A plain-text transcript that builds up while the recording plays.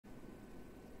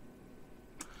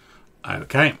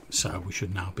Okay, so we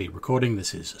should now be recording.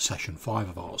 This is session 5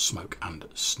 of our Smoke and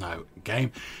Snow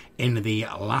game. In the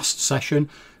last session,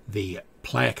 the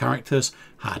player characters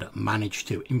had managed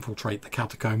to infiltrate the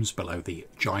catacombs below the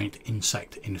giant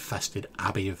insect-infested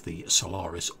abbey of the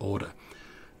Solaris Order.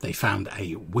 They found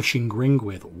a wishing ring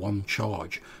with one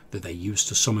charge that they used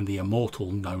to summon the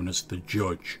immortal known as the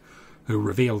Judge, who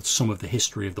revealed some of the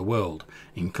history of the world,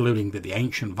 including that the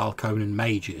ancient Valkonian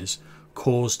mages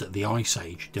caused the Ice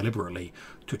Age deliberately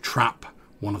to trap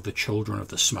one of the children of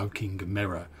the smoking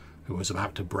mirror who was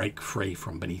about to break free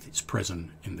from beneath its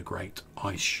prison in the great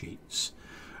ice sheets.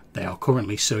 They are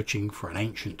currently searching for an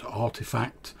ancient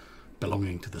artifact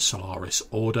belonging to the Solaris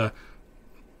Order,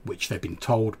 which they've been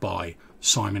told by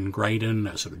Simon Graydon,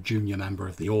 a sort of junior member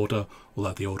of the Order,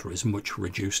 although the Order is much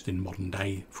reduced in modern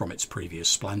day from its previous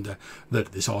splendour,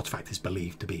 that this artifact is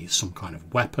believed to be some kind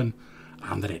of weapon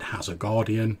and that it has a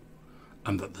guardian,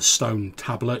 and that the stone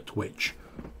tablet which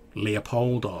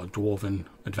Leopold, our dwarven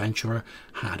adventurer,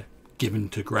 had given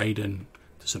to Graydon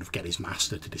to sort of get his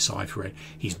master to decipher it.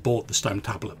 He's bought the stone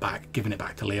tablet back, given it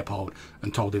back to Leopold,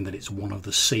 and told him that it's one of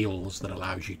the seals that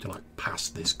allows you to pass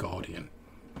this guardian.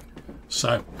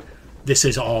 So this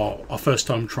is our first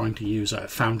time trying to use a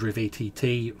Foundry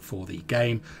VTT for the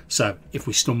game. So if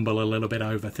we stumble a little bit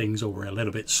over things or we're a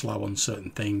little bit slow on certain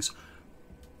things,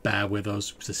 bear with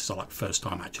us, because this is our first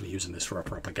time actually using this for a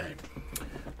proper game.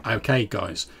 Okay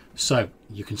guys, so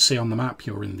you can see on the map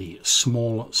you're in the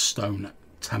small stone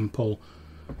temple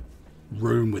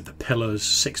room with the pillars,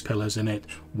 6 pillars in it,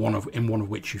 one of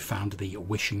which you found the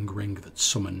wishing ring that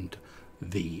summoned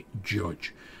the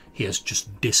Judge. He has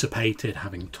just dissipated,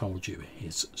 having told you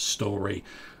his story,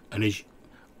 and is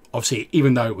obviously,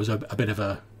 even though it was a bit of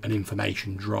an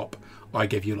information drop, I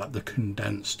gave you the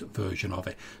condensed version of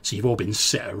it. So you've all been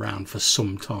sit around for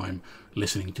some time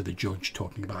listening to the Judge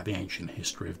talking about the ancient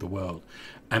history of the world.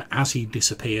 And as he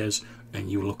disappears and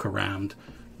you look around,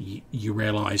 you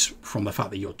realise from the fact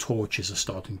that your torches are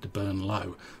starting to burn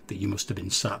low that you must have been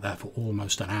sat there for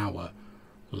almost an hour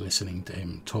listening to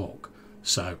him talk.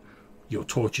 So your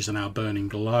torches are now burning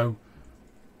low.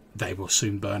 They will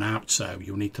soon burn out, so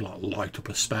you'll need to light up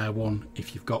a spare one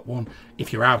if you've got one.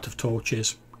 If you're out of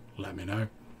torches, let me know.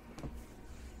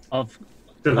 I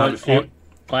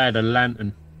had a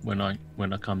lantern when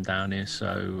I come down here,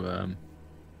 so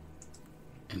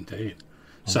indeed.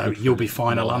 So you'll be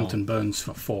fine. A lantern burns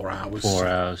for 4 hours. 4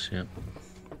 hours, yeah.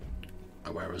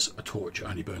 Whereas a torch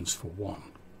only burns for 1.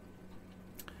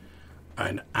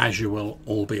 And as you will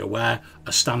all be aware,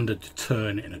 a standard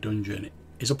turn in a dungeon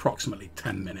is approximately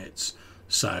 10 minutes.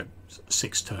 So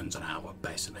 6 turns an hour,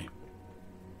 basically.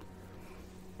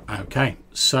 Okay,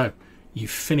 so you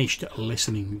finished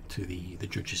listening to the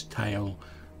Judge's tale.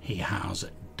 He has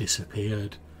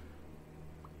disappeared.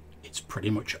 It's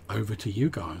pretty much over to you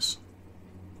guys.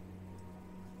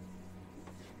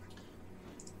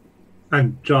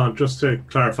 And John, just to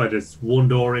clarify, there's one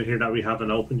door in here that we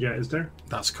haven't opened yet, is there?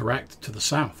 That's correct, to the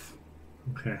south.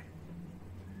 Okay.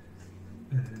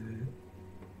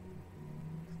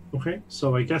 Okay,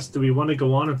 so I guess, do we want to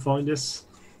go on and find this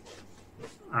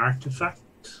artifact?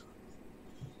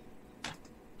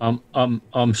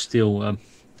 I'm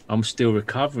still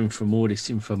recovering from all this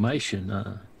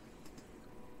information,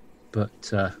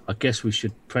 but I guess we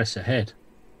should press ahead.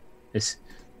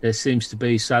 There seems to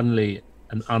be suddenly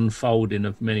an unfolding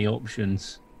of many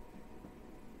options,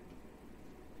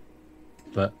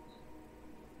 but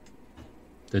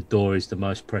the door is the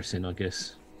most pressing, I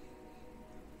guess.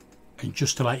 And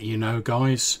just to let you know,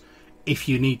 guys, if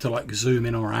you need to zoom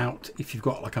in or out, if you've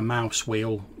got a mouse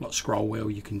wheel, scroll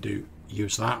wheel, you can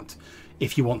use that.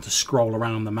 If you want to scroll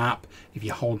around the map, if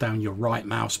you hold down your right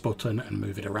mouse button and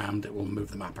move it around, it will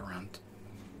move the map around.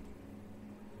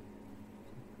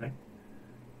 Okay.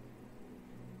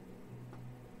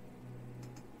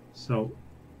 So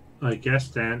I guess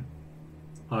then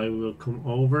I will come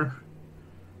over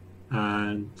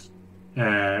and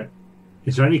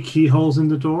is there any keyholes in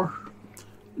the door?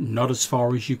 Not as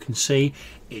far as you can see.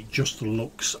 It just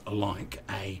looks like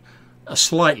a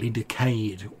slightly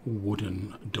decayed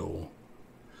wooden door.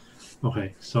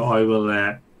 Okay, so I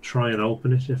will try and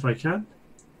open it if I can.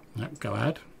 Yep, go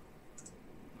ahead.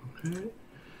 Okay.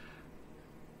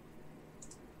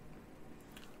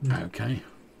 Okay.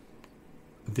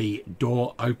 The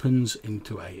door opens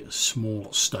into a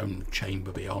small stone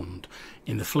chamber beyond.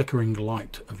 In the flickering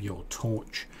light of your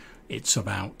torch, it's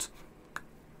about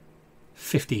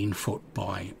 15 foot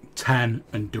by 10,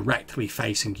 and directly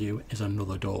facing you is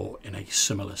another door in a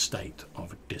similar state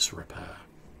of disrepair.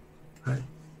 Okay.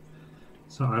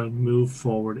 So I'll move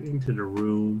forward into the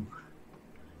room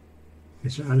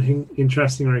Is there anything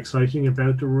interesting or exciting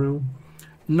about the room?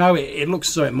 No, it looks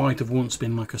as though it might have once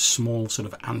been like a small sort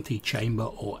of antechamber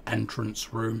or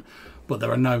entrance room, but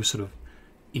there are no sort of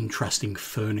interesting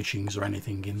furnishings or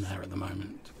anything in there at the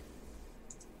moment.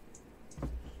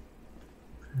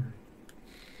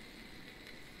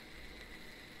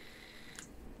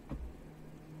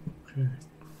 Okay.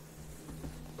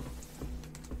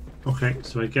 Okay,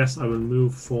 so I guess I will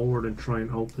move forward and try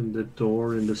and open the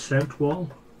door in the south wall.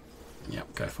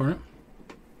 Yep, go for it.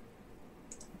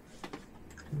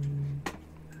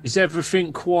 Is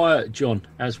everything quiet, John,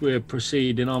 as we're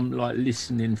proceeding? I'm like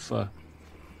listening for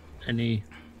any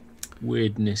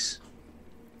weirdness.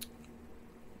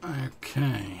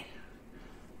 Okay.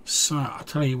 So I'll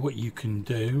tell you what you can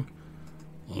do,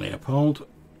 Leopold.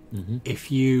 Mm-hmm.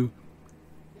 If you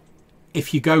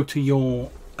go to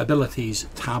your abilities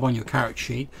tab on your character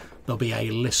sheet, there'll be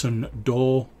a listen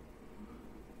door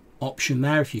option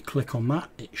there. If you click on that,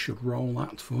 it should roll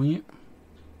that for you.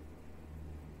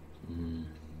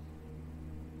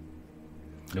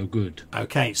 No good.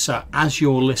 Okay, so as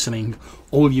you're listening,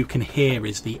 all you can hear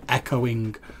is the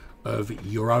echoing of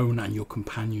your own and your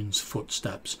companion's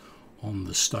footsteps on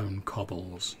the stone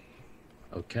cobbles.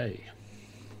 Okay.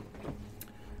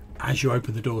 As you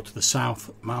open the door to the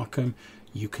south, Malcolm,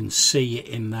 you can see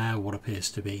in there what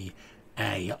appears to be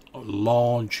a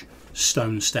large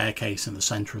stone staircase in the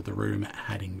centre of the room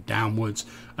heading downwards,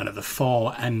 and at the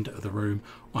far end of the room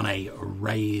on a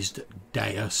raised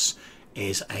dais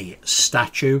is a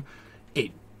statue.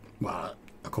 A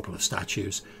couple of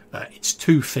statues. It's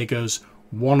two figures.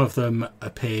 One of them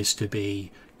appears to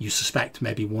be, you suspect,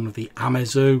 maybe one of the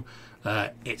Amazu.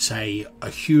 It's a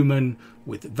human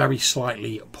with very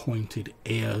slightly pointed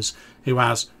ears who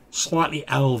has slightly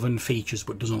elven features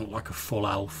but doesn't look like a full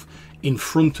elf. In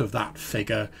front of that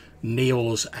figure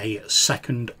kneels a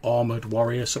second armoured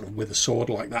warrior, sort of with a sword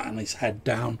like that and his head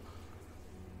down.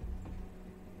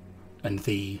 And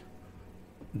the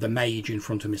mage in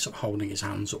front of him is sort of holding his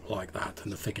hands up like that,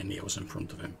 and the figure kneels in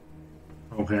front of him.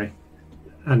 Okay.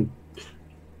 And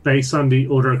based on the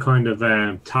other kind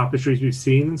of tapestries we've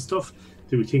seen and stuff,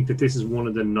 do we think that this is one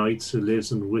of the knights who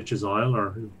lives in the Witch's Isle,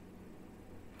 or who?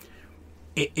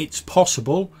 It's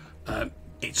possible.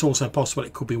 It's also possible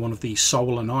it could be one of the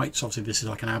Solar Knights. Obviously, this is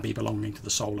like an abbey belonging to the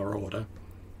Solar Order.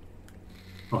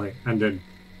 Okay, and then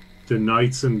the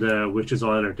knights in the Witch's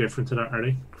Isle are different to that, are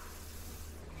they?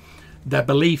 They're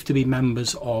believed to be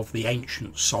members of the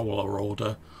ancient Solar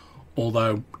Order,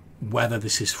 although whether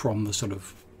this is from the sort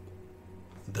of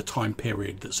the time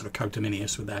period that's sort of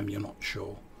coterminous with them, you're not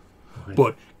sure. Okay.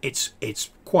 But it's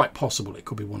quite possible it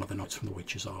could be one of the knights from the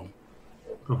Witch's Isle.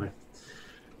 Okay.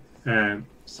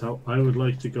 So I would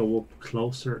like to go up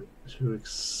closer to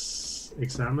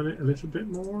examine it a little bit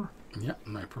more. Yeah,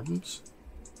 no problems.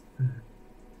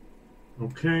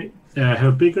 Okay. How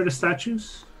big are the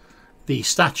statues? The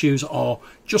statues are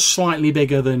just slightly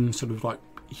bigger than sort of like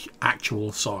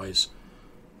actual size.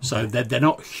 So they're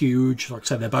not huge. Like I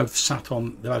said, they're both sort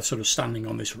of standing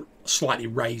on this slightly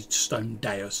raised stone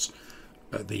dais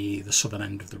at the southern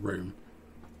end of the room.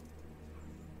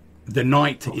 The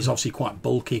knight is obviously quite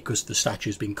bulky because the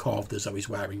statue's been carved as though he's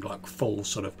wearing like full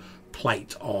sort of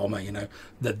plate armour, you know.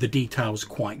 The details are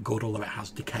quite good, although it has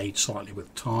decayed slightly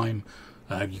with time.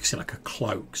 You can see like a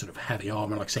cloak, sort of heavy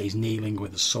armour. Like I say, he's kneeling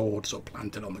with a sword sort of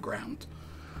planted on the ground.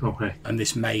 Okay. And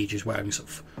this mage is wearing sort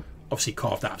of, obviously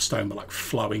carved out of stone, but like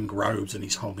flowing robes, and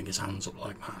he's holding his hands up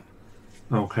like that.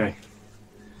 Okay.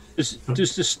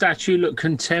 Does the statue look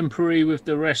contemporary with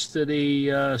the rest of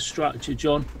the structure,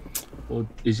 John? Or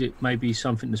is it maybe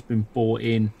something that's been brought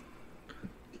in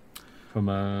from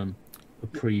a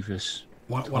previous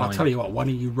Well, I'll tell you what, why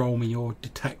don't you roll me your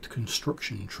detect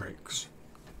construction tricks?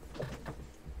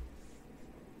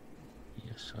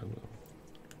 Yes, I will.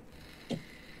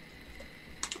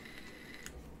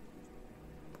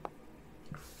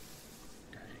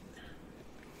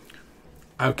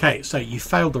 Okay, so you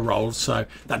failed the roll, so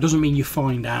that doesn't mean you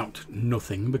find out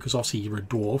nothing, because obviously you're a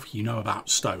dwarf, you know about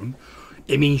stone.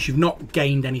 It means you've not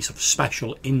gained any sort of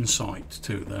special insight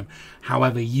to them.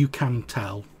 However, you can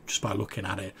tell, just by looking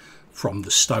at it, from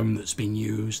the stone that's been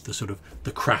used, the sort of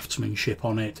the craftsmanship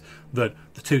on it, that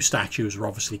the two statues are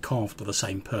obviously carved by the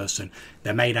same person.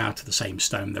 They're made out of the same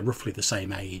stone, they're roughly the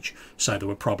same age, so they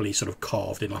were probably sort of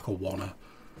carved in like a wanna,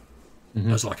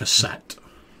 as like a set.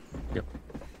 Yep.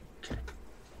 Okay.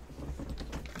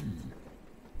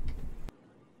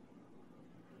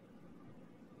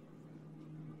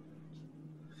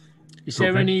 Is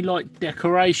there any like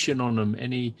decoration on them?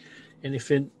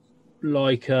 Anything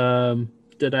like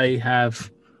do they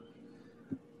have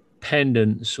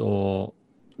pendants or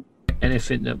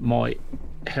anything that might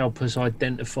help us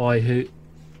identify who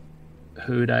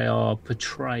they are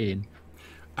portraying?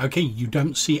 Okay, you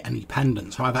don't see any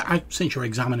pendants. However, since you're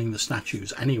examining the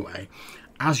statues anyway,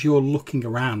 as you're looking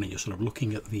around and you're sort of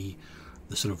looking at the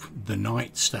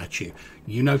knight statue,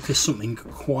 you notice something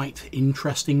quite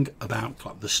interesting about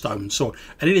like the stone sword.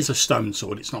 And it is a stone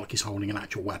sword, it's not like he's holding an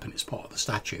actual weapon, it's part of the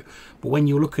statue. But when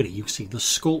you look at it, you see the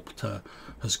sculptor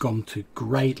has gone to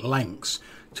great lengths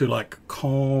to like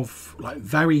carve like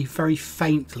very, very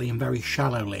faintly and very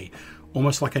shallowly,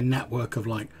 almost like a network of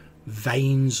like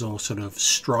veins or sort of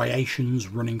striations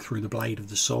running through the blade of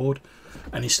the sword.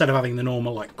 And instead of having the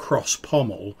normal like cross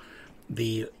pommel,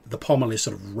 the pommel is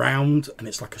sort of round and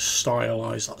it's like a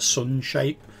stylized like sun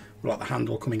shape, with like the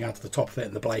handle coming out of the top of it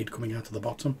and the blade coming out of the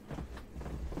bottom.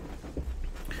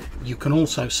 You can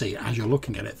also see as you're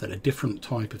looking at it that a different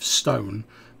type of stone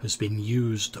has been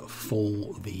used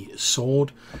for the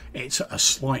sword. It's a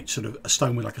slight sort of a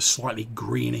stone with like a slightly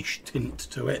greenish tint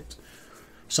to it.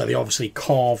 So they obviously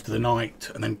carved the knight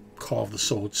and then carved the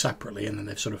sword separately, and then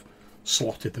they've sort of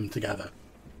slotted them together.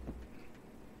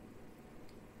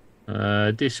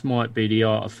 This might be the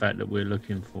artifact that we're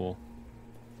looking for.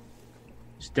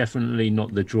 It's definitely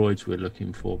not the droids we're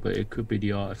looking for, but it could be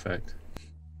the artifact.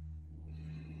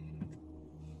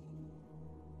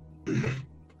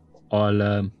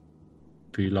 I'll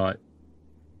be like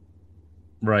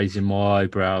raising my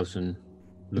eyebrows and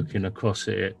looking across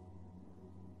at it.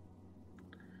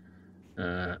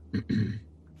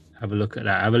 Have a look at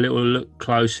that. Have a little look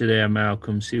closer there,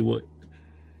 Malcolm. See what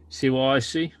I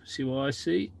see. See what I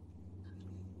see.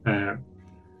 And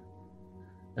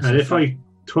if I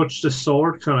touch the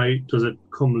sword, does it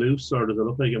come loose, or does it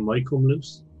look like it might come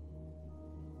loose?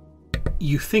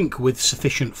 You think with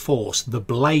sufficient force the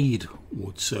blade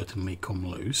would certainly come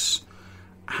loose.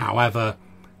 However,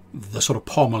 the sort of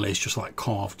pommel is just like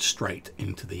carved straight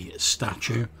into the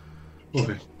statue.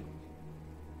 Okay.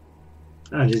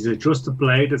 And is it just the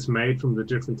blade that's made from the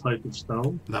different type of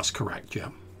stone? That's correct, yeah.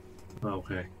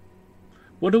 Okay.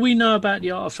 What do we know about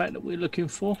the artifact that we're looking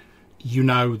for? You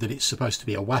know that it's supposed to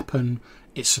be a weapon.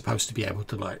 It's supposed to be able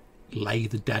to like lay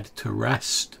the dead to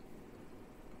rest.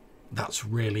 That's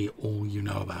really all you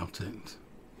know about it.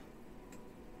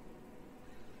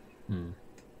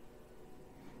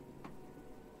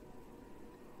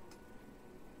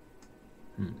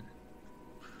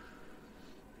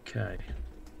 Okay.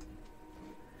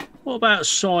 What about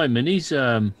Simon? He's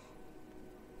a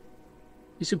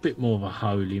bit more of a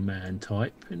holy man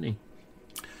type, isn't he?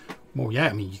 Well, yeah,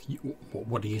 I mean,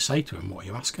 what do you say to him? What are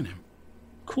you asking him?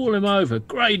 Call him over.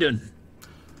 Graydon.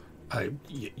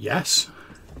 Yes.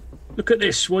 Look at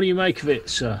this. What do you make of it,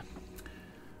 sir?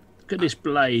 Look at this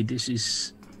blade. This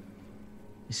is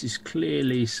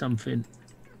clearly something.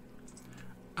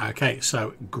 Okay,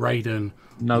 so Graydon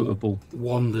notable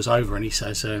wanders over and he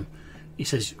says,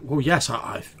 well, yes,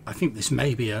 I think this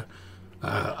may be a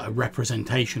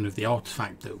representation of the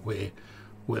artifact that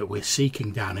we're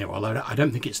seeking down here, although I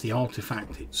don't think it's the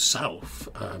artifact itself.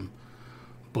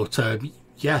 But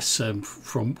yes,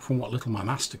 from what little my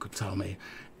master could tell me,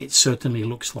 it certainly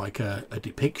looks like a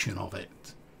depiction of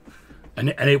it,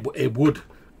 and it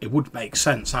would make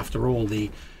sense. After all,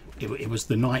 it was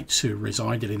the knights who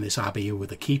resided in this abbey who were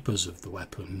the keepers of the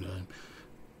weapon,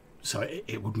 so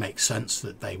it would make sense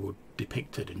that they would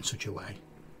depict it in such a way.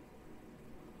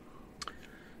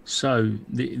 So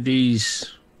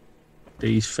these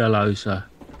fellows are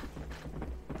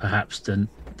perhaps the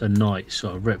knights,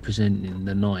 or representing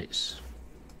the knights.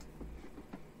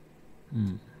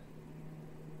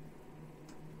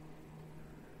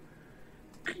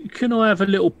 Can I have a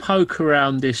little poke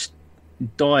around this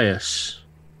dais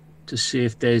to see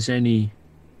if there's any,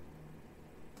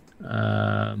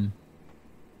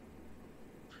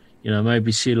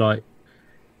 maybe see like,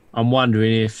 I'm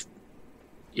wondering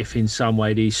if in some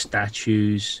way these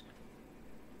statues,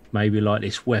 maybe like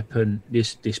this weapon,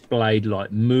 this blade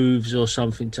like moves or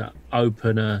something to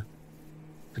open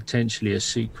potentially a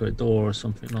secret door or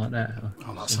something like that.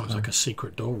 Oh, that sounds like a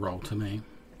secret door roll to me.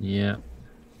 Yeah.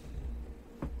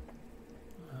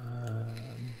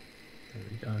 There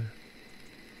we go.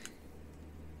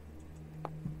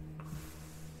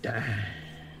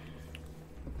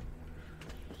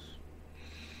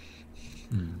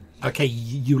 Okay,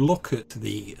 you look at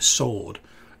the sword,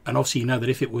 and obviously you know that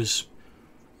if it was,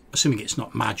 assuming it's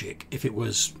not magic, if it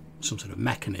was some sort of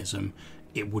mechanism,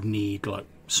 it would need like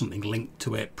something linked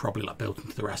to it, probably like built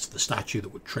into the rest of the statue that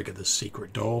would trigger the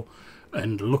secret door.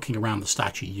 And looking around the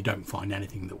statue, you don't find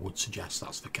anything that would suggest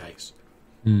that's the case.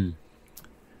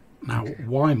 Now,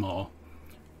 Weimar,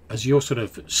 as you're sort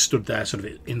of stood there, sort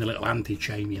of in the little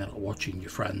antechamber, watching your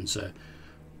friends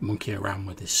monkey around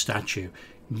with this statue,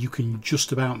 you can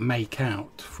just about make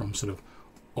out from sort of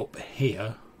up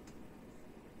here.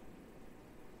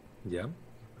 Yeah.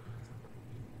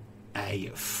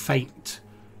 A faint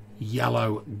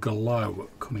yellow glow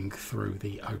coming through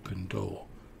the open door.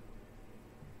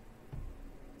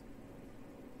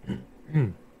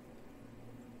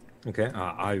 Okay,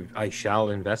 I shall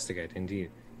investigate indeed.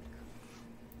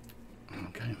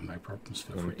 Okay, no problems.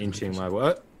 Feel I'm free to inching make my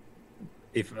way.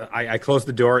 If I close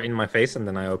the door in my face and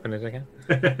then I open it again.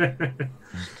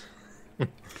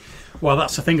 Well,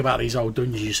 that's the thing about these old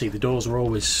dungeons. You see, the doors are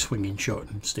always swinging shut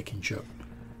and sticking shut.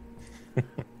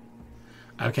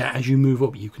 Okay, as you move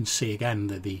up, you can see again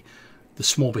the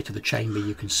small bit of the chamber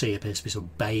you can see appears to be sort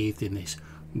of bathed in this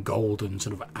golden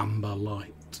sort of amber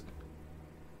light.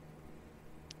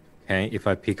 Okay, if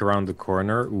I peek around the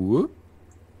corner, whoop.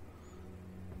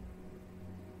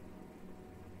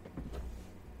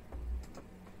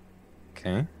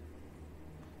 Okay.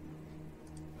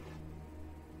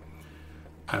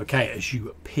 Okay, as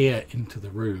you peer into the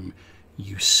room,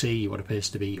 you see what appears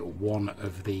to be one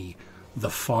of the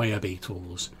fire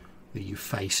beetles that you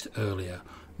faced earlier.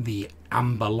 The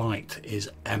amber light is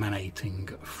emanating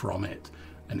from it,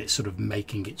 and it's sort of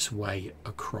making its way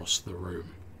across the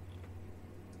room.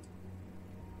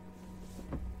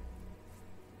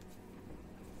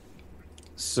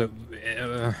 So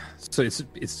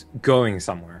it's going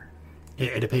somewhere.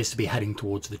 It appears to be heading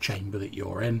towards the chamber that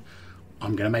you're in.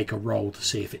 I'm going to make a roll to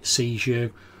see if it sees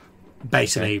you.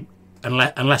 Basically,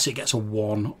 okay. unless it gets a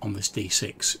 1 on this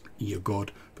D6, you're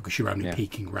good, because you're only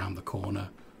peeking around the corner.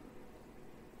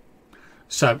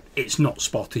 So it's not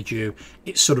spotted you.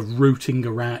 It's sort of rooting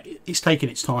around. It's taking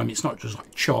its time. It's not just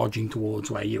like charging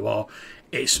towards where you are.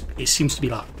 It seems to be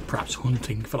like perhaps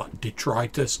hunting for like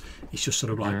detritus. It's just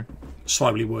sort of like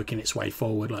slowly working its way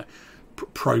forward, like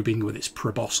probing with its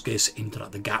proboscis into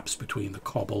like the gaps between the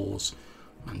cobbles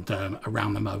and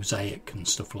around the mosaic and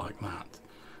stuff like that.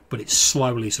 But it's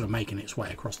slowly sort of making its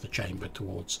way across the chamber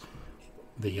towards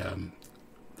the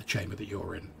chamber that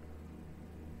you're in.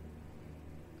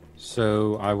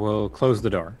 So I will close the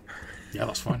door. Yeah,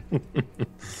 that's fine.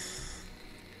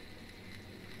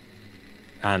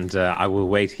 And I will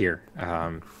wait here.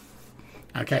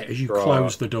 Okay, as you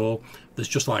close the door, there's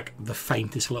just like the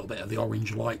faintest little bit of the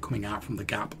orange light coming out from the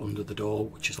gap under the door,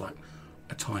 which is like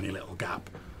a tiny little gap.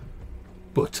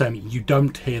 But you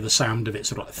don't hear the sound of it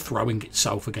sort of like throwing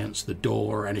itself against the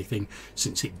door or anything,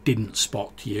 since it didn't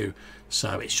spot you.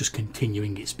 So it's just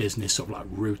continuing its business, sort of like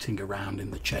rooting around in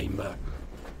the chamber.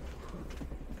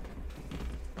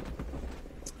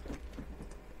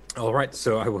 All right,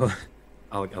 so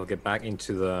I'll get back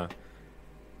into the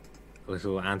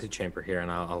little antechamber here,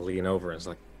 and I'll lean over and it's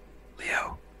like,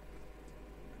 Leo.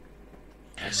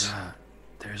 Yes.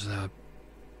 There's a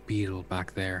beetle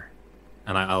back there,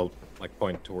 and I'll like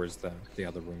point towards the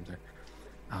other room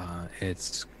there.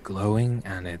 It's glowing,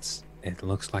 and it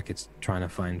looks like it's trying to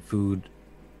find food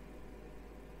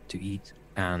to eat.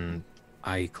 And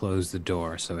I closed the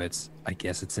door, so I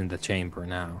guess it's in the chamber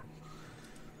now.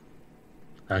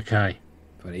 Okay.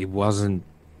 But it wasn't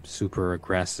super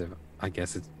aggressive. I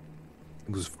guess it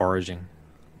was foraging.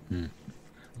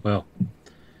 Well,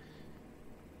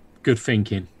 good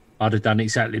thinking. I'd have done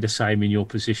exactly the same in your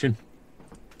position.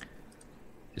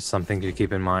 It's something to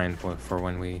keep in mind for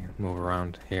when we move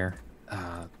around here.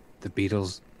 The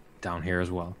beetles down here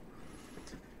as well.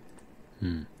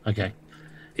 Okay.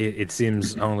 It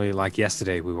seems only like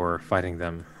yesterday we were fighting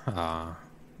them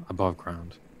above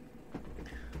ground.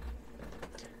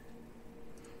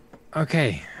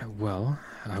 Okay, well...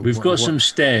 We've got some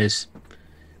stairs.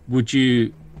 Do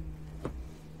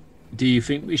you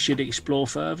think we should explore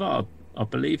further? I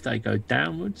believe they go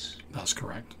downwards. That's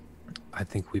correct. I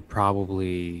think we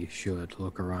probably should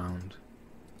look around.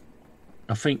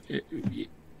 I think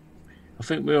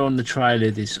we're on the trail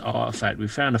of this artifact. We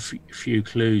found a few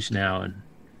clues now, and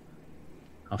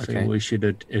I think we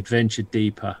should adventure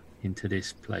deeper into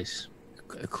this place.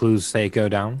 Clues say go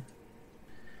down?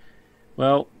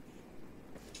 Well,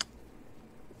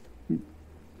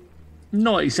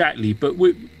 not exactly, but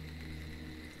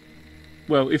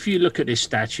if you look at this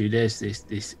statue, there's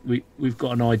this. We've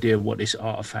got an idea of what this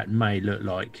artifact may look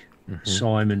like.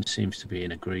 Simon seems to be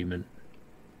in agreement.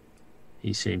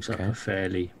 He seems like a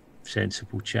fairly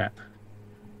sensible chap.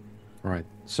 Right.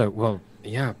 So, well,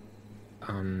 yeah.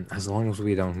 As long as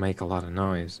we don't make a lot of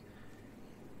noise,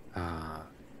 it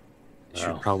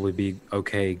should probably be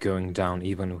okay going down,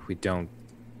 even if we don't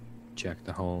check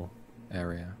the whole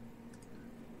area.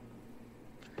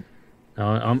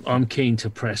 I'm keen to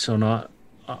press on.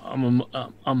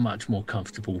 I'm much more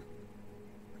comfortable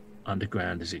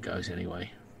underground as it goes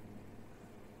anyway.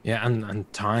 Yeah,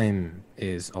 and time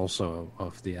is also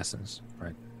of the essence,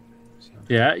 right? So,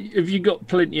 Yeah, have you got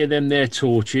plenty of them there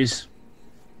torches?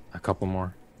 a couple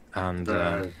more, and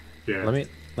Yeah.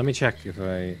 let me check if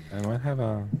I might have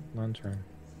a lantern.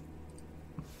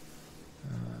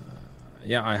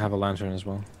 Yeah, I have a lantern as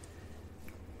well.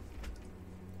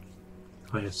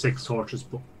 I have 6 torches,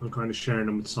 but I'm kind of sharing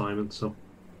them with Simon, so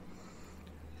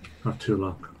not too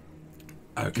long.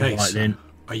 Okay, Right, so then.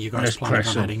 are you guys Let's planning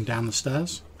press on on. heading down the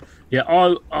stairs? Yeah,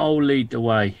 I'll lead the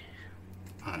way.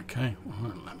 Okay,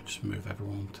 well, let me just move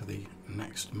everyone to the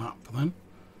next map then.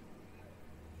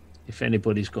 If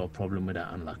anybody's got a problem with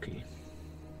that, unlucky.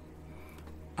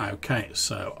 Okay,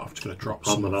 so I've just got to drop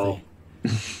Problem some at of all. the...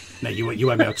 No, you won't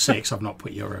be able to see because I've not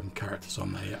put your characters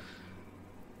on there yet.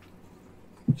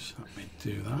 Just let me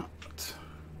do that.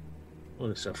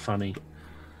 Well, it's a funny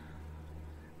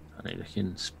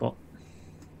looking spot.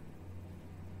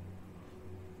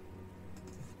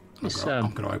 I'm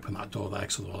going to open that door there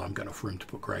because otherwise I'm going to have room to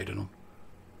put Graydon on.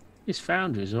 This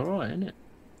foundry's all right, isn't it?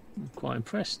 I'm quite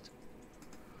impressed.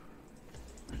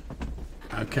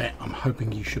 Okay, I'm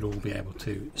hoping you should all be able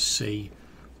to see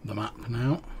the map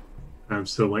now. I'm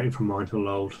still waiting for mine to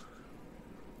load.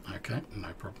 Okay, no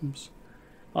problems.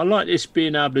 I like this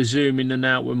being able to zoom in and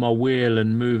out with my wheel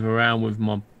and move around with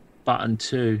my button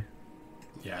too.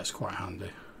 Yeah, it's quite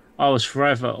handy. I was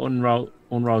forever on roll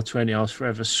 20. I was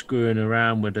forever screwing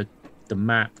around with the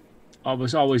map. I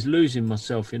was always losing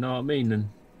myself. You know what I mean? And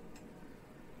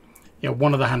yeah,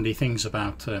 one of the handy things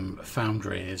about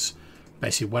Foundry is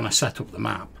basically when I set up the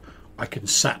map, I can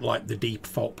set like the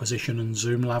default position and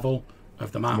zoom level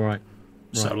of the map. right.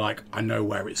 So like I know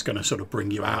where it's going to sort of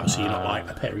bring you out, so you're not like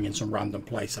appearing in some random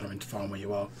place that I'm to find where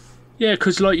you are. Yeah,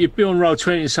 because like you'd be on roll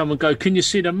 20 and someone go, "Can you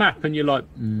see the map?" And you're like,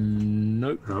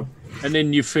 "Nope." No. And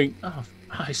then you think, "Oh,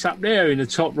 it's up there in the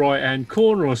top right-hand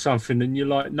corner or something," and you're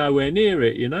like nowhere near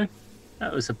it. You know,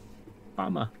 that was a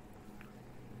bummer.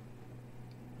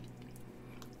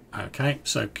 Okay,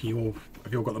 so have you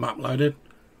all got the map loaded?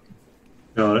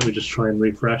 No, let me just try and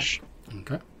refresh.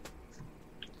 Okay.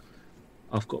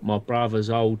 I've got my brother's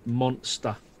old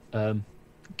monster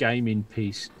gaming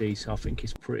piece. I think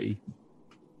it's pretty.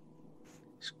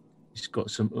 It's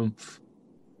got some oomph.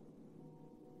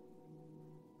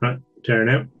 Right, tearing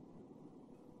out.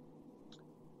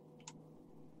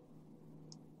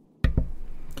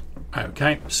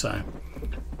 Okay, so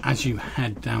as you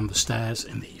head down the stairs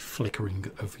in the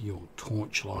flickering of your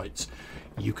torchlights,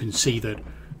 you can see that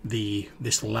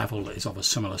this level is of a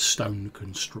similar stone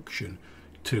construction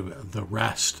to the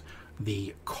rest.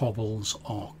 The cobbles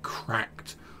are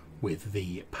cracked with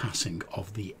the passing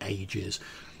of the ages,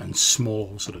 and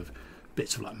small sort of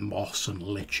bits of like moss and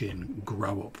lichen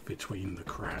grow up between the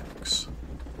cracks.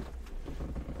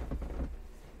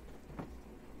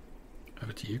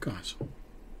 Over to you guys.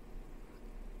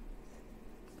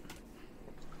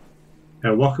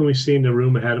 Now, what can we see in the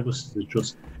room ahead of us? Is it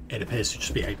just... It appears to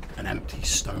just be an empty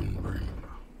stone room.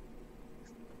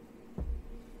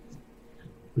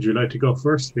 Would you like to go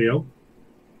first, Theo?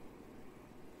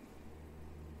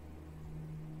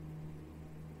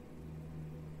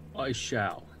 I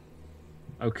shall.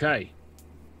 Okay.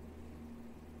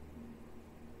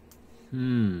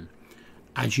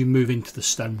 As you move into the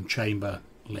stone chamber,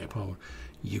 Leopold,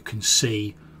 you can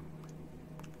see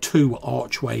 2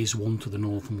 archways, one to the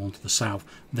north and one to the south.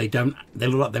 They look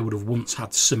like they would have once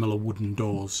had similar wooden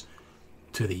doors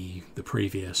to the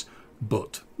previous,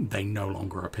 but they no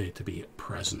longer appear to be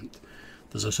present.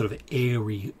 There's a sort of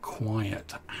eerie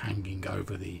quiet hanging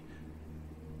over the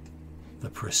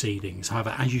proceedings.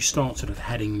 However, as you start sort of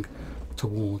heading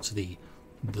towards the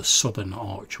southern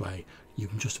archway, you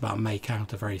can just about make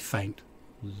out a very faint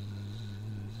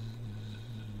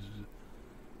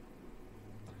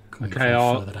Okay,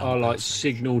 I'll like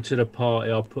signal to the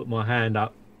party. I'll put my hand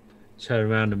up,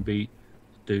 turn around and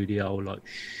do the old like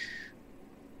shh.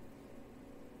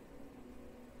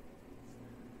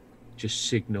 Just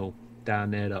signal down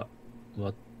there that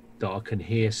I can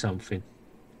hear something.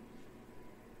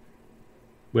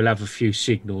 We'll have a few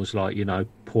signals like, you know,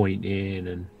 pointing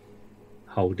and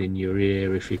holding your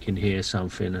ear if you can hear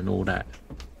something and all that.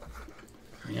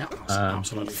 Yeah, that's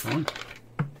absolutely fine.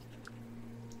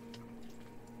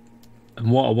 And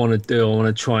what I want to do, I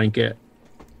want to try and get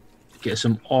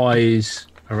some eyes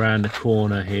around the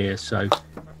corner here. So,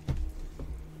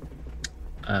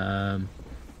 how do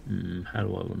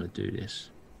I want to do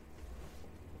this?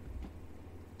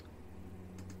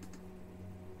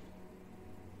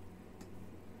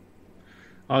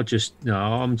 I'm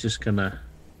just gonna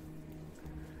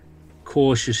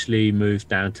cautiously move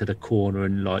down to the corner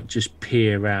and like just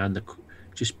peer around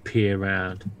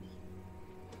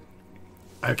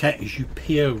Okay, as you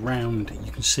peer round,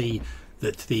 you can see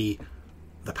that the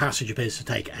passage appears to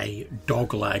take a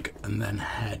dog leg and then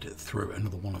head through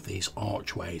another one of these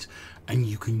archways, and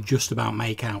you can just about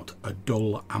make out a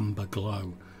dull amber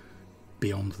glow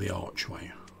beyond the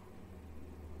archway.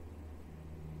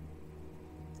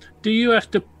 Do you have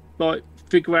to like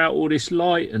figure out all this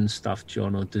light and stuff,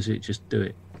 John, or does it just do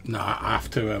it? No, I have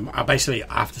to.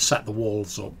 I have to set the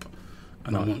walls up,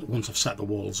 and then once I've set the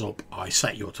walls up, I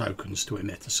set your tokens to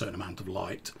emit a certain amount of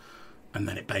light, and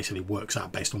then it basically works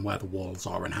out based on where the walls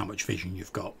are and how much vision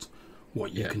you've got,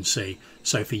 what you can see.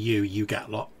 So for you, you get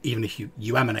even if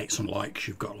you emanate some light, 'cause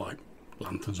you've got like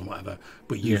lanterns and whatever,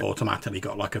 but you've automatically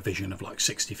got like a vision of like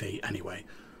 60 feet anyway.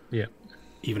 Yeah.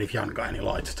 Even if you haven't got any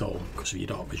light at all because of your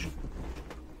dark vision.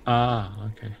 Ah,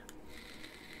 okay.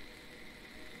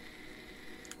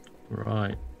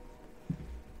 Right.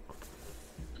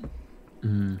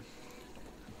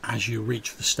 As you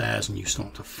reach the stairs and you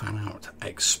start to fan out,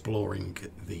 exploring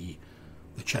the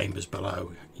chambers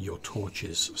below, your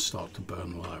torches start to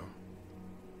burn low.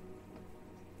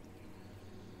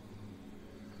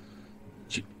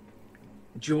 Do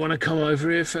you want to come over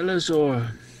here, fellas,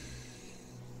 or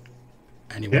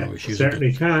Anyone who's using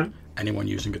certainly can. Anyone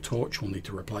using a torch will need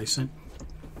to replace it.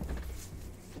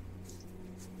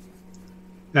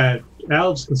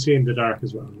 Elves can see in the dark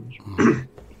as well.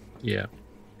 yeah?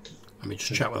 Let me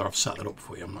just check whether I've set that up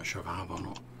for you. I'm not sure if I have or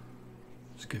not.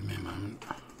 Just give me a moment.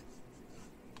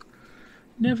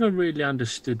 Never really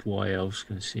understood why elves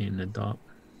can see in the dark,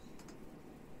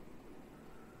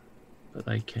 but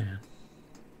they can.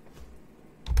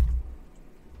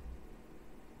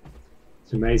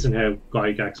 It's amazing how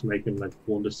Gygax making like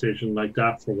one decision like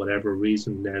that for whatever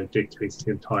reason now dictates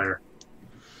the entire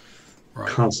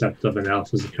concept of an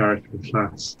elf as a character in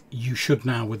class. You should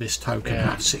now, with this token,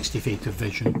 have 60 feet of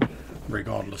vision,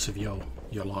 regardless of your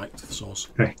light source.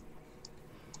 Okay.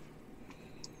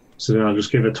 So then I'll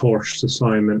just give a torch to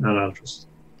Simon and I'll just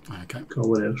go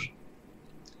with it.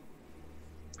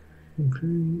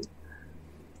 Okay.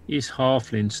 His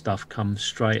halfling stuff comes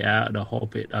straight out of the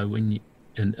Hobbit, though, when you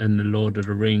and the Lord of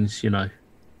the Rings, you know,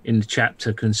 in the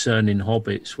chapter concerning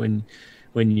hobbits, when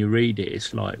you read it,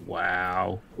 it's like,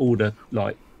 wow, all the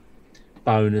like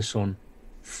bonus on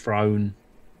throne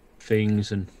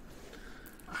things. And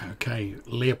okay,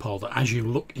 Leopold, as you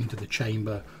look into the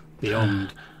chamber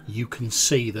beyond, you can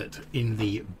see that in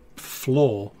the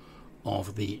floor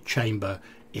of the chamber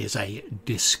is a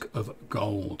disc of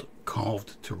gold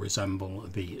carved to resemble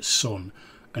the sun,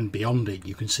 and beyond it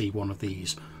you can see one of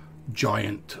these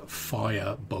giant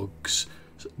fire bugs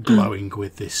glowing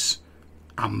with this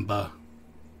amber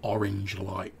orange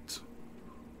light.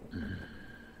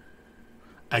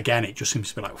 Again, it just seems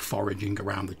to be like foraging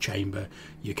around the chamber.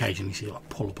 You occasionally see like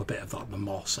pull up a bit of like the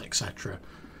moss, etc.,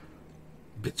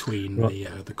 between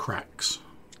the cracks.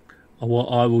 I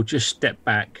will just step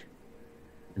back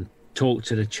and talk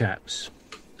to the chaps.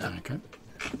 Okay.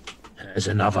 There's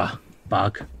another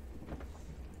bug.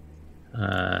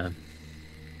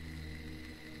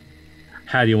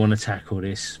 How do you want to tackle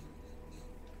this?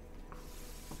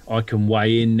 I can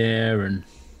weigh in there and...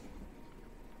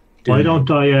 Why don't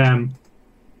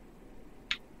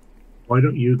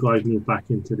you guys move back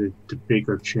into the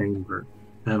bigger chamber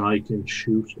and I can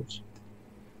shoot it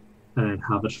and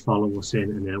have it follow us in,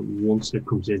 and then once it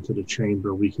comes into the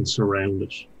chamber we can surround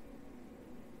it.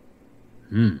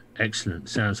 Excellent.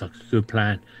 Sounds like a good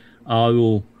plan. I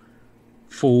will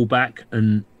fall back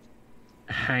and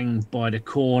hang by the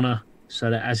corner so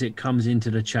that as it comes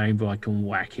into the chamber I can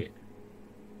whack it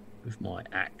with my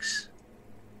axe.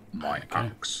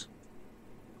 Axe.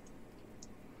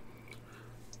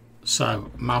 So,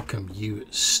 Malcolm, you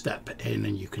step in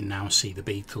and you can now see the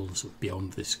beetles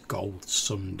beyond this gold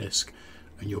sun disc,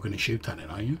 and you're going to shoot at it,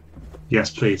 are you?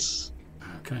 Yes, please.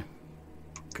 Okay.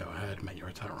 Go ahead, make your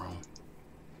attack roll.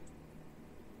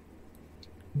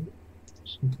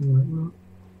 Something like that.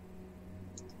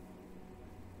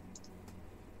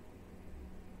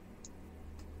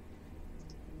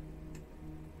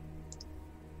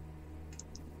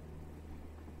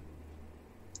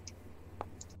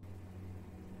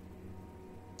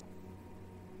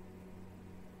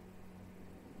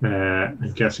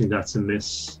 I'm guessing that's a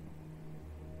miss.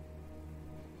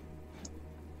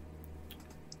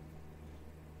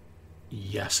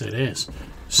 Yes, it is.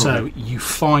 So you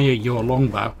fire your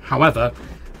longbow. However,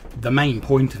 the main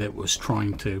point of it was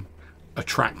trying to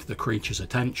attract the creature's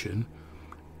attention,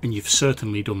 and you've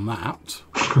certainly done that.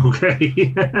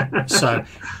 Okay. So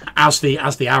as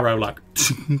the arrow like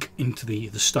into the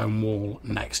stone wall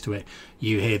next to it,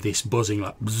 you hear this buzzing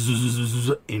like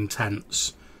bzzz,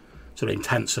 intense, sort of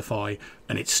intensify,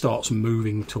 and it starts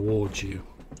moving towards you.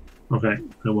 Okay,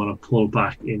 I want to pull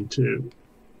back into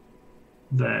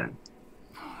there.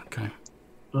 Okay.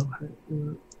 Okay.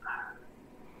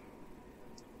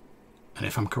 And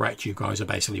if I'm correct, you guys are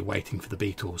basically waiting for the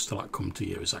beetles to like come to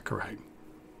you. Is that correct?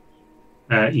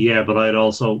 Yeah, but I'd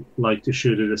also like to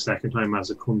shoot it a second time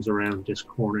as it comes around this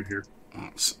corner here.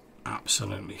 That's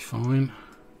absolutely fine.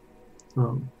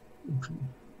 Okay.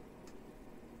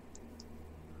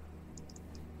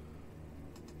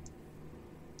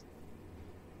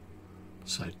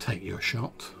 So take your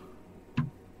shot.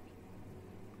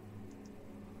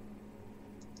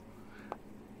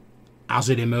 As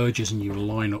it emerges and you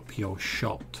line up your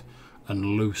shot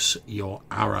and loose your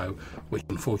arrow, which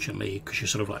unfortunately, because you're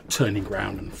sort of like turning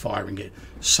around and firing it,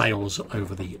 sails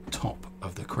over the top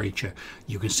of the creature.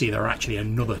 You can see there are actually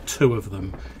another 2 of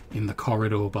them in the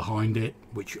corridor behind it,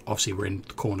 which obviously were in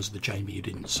the corners of the chamber you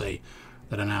didn't see,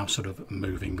 that are now sort of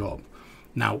moving up.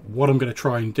 Now, what I'm going to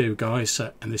try and do, guys,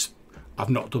 and this, I've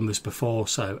not done this before,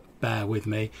 so bear with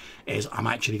me, is I'm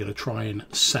actually going to try and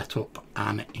set up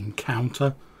an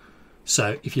encounter.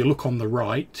 So if you look on the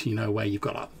right, you know where you've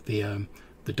got like the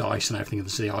dice and everything,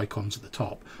 there's the icons at the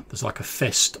top. There's like a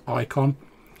fist icon.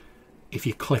 If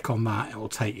you click on that, it will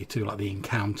take you to like the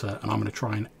encounter, and I'm going to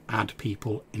try and add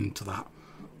people into that,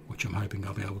 which I'm hoping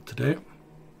I'll be able to do.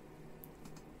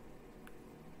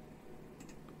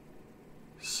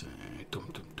 So,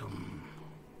 dum.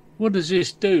 What does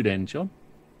this do then, John?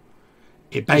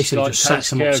 It basically just sets takes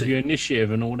them care up of your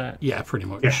initiative and all that. Yeah, pretty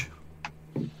much. Yeah.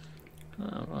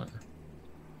 Oh, right.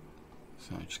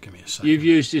 So just give me a second. You've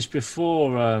used this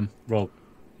before, Rob.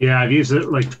 Yeah, I've used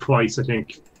it like twice, I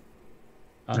think.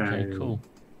 Okay, cool.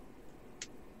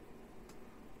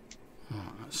 Right,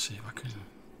 let's see if I can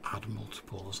add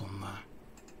multiples on there.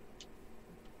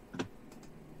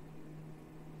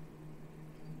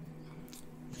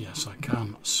 Yes, I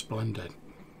can. Splendid.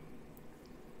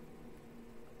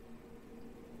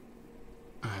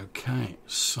 Okay,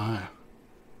 so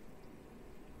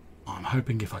I'm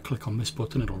hoping if I click on this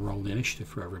button, it'll roll the initiative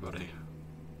for everybody.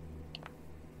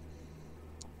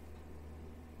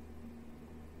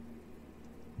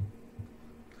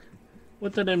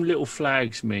 What do them little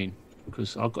flags mean?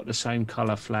 Because I've got the same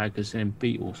colour flag as them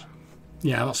beetles.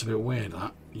 Yeah, that's a bit weird,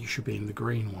 that. You should be in the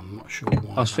green one. I'm not sure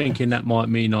why. I was thinking that might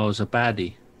mean I was a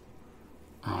baddie.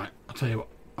 Right, I'll tell you what.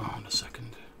 Oh, in a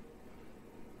second.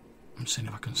 I'm seeing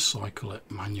if I can cycle it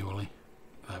manually.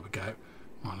 There we go.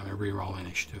 Right, let me re-roll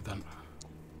initiative then.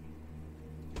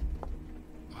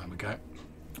 There we go.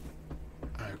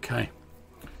 Okay.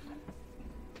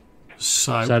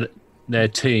 So they're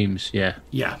teams, yeah.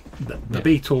 Yeah, the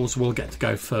Beatles will get to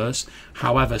go first.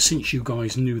 However, since you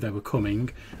guys knew they were coming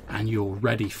and you're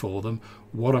ready for them,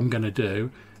 what I'm going to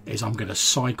do is I'm going to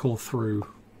cycle through.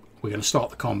 We're going to start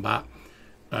the combat.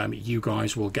 You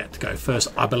guys will get to go first.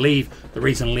 I believe the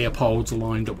reason Leopold's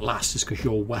lined up last is because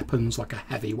your weapon's like a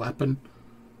heavy weapon,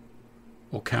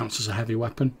 or counts as a heavy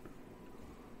weapon.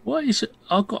 What is it?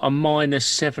 I've got a minus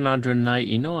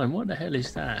 789. What the hell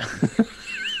is that?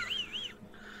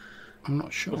 I'm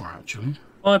not sure, actually.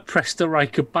 I pressed the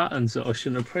rake of buttons that I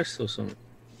shouldn't have pressed or something.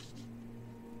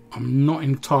 I'm not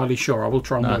entirely sure. I will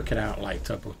try and work it out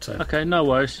later. But okay, no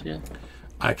worries. Yeah.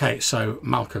 Okay, so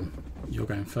Malcolm, you're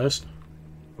going first.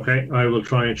 Okay, I will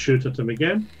try and shoot at them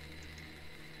again.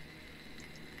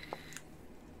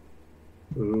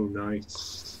 Oh,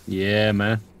 nice. Yeah,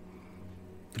 man.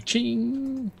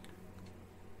 Ching.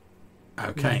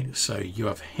 Okay, so you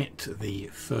have hit the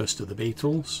first of the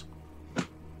Beatles.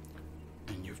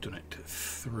 And you've done it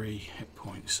 3 hit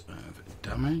points of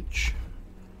damage.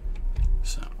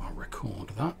 So I'll record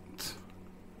that.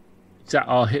 Is that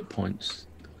our hit points?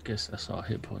 I guess that's our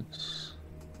hit points.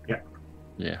 Yeah.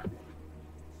 Yeah.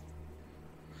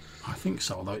 I think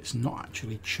so, although it's not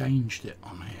actually changed it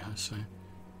on here, so...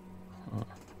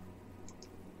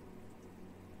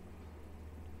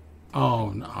 Oh,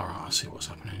 no, alright, I see what's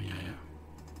happening, yeah.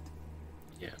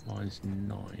 Yeah, mine's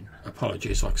 9.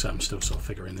 Apologies, like I said, I'm still sort of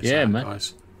figuring this out, man.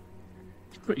 guys.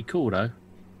 It's pretty cool, though.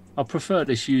 I prefer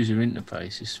this user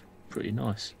interface. It's pretty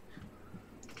nice.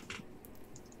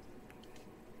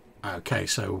 Okay,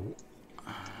 so...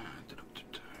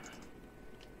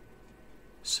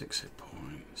 6 hit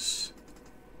points.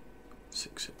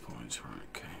 6 hit points, right,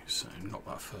 okay. So knock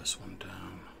that first one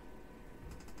down.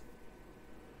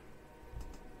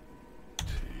 2,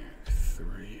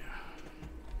 3.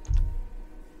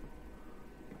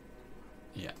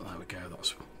 Yeah, there we go.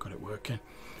 That's got it working.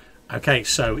 Okay,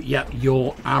 so yeah,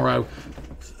 your arrow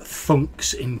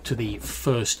thunks into the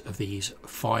first of these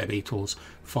fire beetles,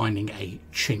 finding a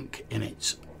chink in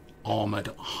its armoured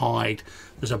hide.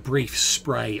 There's a brief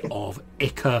spray of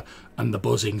ichor, and the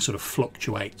buzzing sort of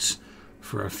fluctuates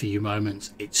for a few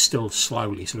moments. It's still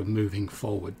slowly sort of moving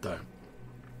forward, though.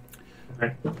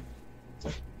 Okay.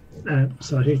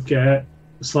 So I think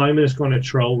Simon is going to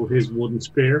throw his wooden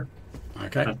spear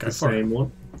Okay, at go the for it. same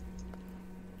one.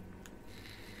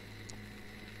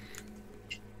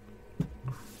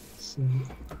 So,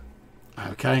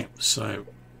 Okay, so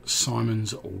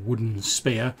Simon's wooden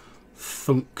spear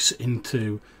thunks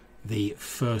into the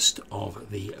first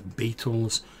of the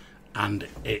beetles, and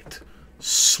it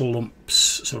slumps,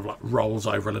 sort of like rolls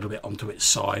over a little bit onto its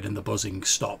side, and the buzzing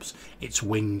stops. Its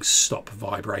wings stop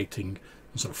vibrating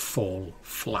and sort of fall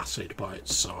flaccid by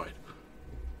its side.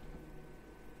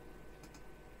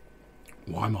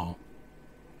 Weimar.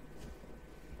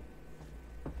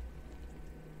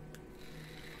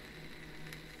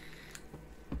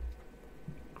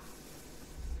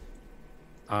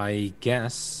 I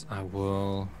guess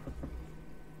I'll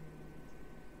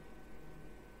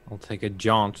take a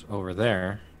jaunt over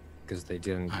there because they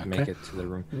didn't make it to the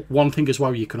room. One thing as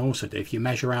well you can also do, if you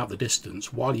measure out the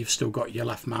distance while you've still got your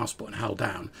left mouse button held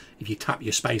down, if you tap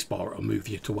your space bar, it'll move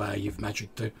you to where you've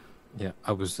measured to. Yeah,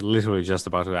 I was literally just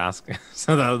about to ask,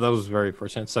 so that was very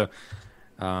fortunate. So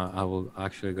I will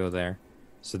actually go there.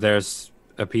 So there's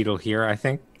a beetle here, I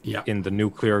think. Yeah. In the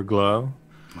nuclear glow.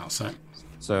 That's it.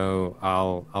 So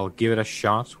I'll give it a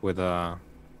shot with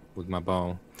my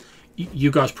bow. You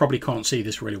guys probably can't see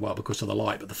this really well because of the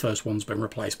light, but the first one's been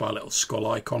replaced by a little skull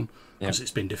icon because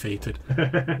it's been defeated.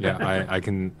 Yeah, I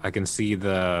can see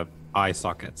the eye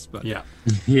sockets, but yeah.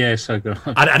 Yeah, so good.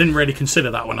 I didn't really consider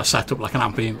that when I set up like an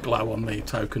ambient glow on the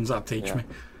tokens. That teach me.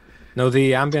 No,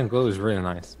 the ambient glow is really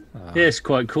nice. Yeah, it's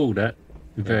quite cool. That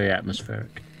very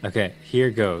atmospheric. Okay,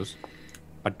 here goes.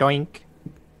 A doink.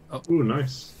 oh,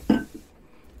 nice.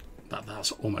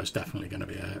 That's almost definitely going to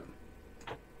be a...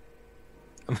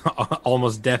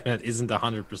 Almost definite isn't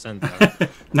 100% though.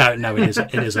 No, it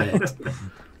is a hit.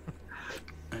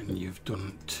 And you've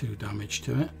done 2 damage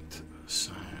to it,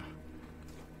 so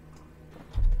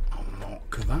I'll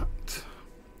mark that.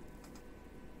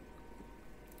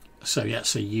 So yeah,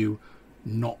 so you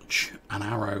notch an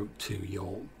arrow to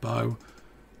your bow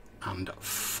and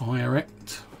fire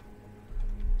it.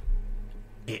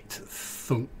 It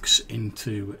thunks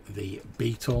into the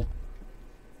beetle.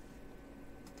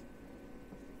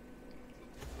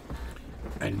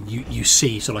 And you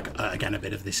see sort of like, again, a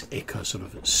bit of this ichor sort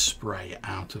of spray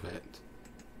out of it.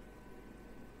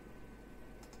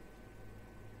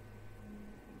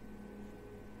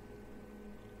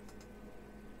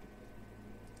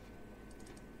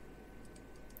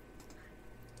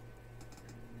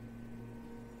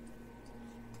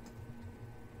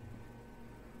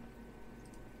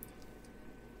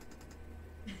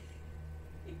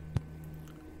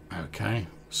 Okay,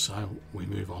 so we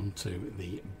move on to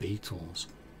the beetles.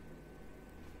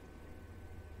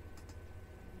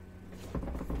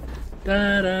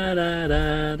 Okay,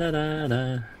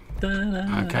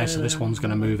 so this one's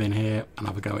going to move in here and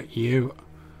have a go at you,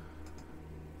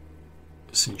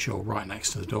 since you're right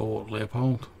next to the door,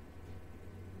 Leopold.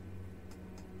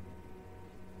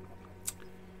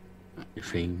 You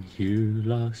think you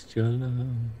lost your love?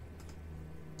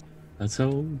 I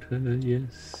told her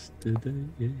yesterday.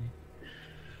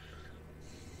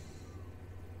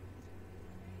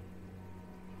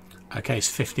 Okay, is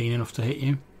 15 enough to hit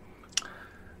you?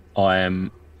 I am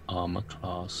armor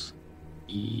class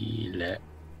 11.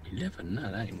 No,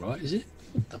 that ain't right, is it?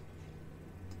 What the...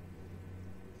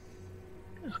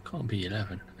 I can't be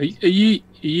 11. Are you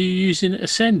using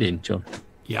ascending, John?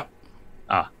 Yep.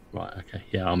 Ah, right, okay.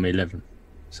 Yeah, I'm 11.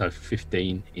 So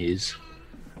 15 is...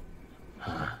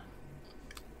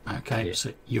 Okay, yeah.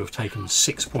 So you have taken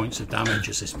 6 points of damage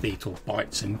as this beetle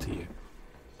bites into you.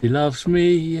 He loves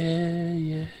me,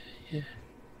 yeah.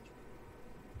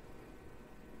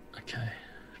 Okay.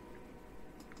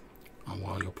 And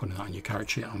while you're putting that on your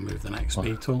character sheet, I'll move the next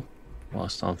beetle.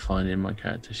 Whilst I'm finding my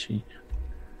character sheet.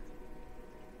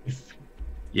 If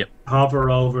Yep. hover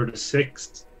over the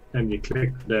 6th and you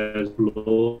click the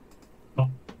blow up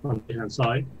on the hand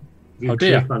side. If you Oh,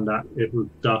 dear. click on that, it will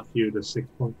dock you the 6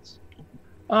 points.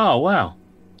 Oh, wow.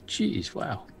 Jeez,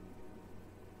 wow.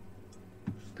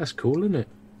 That's cool, isn't it?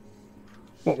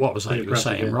 What was that you were Impressive,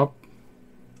 saying, yeah. Rob?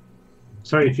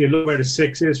 Sorry, if you look where the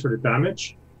 6 is for the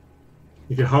damage,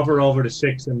 if you hover over the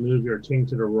 6 and move your thing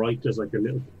to the right, there's like a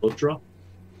little blood drop.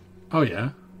 Oh, yeah.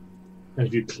 And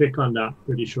if you click on that,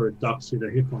 pretty sure it docks you their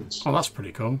hit points. Oh, that's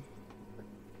pretty cool.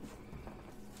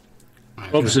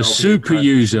 Rob's a super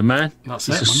user, man. That's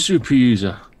He's it, a man. super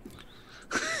user.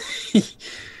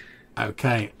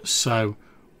 Okay, so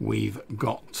we've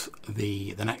got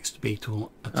the next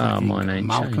beetle Oh, attacking mine ain't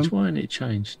Malcolm. changed. Why ain't it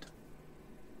changed?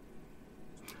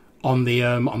 On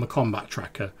the combat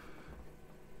tracker.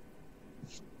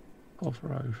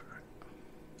 Hover over.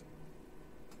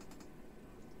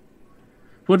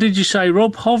 What did you say,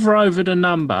 Rob? Hover over the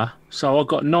number. So I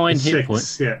got 9 hit 6,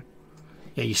 points. yeah.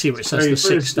 Yeah, you see what it says, the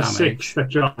 6 the damage. 6 that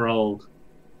John rolled.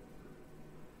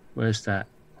 Where's that?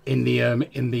 In the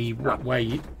in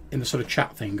the sort of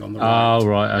chat thing on the right. Oh,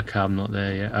 right. Okay, I'm not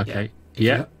there yet. Okay.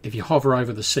 Yeah. If you hover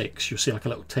over the 6, you'll see like a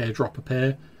little teardrop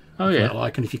appear. Oh, yeah.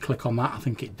 Like, and if you click on that, I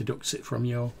think it deducts it from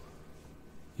your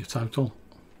total.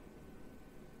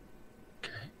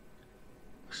 Okay.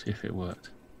 Let's see if it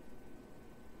worked.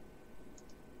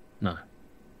 No.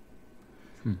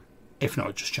 If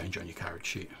not, just change it on your carriage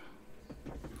sheet.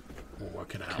 We'll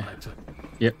work it out later.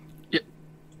 Yep. Yep.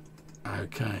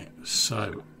 Okay,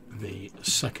 so the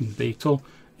second beetle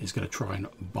is going to try and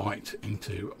bite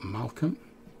into Malcolm.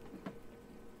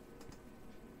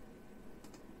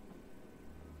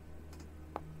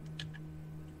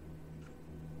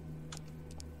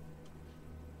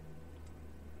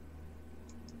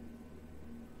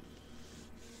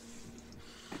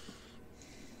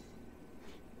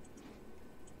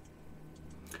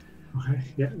 Okay,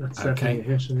 yeah, that's definitely a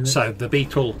hit. Isn't it? So the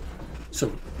beetle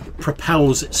sort of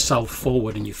propels itself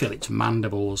forward and you feel its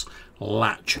mandibles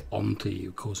latch onto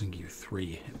you, causing you 3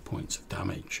 hit points of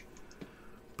damage.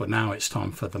 But now it's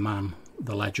time for the man,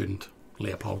 the legend,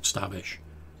 Leopold Stavish.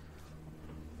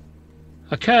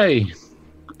 Okay.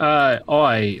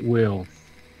 I will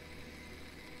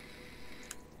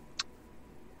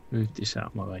move this out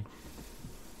of my way.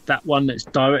 That one that's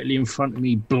directly in front of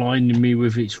me, blinding me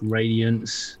with its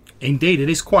radiance. Indeed, it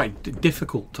is quite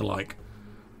difficult to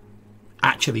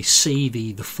actually see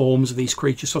the forms of these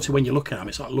creatures. So obviously when you're looking at them,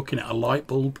 it's like looking at a light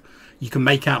bulb. You can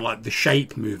make out like the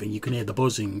shape moving, you can hear the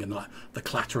buzzing and like the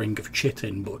clattering of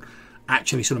chitin, but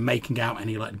actually sort of making out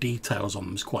any like details on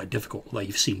them is quite difficult, although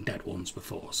you've seen dead ones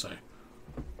before. So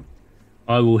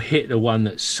I will hit the one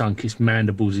that sunk its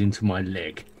mandibles into my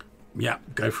leg. yeah,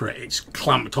 go for it. It's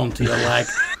clamped onto your leg.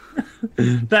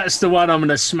 That's the one I'm going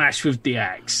to smash with the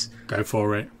axe. Go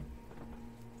for it.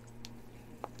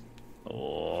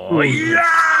 Oh,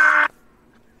 yeah!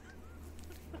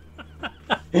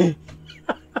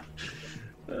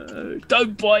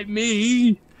 Don't bite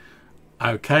me.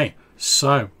 Okay,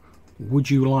 so would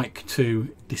you like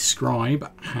to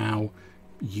describe how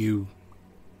you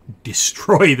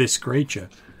destroy this creature?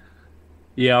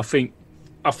 Yeah, I think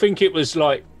it was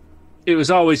like it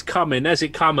was always coming. As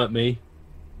it come at me,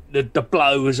 the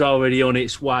blow was already on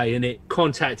its way, and it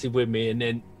contacted with me, and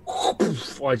then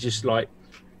I just like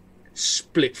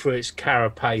split through its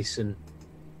carapace and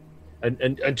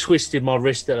twisted my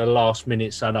wrist at the last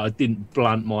minute so that I didn't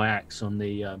blunt my axe on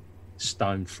the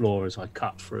stone floor as I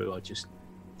cut through. I just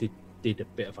did a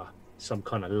bit of some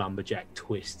kind of lumberjack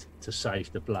twist to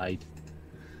save the blade.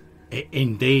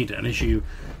 Indeed, and as you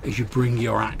bring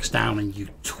your axe down and you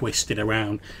twist it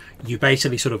around, you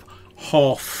basically sort of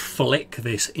half flick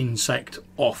this insect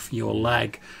off your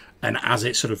leg, and as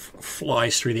it sort of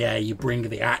flies through the air, you bring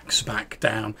the axe back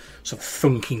down, sort of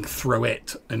thunking through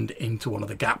it and into one of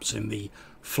the gaps in the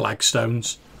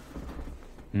flagstones.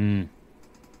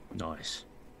 Nice.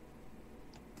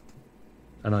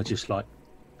 And I just like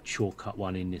shortcut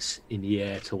one in the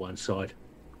air to one side.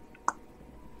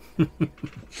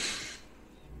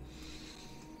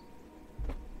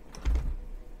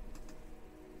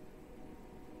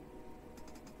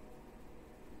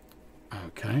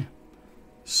 Okay,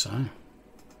 so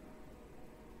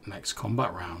next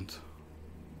combat round,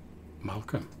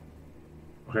 Malcolm.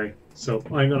 Okay, so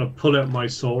I'm gonna pull out my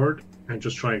sword and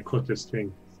just try and cut this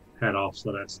thing head off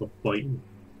so that it stops biting.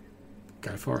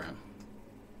 Go for it.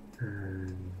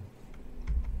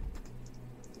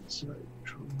 So,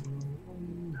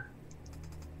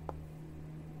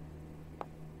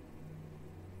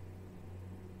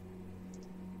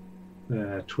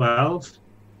 12.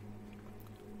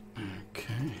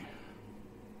 Okay.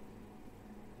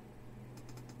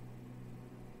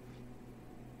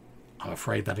 I'm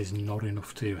afraid that is not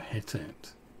enough to hit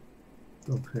it.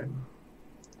 Okay.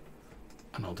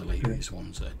 And I'll delete these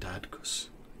ones that are dead because,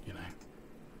 you know,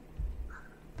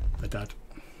 they're dead.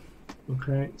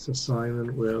 Okay, so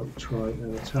Simon will try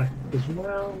and attack as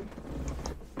well.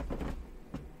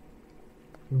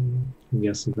 I'm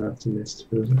guessing that's a miss,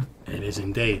 isn't it? It is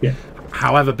indeed. Yeah.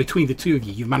 However, between the two of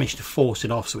you, you've managed to force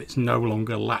it off so it's no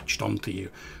longer latched onto you,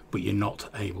 but you're not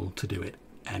able to do it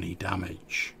any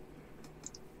damage.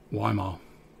 Weimar.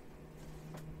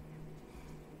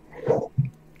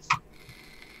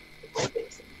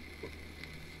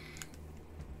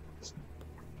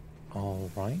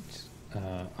 All right.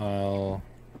 I'll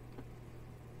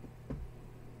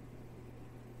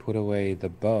put away the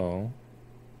bow.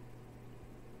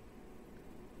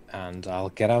 And I'll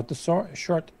get out the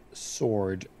short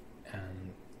sword.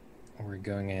 And we're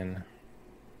going in.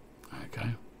 Okay.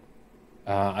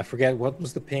 I forget, what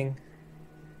was the ping?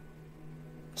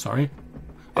 Sorry?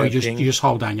 Oh, you Ping. just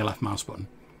hold down your left mouse button.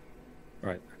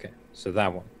 Right, okay. So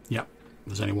that one. Yep.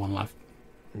 There's only one left.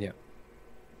 Yeah.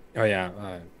 Oh,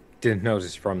 yeah. Didn't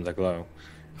notice from the glow.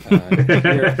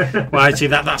 Well, see,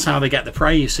 that's how they get the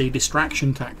prey, you see,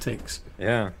 distraction tactics.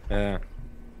 Yeah, yeah.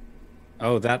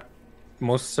 Oh, that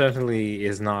most certainly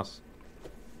is not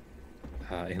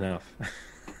enough.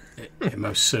 It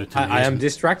most certainly I am isn't.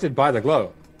 distracted by the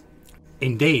glow.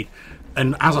 Indeed.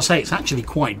 And as I say, it's actually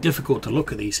quite difficult to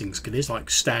look at these things because it's like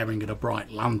staring at a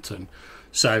bright lantern.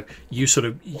 So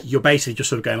you're basically just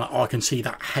sort of going like, oh, I can see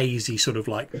that hazy sort of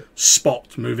like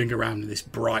spot moving around in this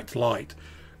bright light.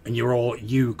 And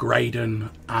you,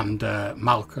 Graydon, and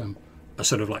Malcolm are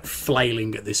sort of like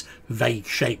flailing at this vague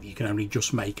shape that you can only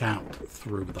just make out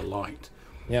through the light.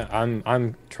 Yeah,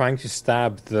 I'm trying to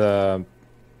stab the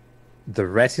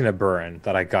retina burn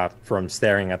that I got from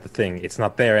staring at the thing. It's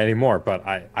not there anymore, but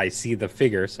I see the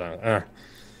figure, so...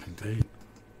 Indeed.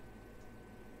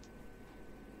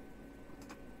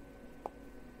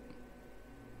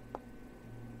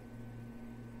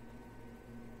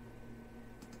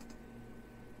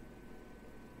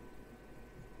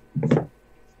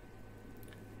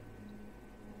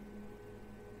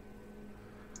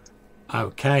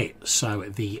 Okay, so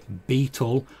the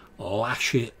beetle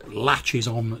latches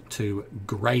on to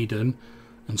Graydon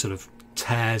and sort of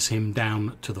tears him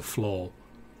down to the floor.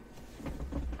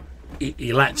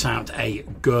 He lets out a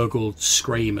gurgled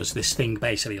scream as this thing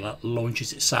basically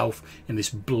launches itself in this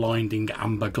blinding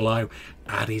amber glow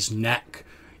at his neck.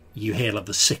 You hear like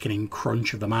the sickening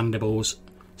crunch of the mandibles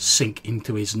sink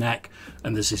into his neck,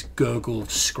 and there's this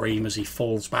gurgled scream as he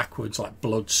falls backwards, like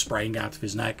blood spraying out of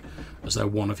his neck as though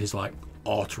one of his like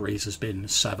arteries has been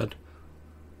severed.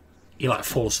 He like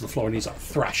falls to the floor and he's like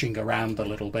thrashing around a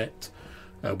little bit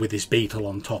with his beetle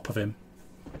on top of him.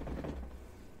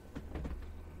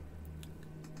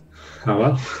 Oh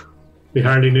well. We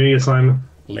hardly knew you, Simon.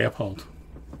 Leopold.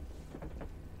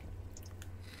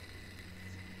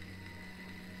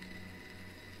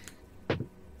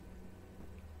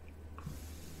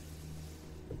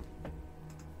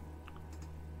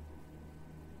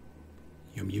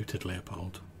 You're muted,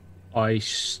 Leopold. I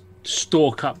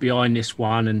stalk up behind this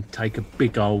one and take a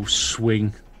big old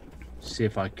swing. See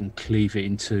if I can cleave it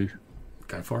in two.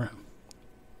 Go for it.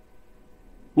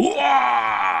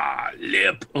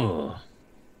 Lip. Oh.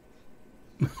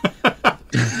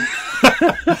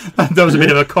 There was a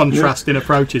bit of a contrast in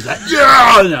approaches.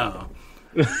 Yeah, no.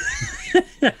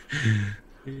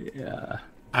 Yeah.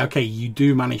 Okay, you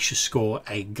do manage to score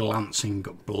a glancing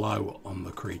blow on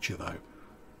the creature, though.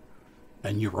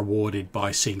 And you're rewarded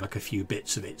by seeing like a few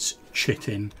bits of its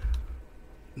chitin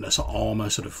and its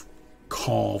armour sort of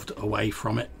carved away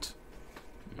from it.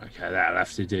 Okay, that'll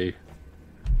have to do.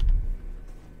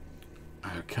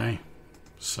 Okay,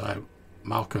 so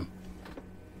Malcolm.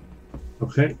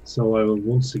 Okay, so I will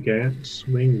once again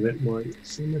swing with my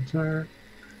scimitar.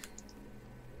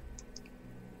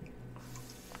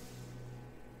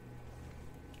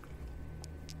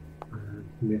 And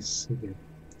miss again.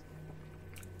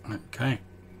 Okay,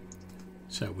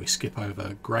 so we skip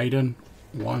over Graydon.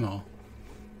 Why not?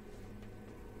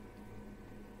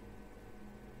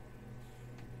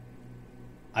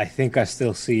 I think I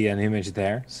still see an image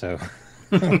there, so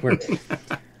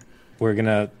we're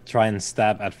gonna try and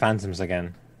stab at phantoms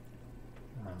again.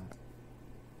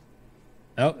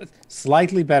 Oh,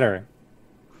 slightly better.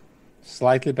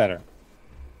 Slightly better.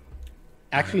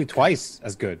 Actually, twice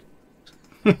as good.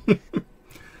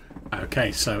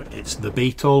 Okay, so it's the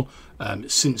beetle.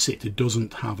 Since it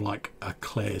doesn't have like a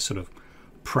clear sort of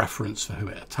preference for who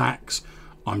it attacks,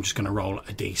 I'm just going to roll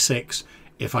a d6.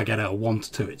 If I get a 1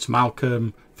 to 2, it's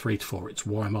Malcolm. 3 to 4, it's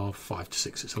Weimar. 5 to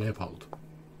 6, it's Leopold.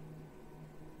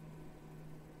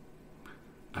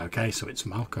 Okay, so it's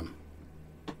Malcolm.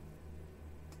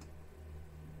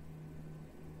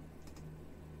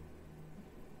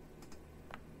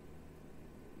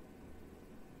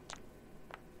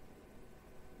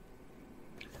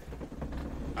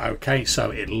 Okay,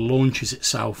 so it launches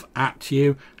itself at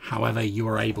you. However, you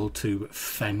are able to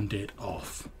fend it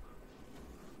off.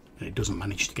 And it doesn't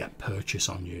manage to get purchase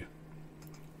on you.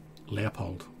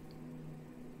 Leopold.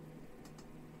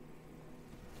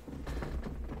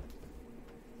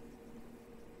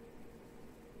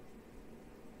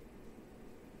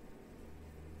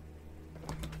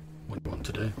 What do you want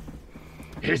to do?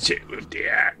 Hit it with the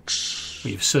axe.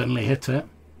 You've certainly hit it.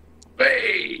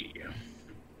 Hey!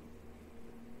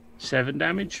 7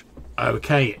 damage.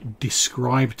 Okay,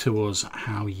 describe to us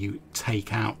how you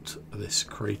take out this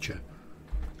creature.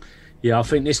 Yeah, I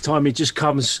think this time he just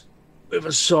comes with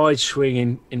a side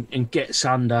swing and gets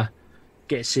under,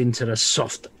 gets into the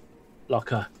soft,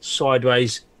 like a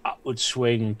sideways upward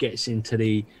swing, and gets into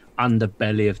the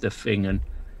underbelly of the thing, and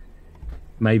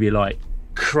maybe like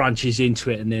crunches into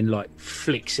it and then like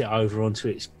flicks it over onto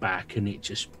its back, and it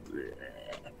just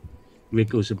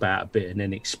wriggles about a bit and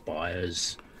then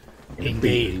expires in a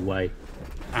big way.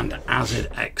 And as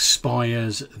it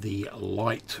expires, the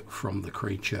light from the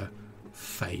creature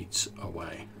fades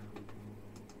away.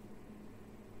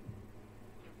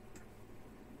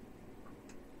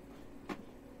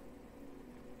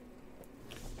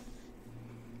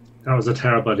 That was a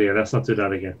terrible idea. Let's not do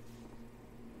that again.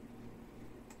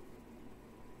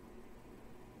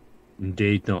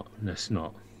 Indeed not. Let's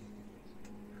not.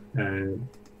 Um,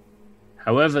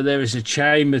 However, there is a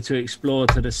chamber to explore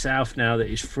to the south now that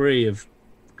is free of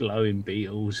glowing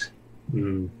beetles.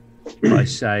 I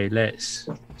say, let's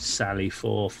sally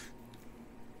forth.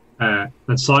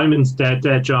 and Simon's dead,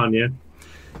 John, yeah?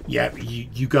 Yeah,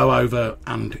 you go over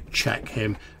and check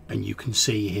him, and you can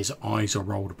see his eyes are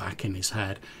rolled back in his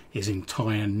head. His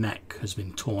entire neck has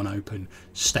been torn open,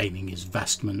 staining his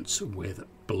vestments with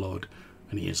blood,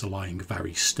 and he is lying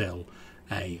very still.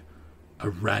 A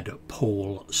red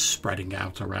pall spreading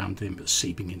out around him, but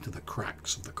seeping into the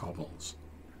cracks of the cobbles.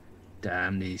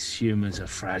 Damn, these humans are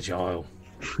fragile.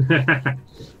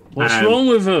 What's wrong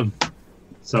with them?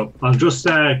 So I'll just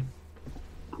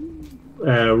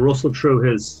rustle through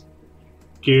his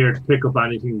gear to pick up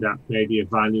anything that may be of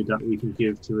value that we can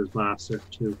give to his master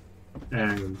to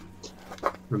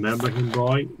remember him,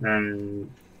 boy.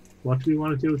 What do we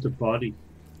want to do with the body?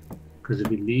 Because if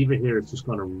we leave it here, it's just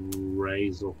going to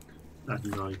raise up at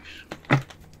night.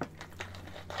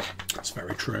 That's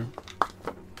very true.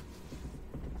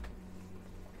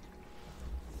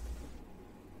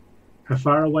 How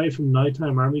far away from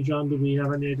nighttime are we, John? Do we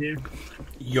have any idea?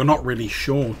 You're not really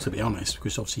sure, to be honest,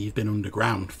 because obviously you've been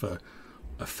underground for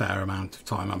a fair amount of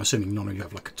time. I'm assuming none of you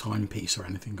have like a timepiece or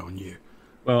anything on you.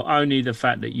 Well, only the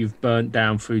fact that you've burnt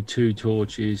down through 2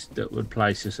 torches that would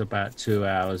place us about 2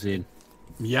 hours in.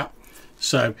 Yeah.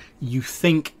 So you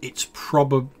think it's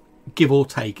probably, give or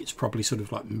take, it's probably sort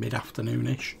of like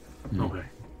mid-afternoon-ish. Okay.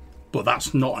 But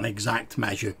that's not an exact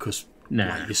measure because, Nah.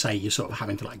 like you say, you're sort of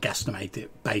having to like guesstimate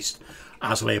it based,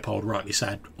 as Leopold rightly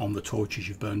said, on the torches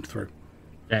you've burned through.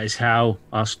 That is how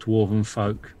us dwarven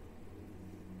folk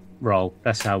roll.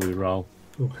 That's how we roll.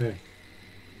 Okay.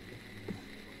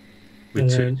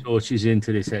 With 2 torches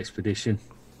into this expedition.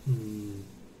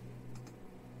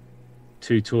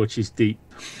 2 torches deep.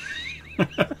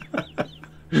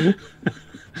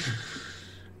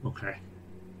 Okay.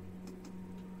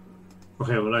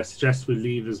 Okay, well, I suggest we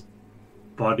leave his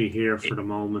body here for the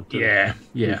moment. And Yeah.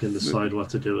 we can decide what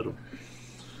to do with him.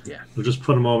 Yeah. We'll just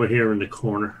put him over here in the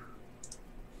corner.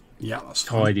 Yeah, that's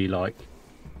fine. Tidy like.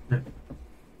 And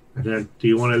then, do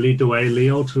you want to lead the way,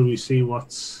 Leo, till we see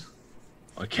what's...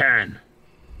 I can.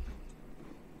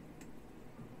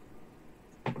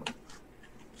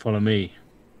 Follow me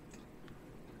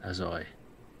as I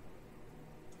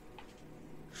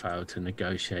fail to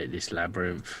negotiate this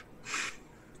labyrinth.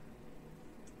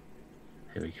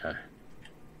 Here we go.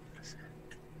 That's it.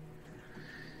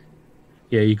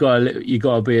 Yeah, you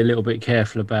gotta be a little bit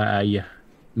careful about how you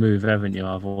move, haven't you?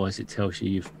 Otherwise, it tells you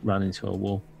you've run into a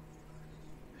wall.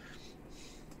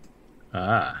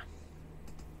 Ah.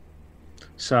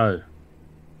 So,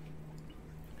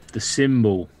 the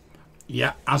symbol.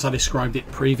 Yeah, as I described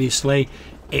it previously,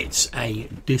 it's a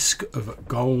disc of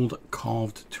gold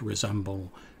carved to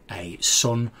resemble a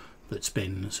sun that's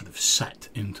been sort of set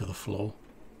into the floor.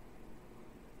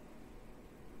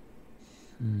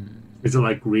 Is it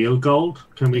like real gold?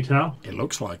 Can we tell? It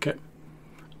looks like it.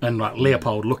 And like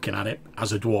Leopold looking at it,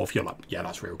 as a dwarf, you're like, yeah,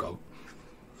 that's real gold.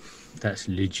 That's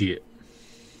legit.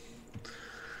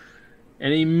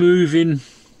 Any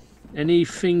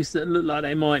things that look like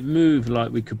they might move,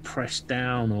 like we could press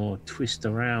down or twist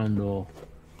around or...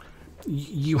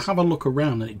 You have a look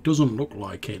around and it doesn't look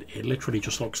like it. It literally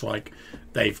just looks like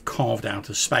they've carved out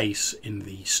a space in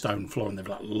the stone floor and they've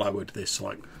like lowered this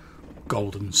like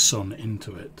golden sun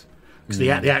into it. Because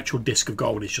the actual disc of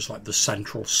gold is just like the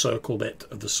central circle bit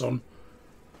of the sun.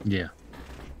 Yeah.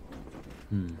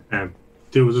 Does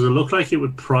it look like it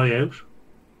would pry out?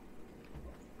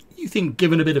 You think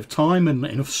given a bit of time and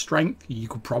enough strength, you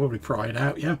could probably pry it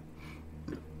out, yeah.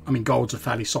 I mean, gold's a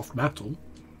fairly soft metal.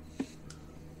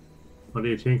 What do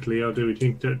you think, Leo? Do we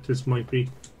think that this might be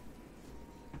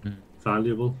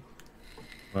valuable?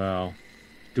 Well,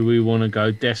 do we want to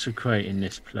go desecrating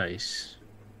this place?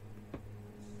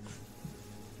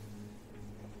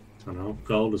 I don't know.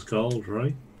 Gold is gold,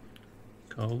 right?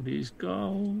 Gold is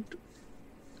gold.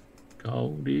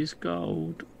 Gold is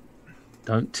gold.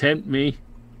 Don't tempt me.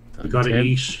 You gotta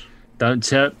eat. Don't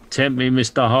tempt me,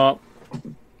 Mr. Harp.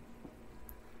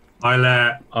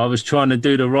 I was trying to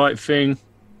do the right thing.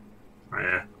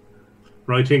 Yeah.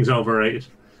 Right thing's overrated.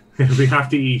 We have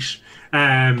to eat.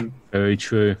 Very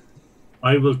true.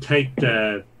 I will take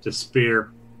the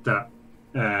spear that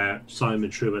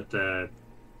Simon threw at the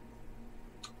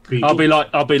beetle.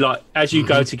 I'll be like, as you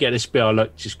go to get a spear, I'll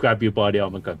like, just grab you by the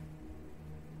arm and go,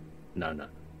 no.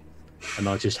 And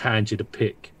I'll just hand you the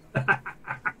pick.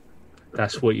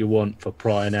 That's what you want for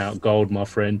prying out gold, my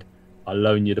friend. I'll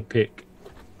loan you the pick.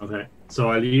 Okay.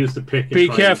 So I'll use the pick. Be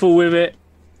careful with it.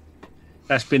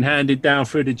 That's been handed down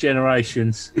through the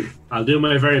generations. I'll do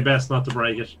my very best not to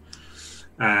break it.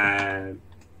 And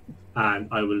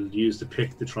I will use the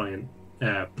pick to try and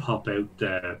pop out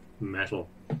the metal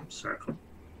circle.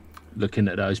 Looking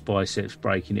at those biceps,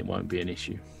 breaking it won't be an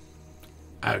issue.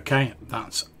 Okay,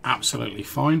 that's absolutely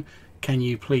fine. Can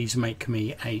you please make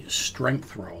me a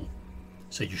strength roll?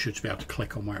 So you should be able to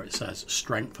click on where it says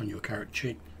strength on your character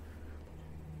sheet.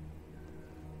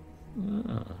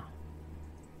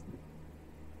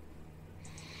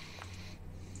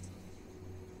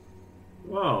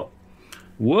 Wow.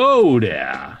 Whoa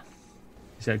there.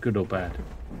 Is that good or bad?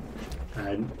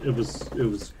 And it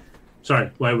was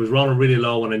sorry, well, I was rolling really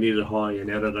low when I needed high, and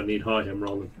now that I need high, I'm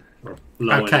rolling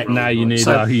low. Okay, now you need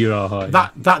you are high.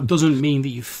 That doesn't mean that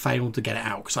you've failed to get it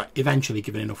out, because eventually,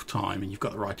 given enough time and you've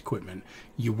got the right equipment,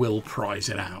 you will prize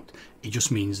it out. It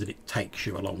just means that it takes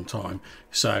you a long time.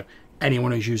 So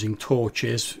anyone who's using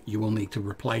torches, you will need to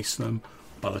replace them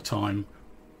by the time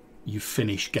you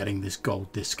finish getting this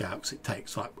gold disc out, 'cause it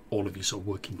takes like all of you sort of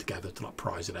working together to like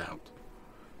prize it out.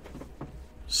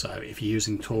 So if you're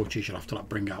using torches, you'll have to like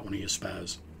bring out one of your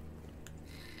spares.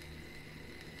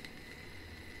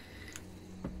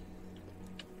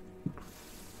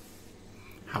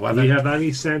 However, do you have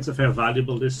any sense of how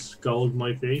valuable this gold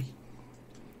might be?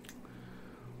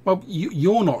 Well,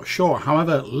 you're not sure.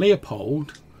 However,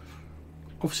 Leopold,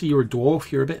 obviously you're a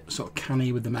dwarf, you're a bit sort of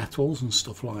canny with the metals and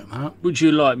stuff like that. Would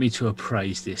you like me to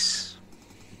appraise this?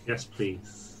 Yes,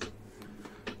 please.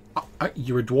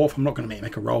 You're a dwarf, I'm not going to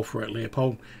make a roll for it,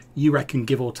 Leopold. You reckon,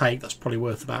 give or take, that's probably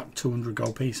worth about 200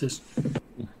 gold pieces?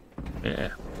 Yeah.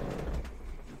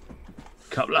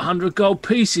 Couple of 100 gold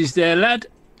pieces there, lad.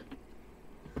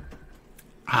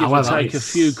 Give or take a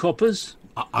few coppers.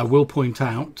 I will point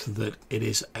out that it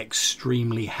is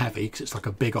extremely heavy, because it's like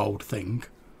a big old thing.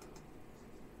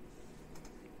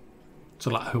 So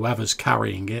like whoever's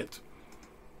carrying it,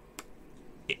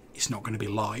 it's not going to be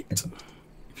light,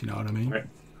 if you know what I mean. Right.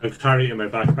 I'll carry it in my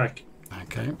backpack.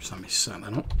 Okay, so let me set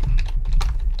that up.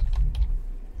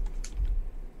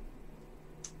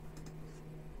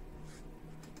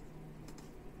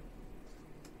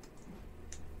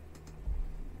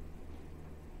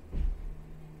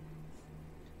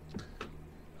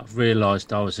 I've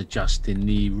realised I was adjusting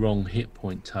the wrong hit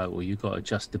point total. You've got to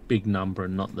adjust the big number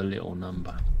and not the little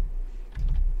number.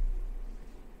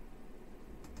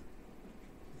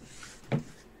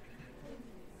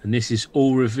 And this is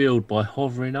all revealed by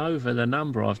hovering over the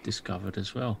number I've discovered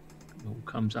as well. It all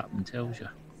comes up and tells you.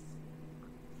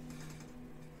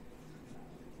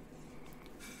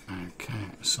 Okay,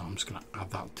 so I'm just going to add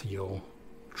that to your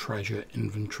treasure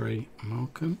inventory,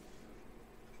 Malcolm.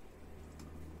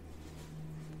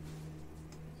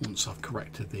 Once I've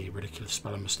corrected the ridiculous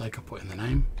spelling mistake, I put in the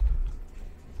name.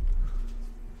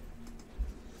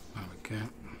 There we go.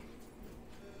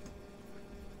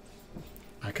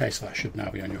 Okay, so that should now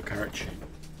be on your character sheet.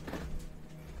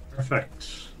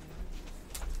 Perfect.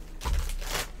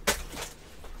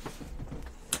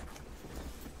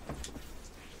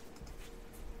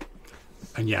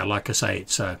 And yeah, like I say,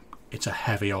 it's a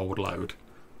heavy old load.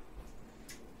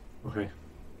 Okay.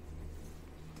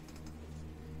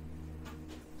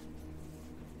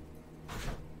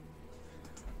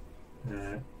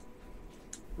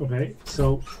 Okay,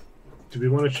 so Do we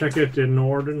want to check out the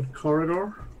northern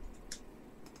corridor?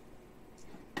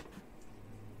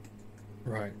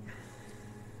 Right.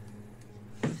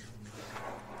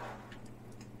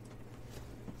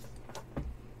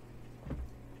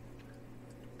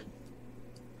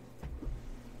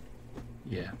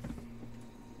 Yeah.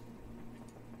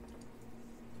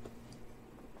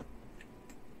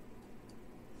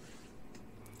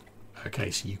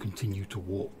 Okay, so you continue to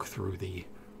walk through the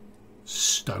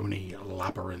stony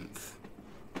labyrinth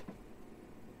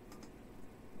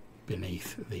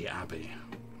beneath the abbey.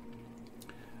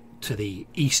 To the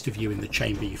east of you in the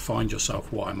chamber you find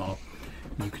yourself, Weimar,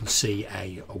 you can see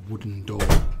a wooden door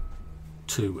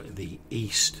to the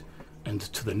east, and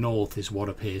to the north is what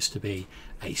appears to be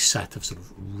a set of sort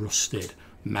of rusted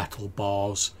metal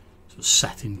bars sort of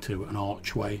set into an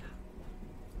archway.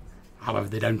 However,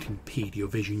 they don't impede your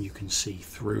vision. You can see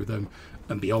through them,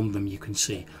 and beyond them you can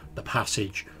see the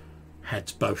passage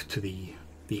heads both to the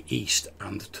east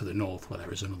and to the north, where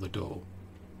there is another door.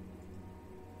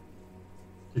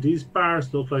 Do these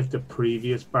bars look like the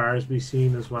previous bars we've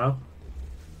seen as well?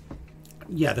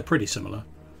 Yeah, they're pretty similar.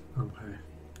 Okay.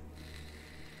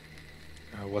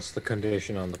 What's the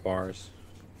condition on the bars?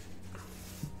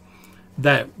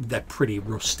 They're pretty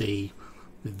rusty.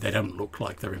 They don't look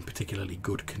like they're in particularly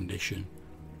good condition.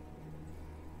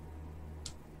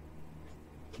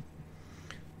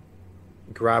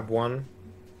 Grab one,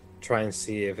 try and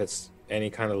see if it's any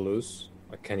kind of loose.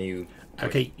 Like, can you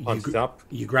punch it up?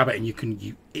 You grab it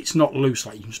and it's not loose,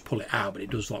 like you can just pull it out, but it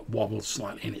does like wobble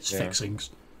slightly in its Yeah. fixings.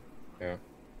 Yeah.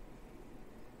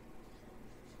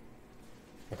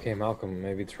 Okay, Malcolm,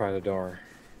 maybe try the door.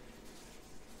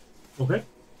 Okay.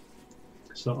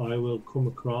 So I will come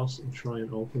across and try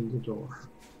and open the door.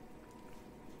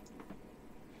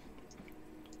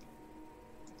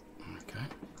 Okay.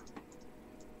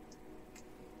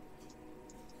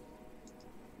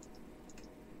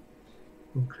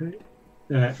 Okay.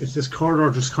 Is this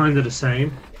corridor just kind of the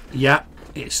same? Yeah,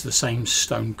 it's the same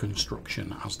stone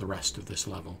construction as the rest of this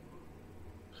level.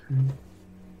 Okay.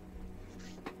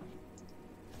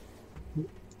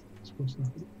 What's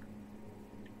that?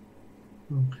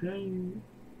 Okay.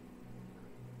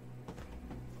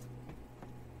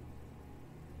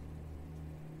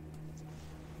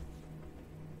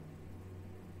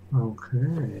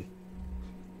 Okay.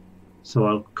 So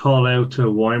I'll call out to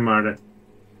Weimar that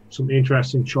some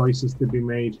interesting choices to be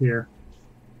made here.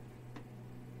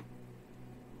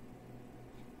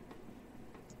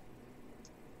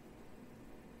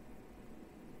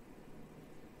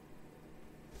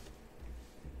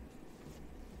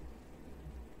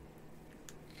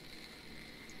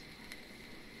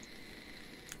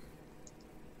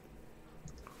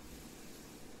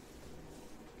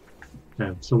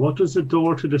 Okay. So what does the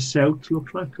door to the south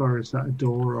look like, or is that a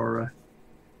door or a...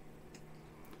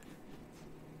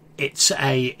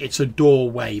 It's a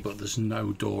doorway, but there's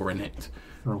no door in it.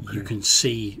 Okay. You can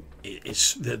see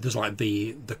there's like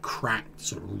the cracked,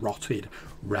 sort of rotted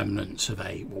remnants of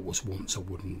what was once a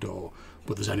wooden door,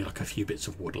 but there's only like a few bits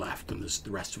of wood left, and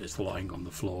the rest of it's lying on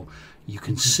the floor. You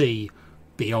can see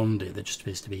beyond it there just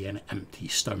appears to be an empty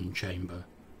stone chamber.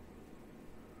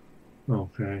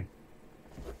 Okay.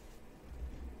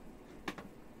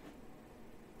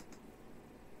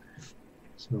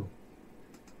 So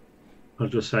I'll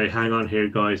just say, hang on here,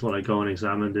 guys, while I go and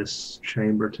examine this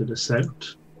chamber to the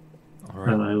south. All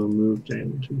right. And I will move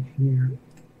down to here.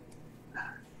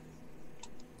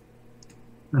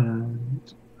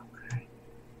 And, okay.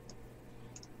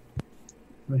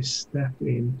 I step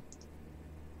in.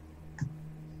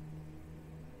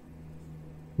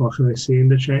 What can I see in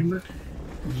the chamber?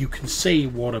 You can see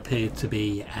what appeared to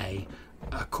be a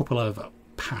couple of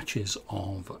patches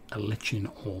of lichen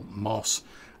or moss,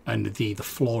 and the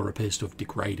floor appears to have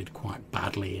degraded quite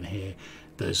badly in here.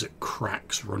 There's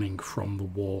cracks running from the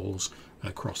walls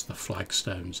across the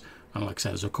flagstones, and like I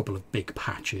said, there's a couple of big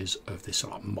patches of this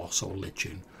like moss or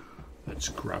lichen that's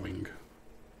growing.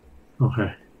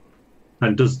 Okay.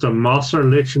 And does the moss or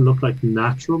lichen look like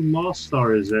natural moss,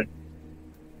 or is it?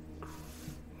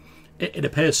 It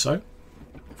appears so,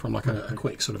 from like a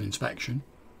quick sort of inspection.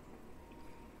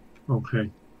 Okay.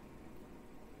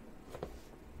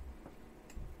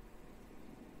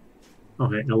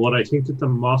 Okay, now what I think that the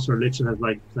moss or lichen has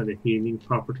like kind of healing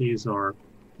properties, or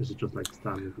is it just like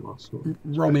standard moss?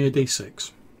 Roll me a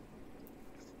d6.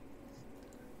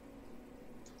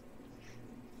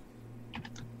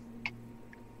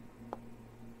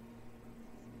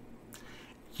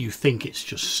 You think it's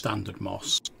just standard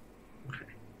moss.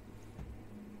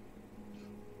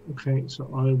 Okay, so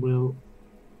I will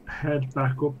head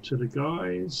back up to the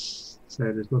guys. Say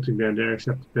there's nothing down there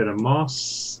except a bit of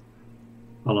moss.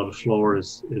 Although the floor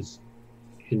is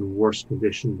in worse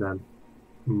condition than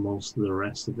most of the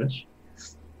rest of it.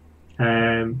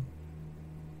 And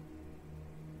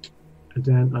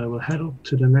then I will head up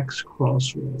to the next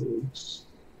crossroads.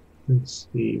 Let's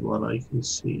see what I can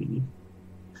see.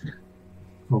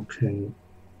 Okay.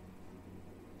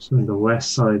 So on the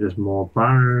west side there's more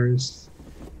bars.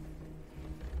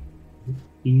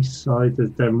 East side,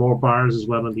 there are more bars as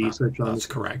well on the east side, John? That's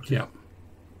correct, yeah.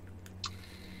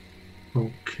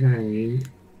 Okay.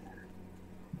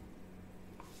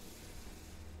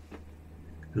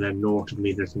 And then north of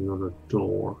me there's another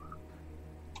door.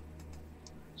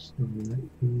 So let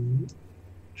me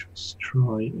just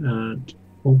try and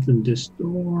open this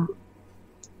door.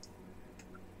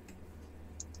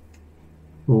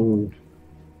 Oh.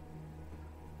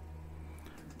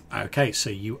 Okay, so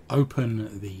you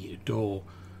open the door,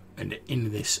 and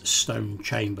in this stone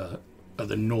chamber, at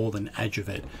the northern edge of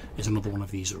it, is another one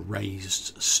of these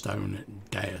raised stone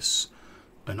dais,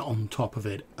 and on top of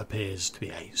it appears to be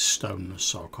a stone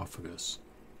sarcophagus.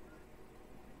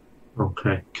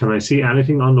 Okay. Can I see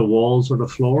anything on the walls or the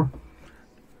floor?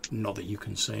 Not that you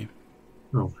can see.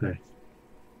 Okay.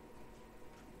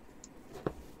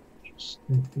 Just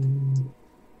thinking.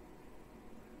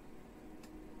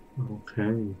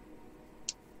 Okay.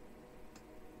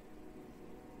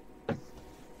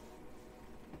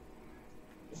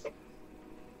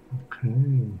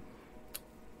 Okay.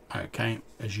 Okay,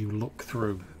 as you look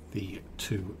through the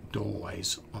two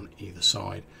doorways on either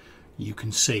side, you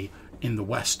can see in the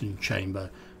western chamber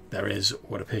there is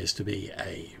what appears to be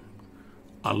a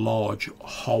large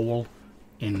hole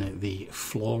in the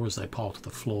floor. As a part of the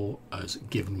floor has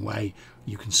given way,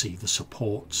 you can see the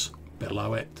supports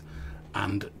below it,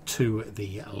 and to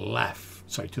the left,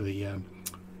 sorry, to the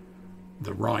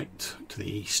right, to the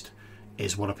east,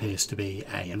 is what appears to be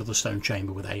another stone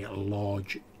chamber with a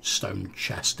large stone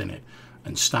chest in it,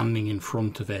 and standing in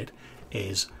front of it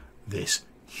is this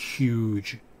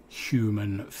huge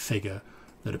human figure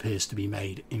that appears to be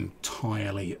made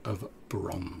entirely of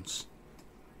bronze.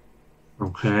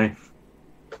 Okay.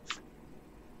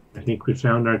 I think we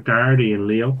found our guardian,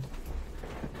 Leo.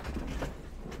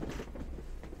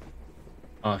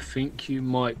 I think you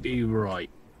might be right.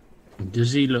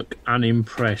 Does he look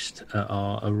unimpressed at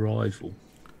our arrival?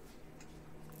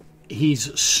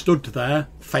 He's stood there,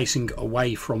 facing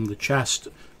away from the chest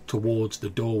towards the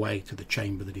doorway to the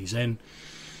chamber that he's in.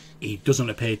 He doesn't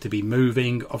appear to be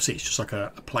moving. Obviously, it's just like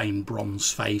a plain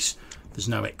bronze face. There's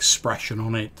no expression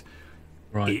on it.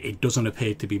 Right. It doesn't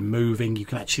appear to be moving. You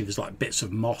can actually, there's like bits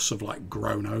of moss have like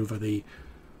grown over the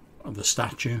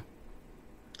statue.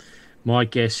 My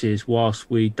guess is, whilst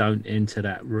we don't enter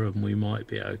that room, we might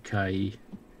be okay.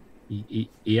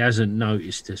 He hasn't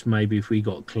noticed us. Maybe if we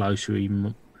got closer, he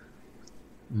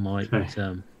might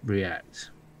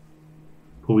react.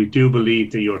 But we do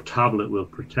believe that your tablet will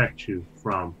protect you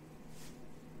from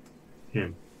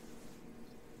him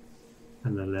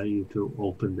and allow you to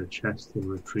open the chest and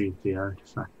retrieve the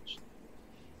artifact.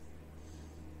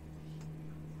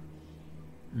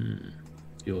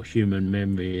 Your human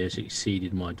memory has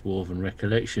exceeded my dwarven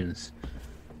recollections.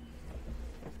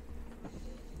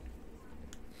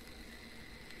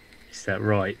 Is that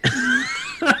right?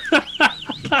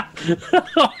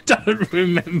 I don't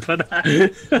remember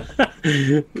that.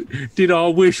 Did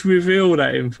our wish reveal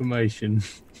that information?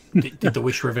 Did the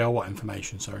wish reveal what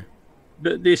information, sorry?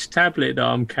 That this tablet that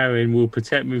I'm carrying will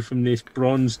protect me from this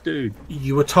bronze dude.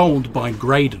 You were told by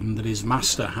Graydon that his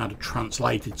master had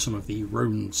translated some of the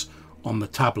runes on the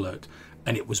tablet,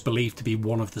 and it was believed to be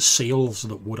one of the seals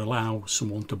that would allow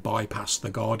someone to bypass the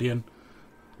Guardian.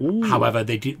 Ooh. However,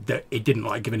 it didn't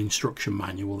like give an instruction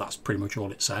manual. That's pretty much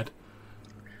all it said.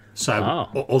 So,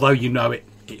 although you know it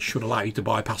should allow you to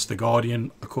bypass the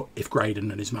Guardian, if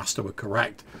Graydon and his master were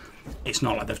correct, it's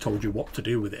not like they've told you what to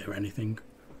do with it or anything.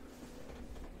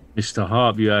 Mr.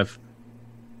 Harp, you have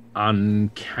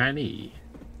uncanny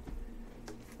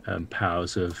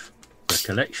powers of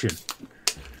recollection.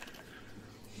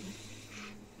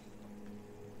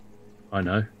 I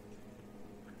know.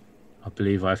 I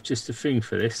believe I have just a thing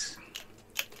for this.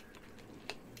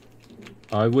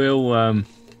 I will.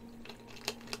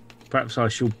 Perhaps I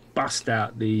shall bust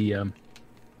out the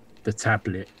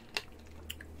tablet.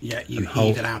 Yeah, you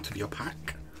heave it out of your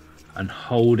pack and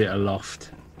hold it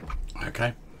aloft.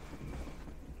 Okay.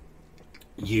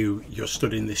 You're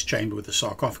stood in this chamber with the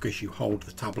sarcophagus. You hold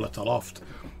the tablet aloft.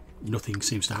 Nothing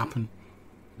seems to happen.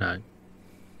 No,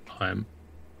 I'm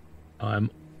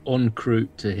en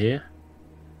route to here,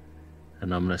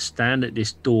 and I'm going to stand at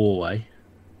this doorway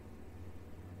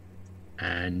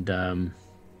and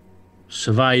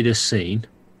survey the scene.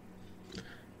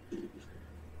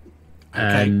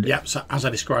 Okay. And Yep. So as I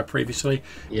described previously,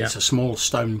 it's a small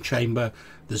stone chamber.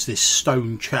 There's this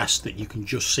stone chest that you can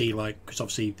just see, like, because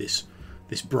obviously this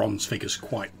bronze figure's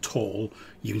quite tall.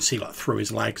 You can see like through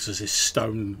his legs there's this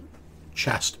stone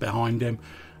chest behind him,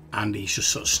 and he's just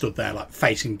sort of stood there like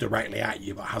facing directly at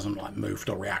you, but hasn't like moved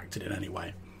or reacted in any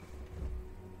way.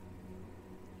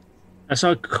 as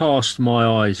I cast my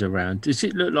eyes around, does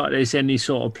it look like there's any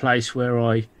sort of place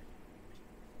where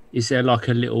is there like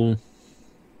a little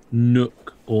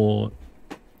nook or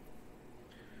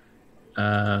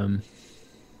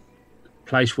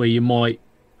place where you might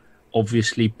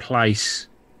obviously place,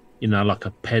 like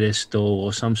a pedestal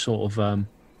or some sort of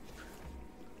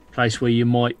place where you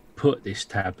might put this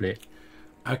tablet?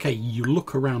 Okay, you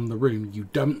look around the room, you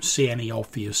don't see any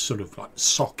obvious sort of like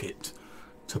socket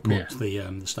to put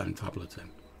the stone tablet in.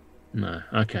 No.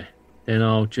 Okay. Then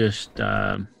I'll just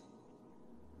I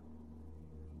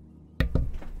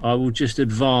will just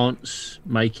advance,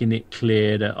 making it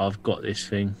clear that I've got this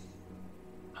thing,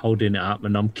 holding it up,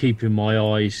 and I'm keeping my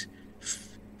eyes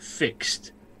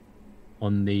fixed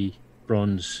on the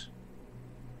bronze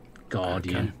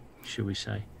guardian, shall we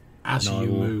say? As you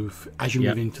move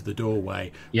into the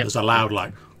doorway, there's a loud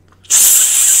like,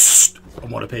 and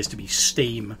what appears to be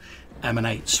steam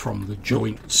emanates from the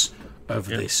joints of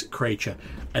this creature,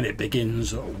 and it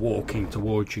begins walking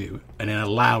towards you, and in a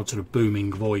loud sort of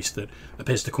booming voice that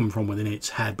appears to come from within its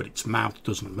head, but its mouth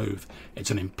doesn't move. It's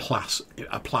a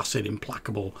placid,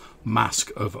 implacable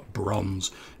mask of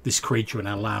bronze. This creature in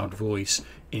a loud voice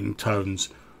intones,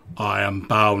 "I am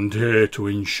bound here to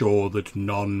ensure that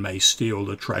none may steal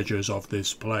the treasures of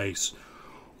this place.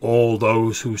 All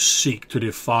those who seek to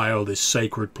defile this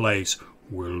sacred place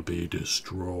will be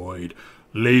destroyed.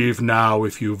 Leave now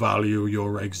if you value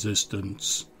your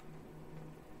existence."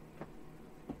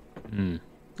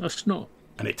 That's not...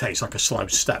 And it takes like a slow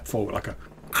step forward, like a...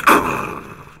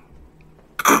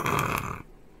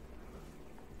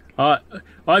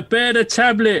 I bear the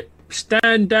tablet.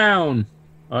 Stand down.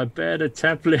 I bear the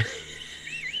tablet.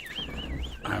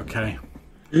 Okay.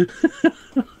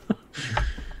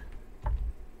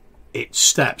 It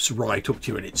steps right up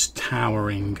to you and it's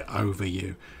towering over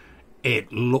you.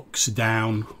 It looks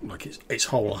down, like its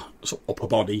whole sort of upper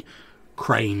body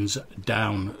cranes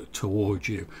down towards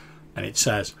you, and it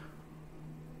says,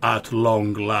 "At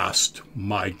long last,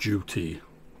 my duty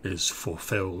is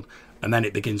fulfilled." And then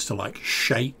it begins to like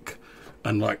shake,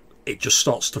 and like it just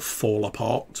starts to fall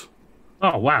apart.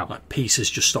 Oh wow! Like pieces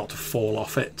just start to fall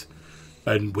off it,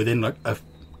 and within like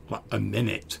a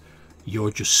minute,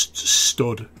 you're just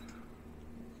stood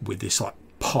with this like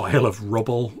pile of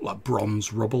rubble, like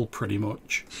bronze rubble, pretty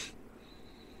much.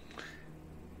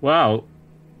 Wow,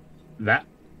 that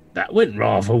went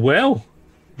rather well.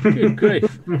 Good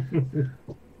grief.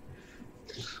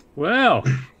 Well,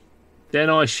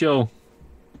 then I shall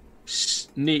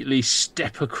neatly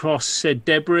step across said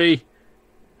debris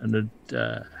and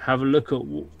have a look at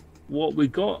what we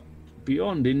got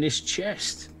beyond in this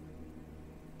chest.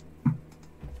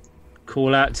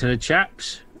 Call out to the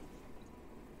chaps.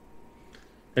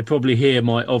 They probably hear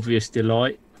my obvious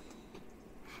delight.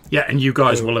 Yeah, and you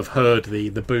guys will have heard the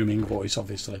booming voice,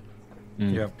 obviously.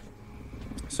 Yeah.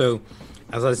 So,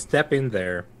 as I step in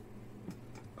there,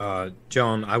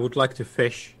 John, I would like to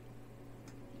fish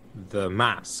the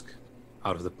mask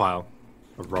out of the pile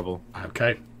of rubble.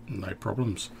 Okay, no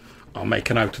problems. I'll make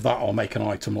a note of that. I'll make an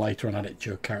item later and add it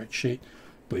to your character sheet.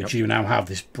 But you now have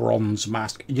this bronze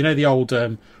mask. You know the old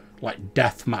like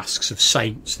death masks of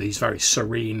saints, these very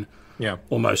serene,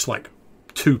 almost like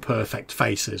two perfect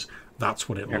faces. That's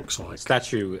what it looks like.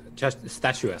 Just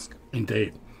statuesque.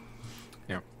 Indeed.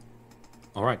 Yeah.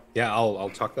 All right. Yeah, I'll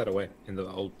tuck that away in the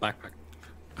old backpack.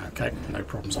 Okay, no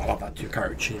problems. I'll add that to your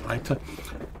character sheet later.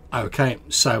 Okay,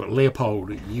 so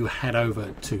Leopold, you head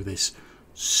over to this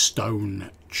stone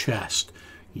chest.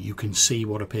 You can see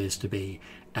what appears to be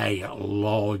a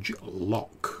large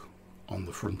lock on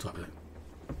the front of it.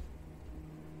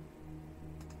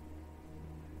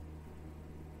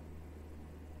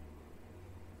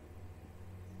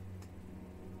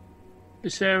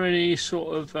 Is there any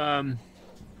sort of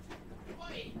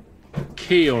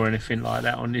key or anything like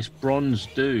that on this bronze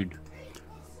dude?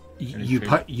 You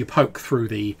poke through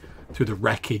the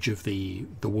wreckage of the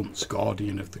once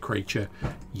guardian of the creature.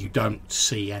 You don't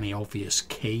see any obvious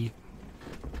key.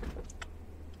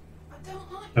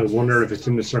 I wonder if it's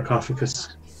in the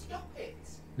sarcophagus.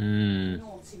 Yeah,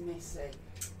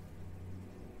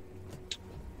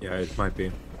 it might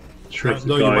be.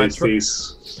 Tricky guys,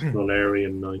 these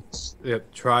Valerian knights. Yeah,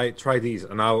 try these,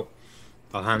 and I'll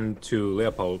hand to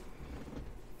Leopold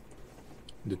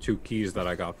the two keys that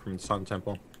I got from the Sun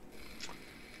Temple.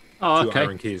 Oh, two okay.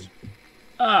 iron keys.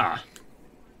 Ah,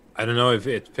 I don't know if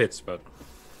it fits, but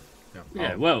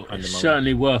yeah. I'll Well, find it's them out.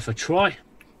 certainly worth a try.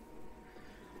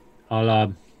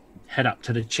 I'll head up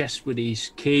to the chest with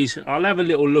these keys. I'll have a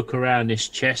little look around this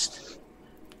chest.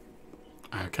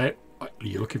 Okay. Are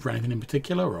you looking for anything in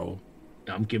particular, or?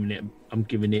 I'm giving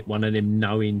it one of them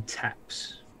knowing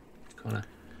taps. Kind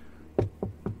of.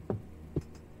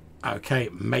 Okay,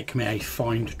 make me a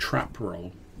find trap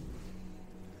roll.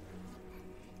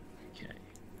 Okay.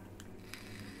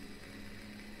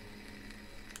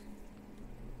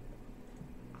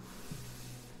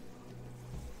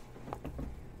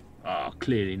 Oh,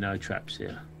 clearly no traps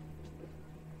here.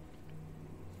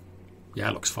 Yeah,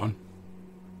 looks fun.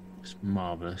 It's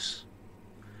marvellous.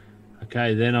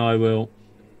 Okay, then I will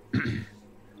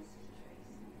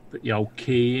put the old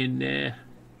key in there.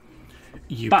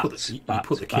 You put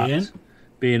the key in.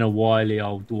 Being a wily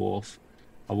old dwarf,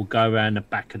 I will go around the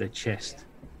back of the chest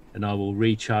and I will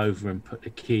reach over and put the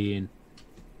key in.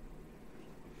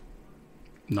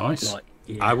 Nice. Like,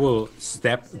 yeah. I will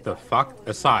step the fuck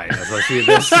aside as I see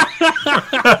this.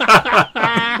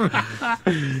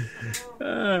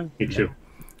 Me too.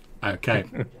 Okay,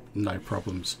 no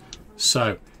problems.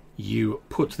 So you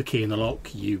put the key in the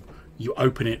lock. You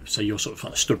open it, so you're sort of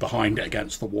like stood behind it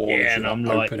against the wall. Yeah, as and you I'm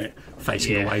open like- it,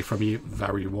 facing yeah. away from you.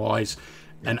 Very wise.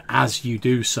 And as you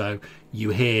do so,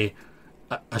 you hear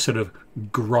a sort of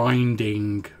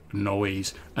grinding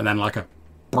noise, and then like a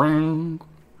brang.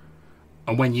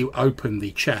 And when you open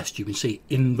the chest, you can see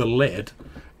in the lid,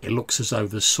 it looks as though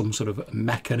there's some sort of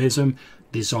mechanism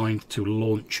designed to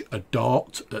launch a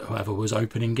dart at whoever was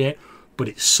opening it. But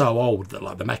it's so old that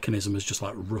like the mechanism has just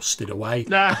like rusted away.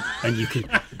 Nah. And you can,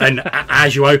 and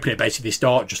as you open it, basically this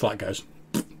dart just like goes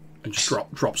and just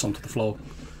drops onto the floor.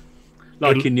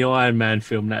 Like in the Iron Man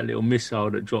film, that little missile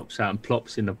that drops out and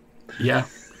plops in a... Yeah.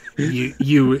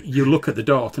 You look at the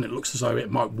dart and it looks as though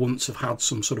it might once have had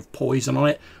some sort of poison on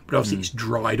it, but obviously it's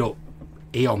dried up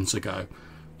eons ago.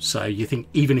 So you think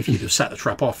even if you'd have set the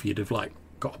trap off, you'd have like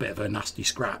got a bit of a nasty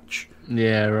scratch.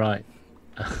 Yeah, right.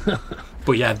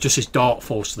 But yeah, just this dart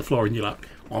falls to the floor and you're like,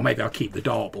 oh, maybe I'll keep the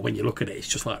dart. But when you look at it, it's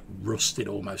just like rusted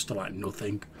almost to like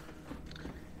nothing.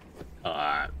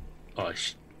 I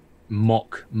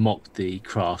mock the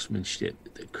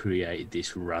craftsmanship that created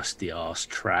this rusty ass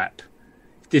trap.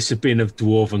 If this had been of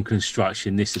dwarven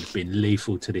construction, this would have been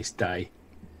lethal to this day.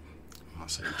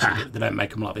 That's it. So they don't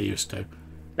make them like they used to.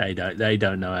 They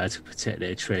don't know how to protect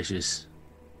their treasures.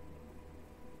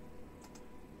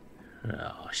 Oh,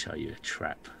 I'll show you a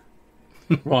trap.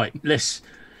 Right, let's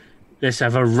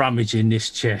have a rummage in this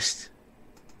chest.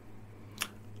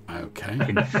 Okay.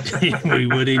 We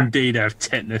would indeed have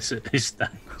tetanus at this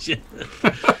stage.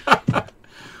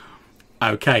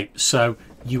 Okay, so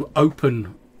you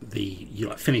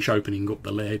finish opening up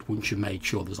the lid once you've made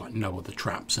sure there's like no other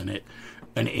traps in it,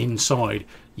 and inside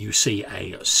you see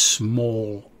a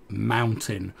small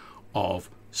mountain of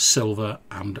silver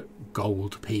and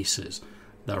gold pieces.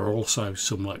 There are also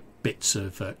some like bits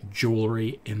of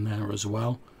jewellery in there as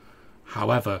well.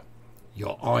 However,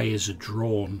 your eyes are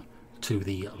drawn to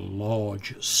the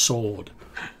large sword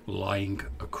lying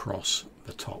across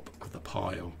the top of the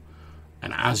pile.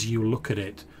 And as you look at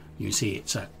it, you see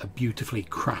it's a beautifully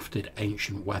crafted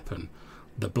ancient weapon.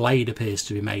 The blade appears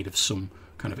to be made of some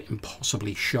kind of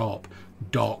impossibly sharp,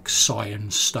 dark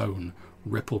cyan stone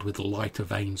rippled with lighter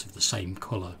veins of the same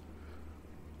colour,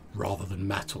 rather than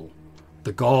metal.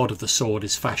 The guard of the sword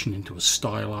is fashioned into a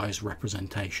stylized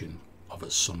representation of a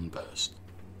sunburst.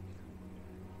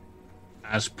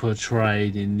 As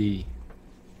portrayed in the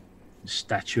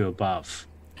statue above.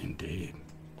 Indeed.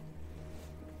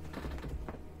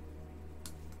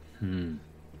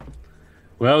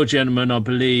 Well, gentlemen, I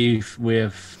believe we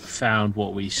have found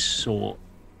what we sought.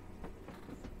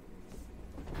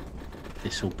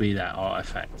 This will be that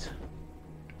artifact.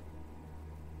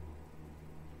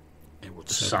 It would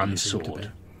The certainly sun seem to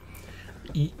sword.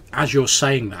 be. As you're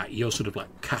saying that, you're sort of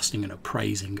like casting an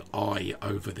appraising eye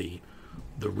over the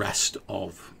rest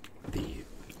of the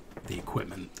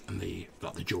equipment and the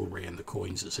jewellery and the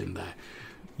coins that's in there.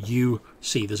 You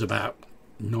see there's about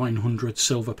 900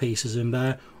 silver pieces in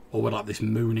there, or with like this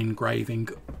moon engraving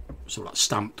sort of like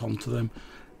stamped onto them.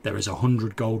 There is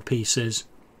 100 gold pieces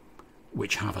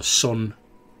which have a sun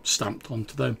stamped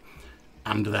onto them,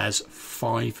 and there's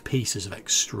 5 pieces of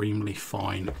extremely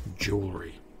fine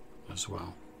jewellery as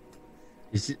well.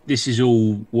 This is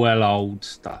all well old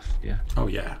stuff, yeah. Oh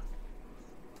yeah.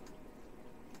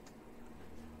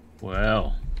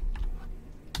 Well,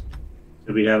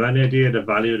 Do we have any idea the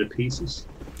value of the pieces?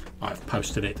 I've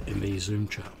posted it in the Zoom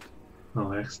chat.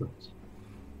 Oh, excellent.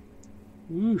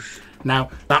 Whoosh. Now,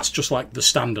 that's just like the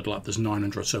standard, like there's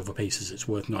 900 silver pieces, it's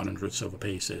worth 900 silver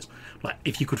pieces. Like,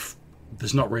 if you could,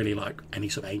 there's not really like any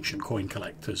sort of ancient coin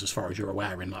collectors as far as you're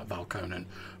aware in like Valconen,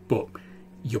 but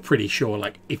you're pretty sure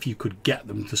like if you could get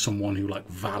them to someone who like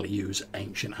values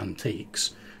ancient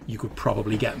antiques, you could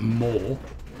probably get more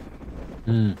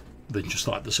than just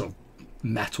like the sort of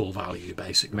metal value,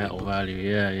 basically. Metal value,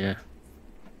 yeah.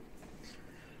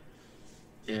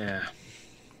 Yeah.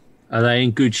 Are they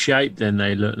in good shape then,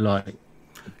 they look like?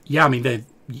 Yeah, I mean,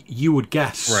 you would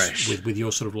guess Fresh. with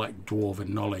your sort of like dwarven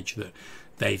knowledge that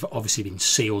they've obviously been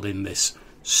sealed in this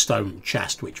stone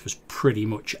chest, which was pretty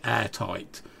much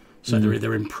airtight. So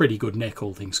they're in pretty good nick,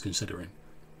 all things considering.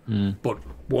 But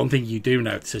one thing you do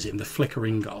notice is in the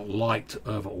flickering light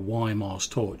of Weimar's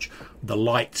torch, the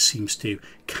light seems to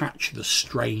catch the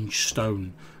strange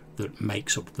stone that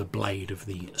makes up the blade of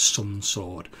the sun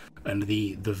sword, and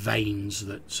the veins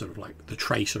that sort of like the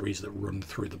traceries that run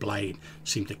through the blade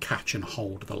seem to catch and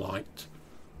hold the light.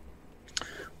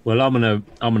 Well, I'm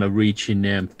gonna reach in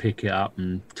there and pick it up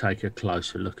and take a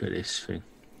closer look at this thing.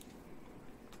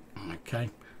 Okay,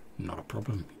 not a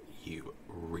problem. You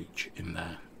reach in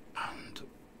there and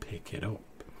pick it up.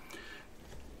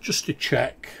 Just to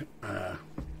check,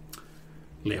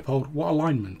 Leopold, what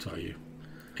alignment are you?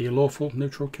 Are you lawful,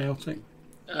 neutral, chaotic?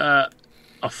 I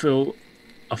feel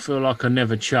like I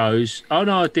never chose. Oh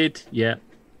no, I did. Yeah,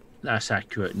 that's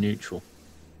accurate. Neutral.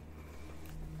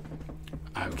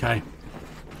 Okay.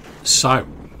 So,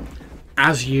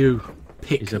 as you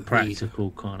pick He's a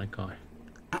practical kind of guy.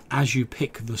 as you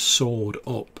pick the sword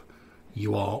up,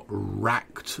 you are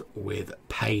racked with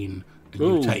pain, and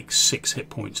you Ooh. take 6 hit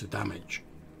points of damage.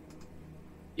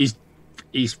 He's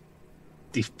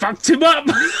fucked him up.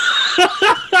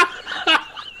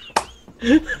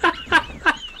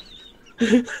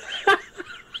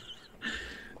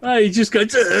 Oh, he just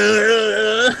goes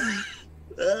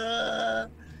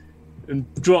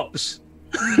and drops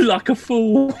like a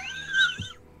fool.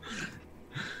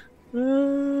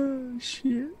 Oh,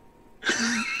 shit.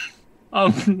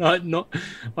 I'm like not.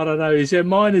 I don't know. Is there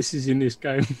minuses in this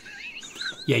game?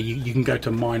 Yeah, you can go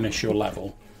to minus your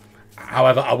level.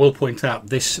 However, I will point out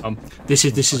this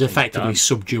is effectively done.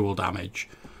 subdual damage,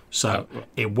 so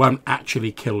it won't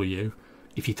actually kill you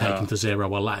if you take to 0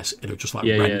 or less. It'll just like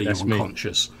render you that's me.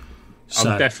 unconscious.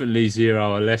 So, I'm definitely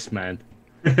 0 or less, man.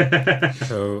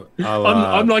 So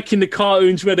I'm like in the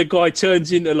cartoons where the guy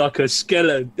turns into like a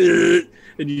skeleton,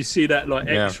 and you see that like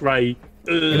X-ray.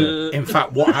 in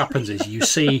fact, what happens is you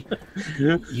see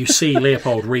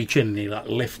Leopold reach in and he like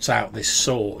lifts out this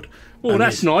sword. Oh,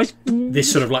 that's nice.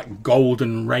 This sort of like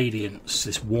golden radiance,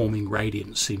 this warming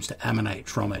radiance seems to emanate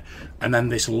from it, and then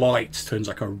this light turns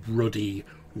like a ruddy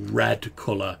red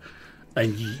colour,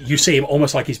 and you see him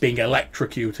almost like he's being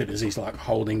electrocuted as he's like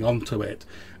holding onto it,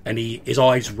 and his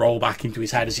eyes roll back into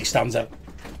his head as he stands up,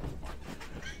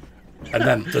 and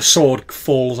then the sword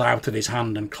falls out of his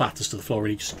hand and clatters to the floor,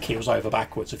 and he just keels over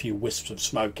backwards, a few wisps of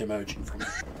smoke emerging from it.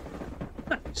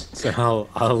 So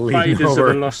I'll lean Raiders of the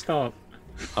over. Lost Ark.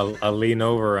 I'll lean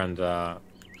over and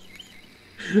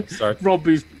start. Rob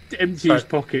is empty his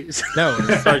pockets. No,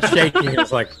 start shaking.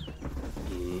 It's like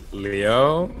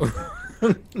Leo.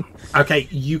 Okay,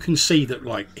 you can see that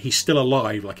like he's still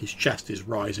alive, like his chest is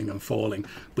rising and falling,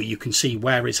 but you can see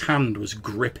where his hand was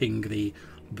gripping the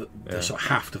sort of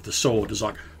haft of the sword. There's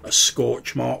like a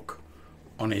scorch mark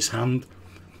on his hand.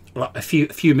 Like a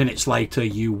few minutes later,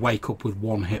 you wake up with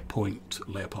 1 hit point,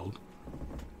 Leopold.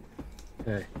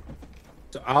 Okay.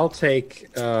 So I'll take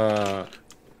like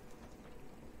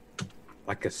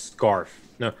a scarf.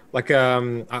 No, like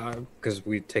because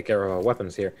we take care of our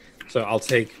weapons here. So I'll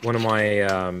take one of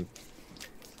my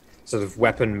sort of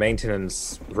weapon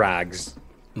maintenance rags.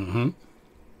 Mm-hmm.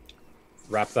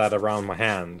 Wrap that around my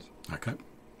hand. Okay.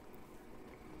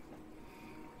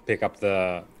 Pick up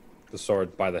the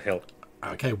sword by the hilt.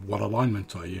 Okay, what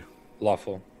alignment are you?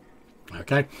 Lawful.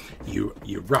 Okay, you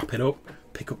wrap it up,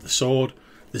 pick up the sword.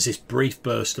 There's this brief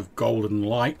burst of golden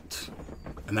light,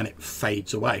 and then it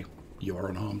fades away. You are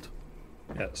unharmed.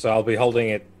 Yeah, so I'll be holding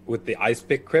it with the ice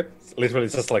pick grip, literally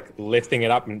just like lifting it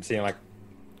up and seeing like,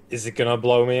 is it gonna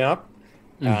blow me up?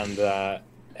 And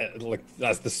like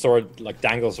as the sword like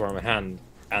dangles from my hand,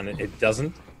 and it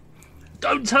doesn't.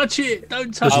 Don't touch it!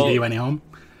 Don't touch Doesn't it! do you any harm.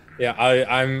 Yeah,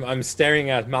 I'm staring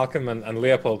at Malcolm and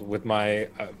Leopold with my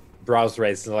brows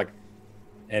raised, like,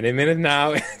 any minute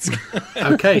now.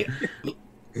 Okay,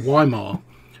 Weimar.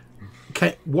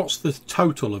 Okay, what's the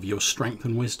total of your strength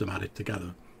and wisdom added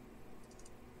together?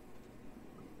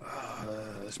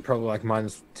 It's probably like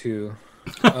 -2.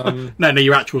 No,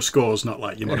 your actual scores, not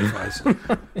like your modifiers.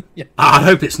 Yeah. I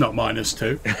hope it's not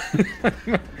 -2.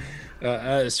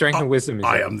 Strength and wisdom. Is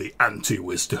I it? am the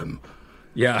anti-wisdom.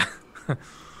 Yeah.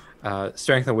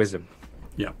 Strength and wisdom.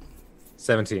 Yeah.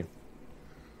 17.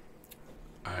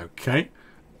 Okay.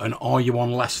 And are you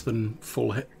on less than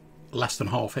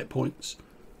half hit points?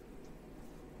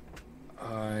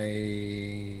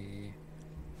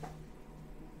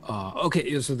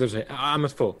 Okay. So I'm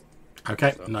at full.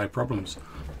 Okay, no problems.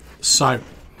 So,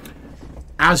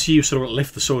 as you sort of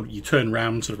lift the sword, you turn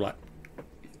around, sort of like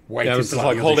waiting it's for just like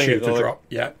like the other holding shoe it, to like- drop.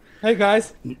 Yeah. Hey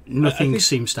guys. Nothing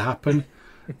seems to happen.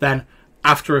 Then,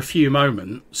 after a few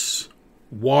moments,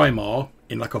 Weimar,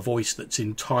 in like a voice that's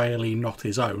entirely not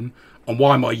his own, and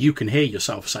Weimar, you can hear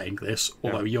yourself saying this,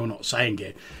 although you're not saying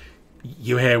it.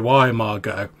 You hear Weimar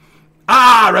go,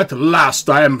 "Ah, at last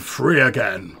I am free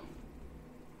again,"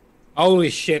 Holy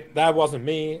shit! That wasn't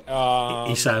me.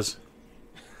 he says.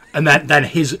 And then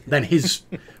his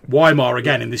Weimar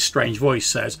again in this strange voice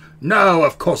says, "No,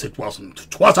 of course it wasn't.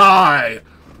 'Twas I."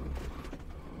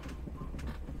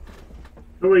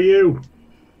 Who are you?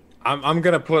 I'm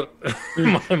gonna put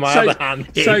my other hand.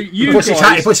 So He you puts,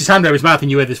 guys, he puts his hand over his mouth, and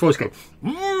you hear this voice go.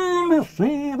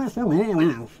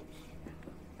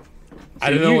 I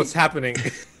don't know what's happening.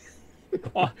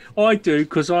 I do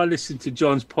because I listen to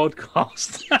John's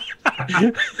podcast.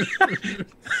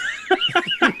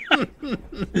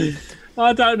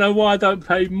 I don't know why I don't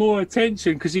pay more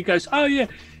attention because he goes, "Oh yeah,"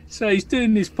 so he's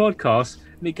doing this podcast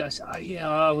and he goes, "Oh yeah,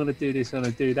 I want to do this, I want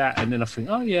to do that," and then I think,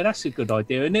 "Oh yeah, that's a good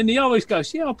idea," and then he always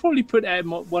goes, "Yeah, I'll probably put that in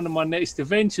one of my next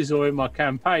adventures or in my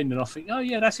campaign," and I think, "Oh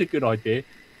yeah, that's a good idea,"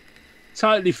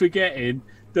 totally forgetting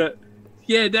that.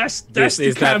 Yeah, that's the is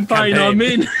that campaign I'm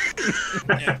in.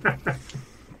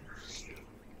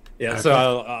 Yeah, so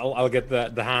I'll get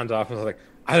the hand off and I was like,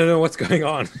 I don't know what's going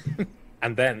on,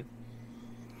 and then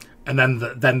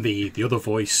the other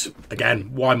voice again.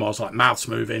 Weimar's like mouth's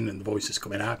moving and the voice is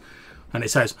coming out, and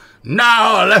it says,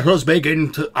 "Now let us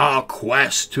begin our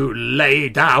quest to lay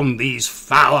down these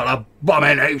foul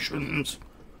abominations."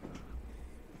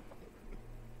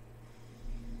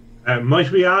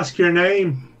 Might we ask your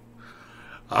name?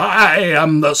 I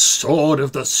am the Sword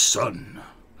of the Sun,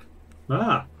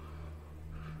 Ah,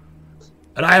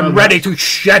 and I am ready to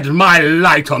shed my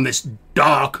light on this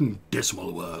dark and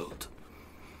dismal world.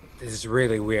 this is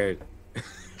really weird.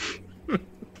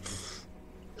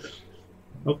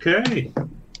 okay.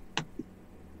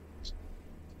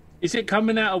 Is it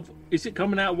coming out of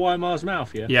Weimar's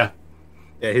mouth? Yeah, Yeah,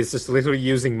 Yeah, he's just literally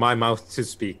using my mouth to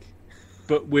speak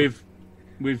but with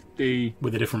the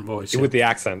with a different voice. with the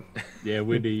accent.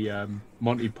 with the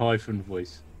Monty Python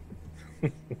voice.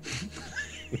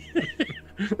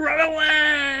 Run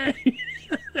away!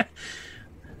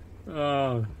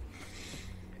 oh.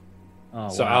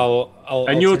 So wow. I'll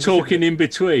And you're transition- talking in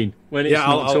between when it's Yeah,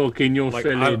 not I'll- talking. You're like,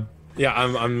 filling.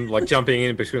 I'm like jumping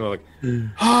in between, like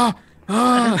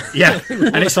Yeah,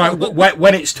 and it's like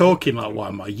when it's talking like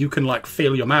Weimar, you can like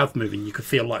feel your mouth moving. You can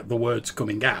feel like the words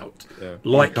coming out, Yeah.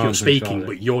 like You you're can't speaking, control it.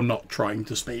 but you're not trying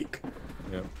to speak.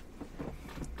 Yeah.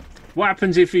 What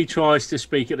happens if he tries to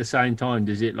speak at the same time?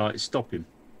 Does it like stop him?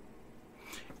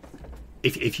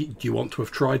 If you, do you want to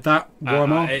have tried that,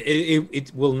 Weimar?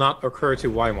 It will not occur to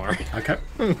Weimar. Okay,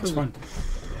 that's fine.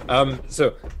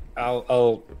 So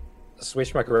I'll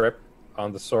switch my grip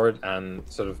on the sword and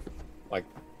sort of like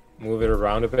move it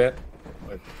around a bit.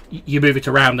 Like, You move it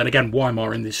around, and again,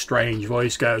 Weimar in this strange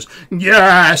voice goes,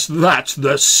 "Yes, that's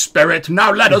the spirit.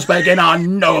 Now let us begin our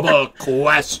noble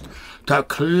quest to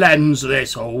cleanse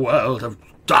this world of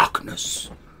darkness."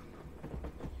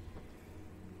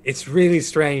 it's really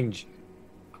strange.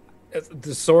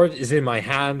 The sword is in my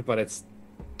hand, but it's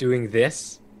doing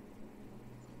this,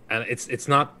 and it's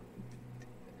not.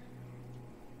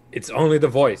 It's only the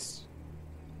voice.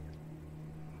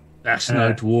 That's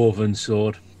no dwarven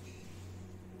sword.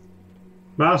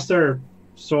 Master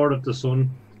Sword of the Sun.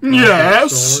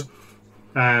 Yes.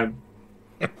 Sword.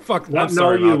 Fuck. What I'm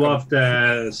sorry, know you Malcolm. of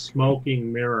the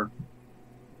smoking mirror?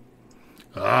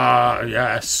 Ah,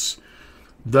 yes.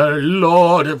 The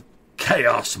Lord of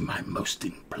Chaos, my most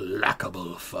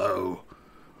implacable foe.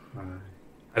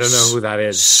 I don't know who that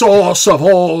is. Source of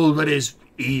all that is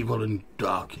evil and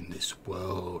dark in this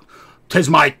world. 'Tis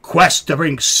my quest to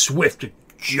bring swift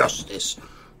justice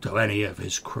to any of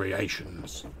his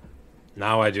creations.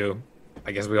 Now I do.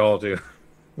 I guess we all do.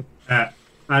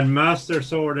 And Master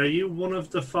Sword, are you one of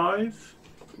the five?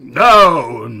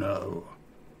 No, no.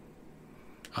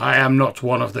 I am not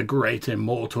one of the great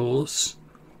immortals.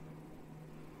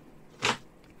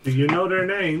 Do you know their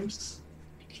names?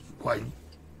 Why,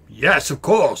 yes, of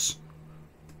course.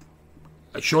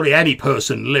 Surely any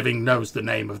person living knows the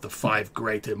name of the 5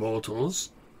 great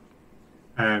immortals.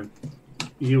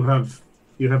 You have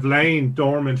lain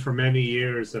dormant for many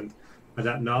years, and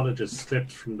that knowledge has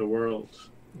slipped from the world.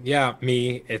 Yeah,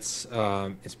 me. It's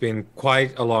been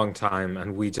quite a long time,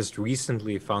 and we just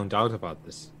recently found out about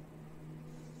this.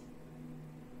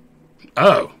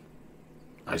 Oh,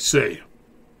 I see.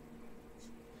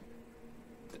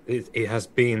 It has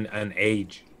been an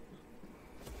age.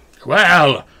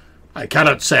 Well, I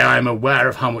cannot say I am aware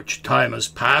of how much time has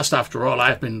passed. After all,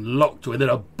 I've been locked within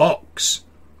a box.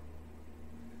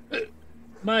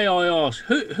 May I ask,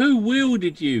 who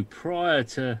wielded you prior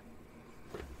to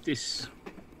this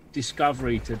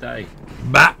discovery today?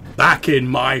 Back in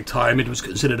my time, it was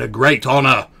considered a great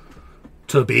honour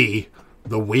to be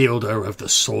the wielder of the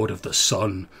Sword of the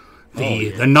Sun.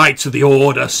 The Knights of the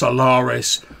Order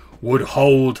Solaris would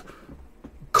hold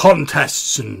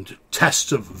contests and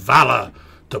tests of valour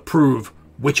to prove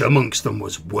which amongst them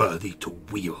was worthy to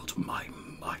wield my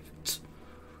might.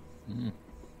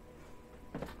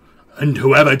 And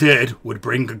whoever did would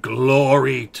bring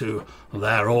glory to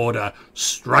their order,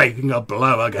 striking a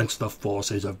blow against the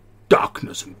forces of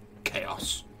darkness and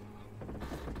chaos.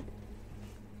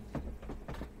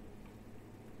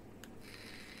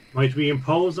 Might we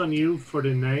impose on you for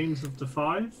the names of the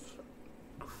 5?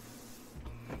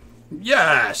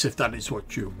 Yes, if that is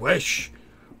what you wish.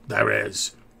 There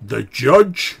is the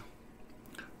Judge,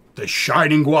 the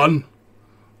Shining One,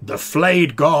 the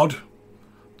Flayed God,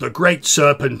 the Great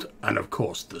Serpent, and of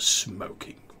course the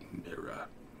Smoking Mirror.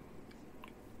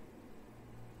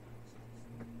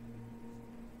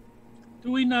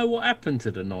 Do we know what happened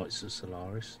to the Knights of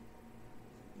Solaris?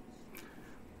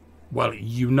 Well,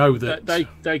 you know that...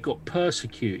 They got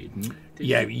persecuted.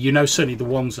 Yeah, you know certainly the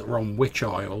ones that were on Witch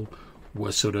Isle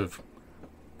were sort of...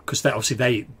 Because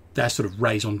their sort of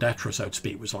raison d'etre, so to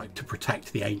speak, was like to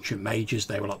protect the ancient mages.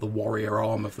 They were like the warrior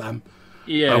arm of them.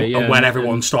 Yeah, and when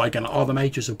everyone started going, the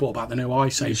mages have brought back the new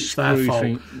Ice Age, it's their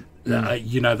fault.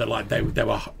 You know that like they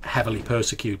were heavily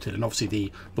persecuted, and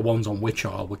obviously the ones on Witch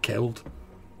Isle were killed.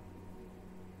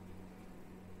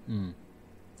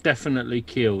 Definitely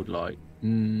killed, like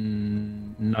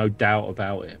no doubt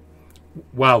about it.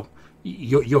 Well,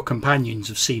 your companions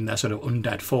have seen their sort of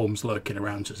undead forms lurking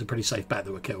around, so it's a pretty safe bet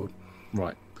they were killed.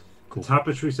 Right. Cool. The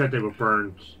tapestry said they were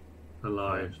burned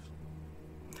alive.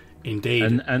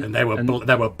 Indeed, and they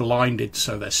were blinded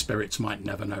so their spirits might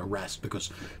never know rest, because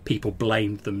people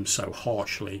blamed them so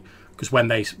harshly. Because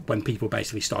when people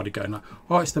basically started going,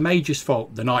 it's the mages'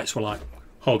 fault, the knights were like,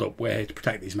 hold up, we're here to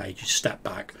protect these mages, step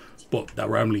back. But there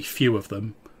were only few of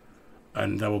them,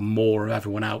 and there were more of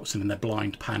everyone else, and in their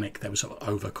blind panic they were sort of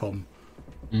overcome.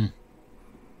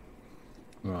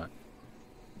 Right.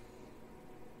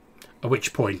 At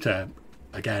which point,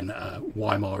 again,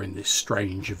 Weimar in this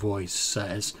strange voice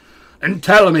says, "And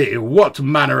tell me, what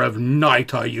manner of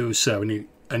knight are you, sir?"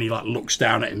 And he like looks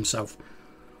down at himself.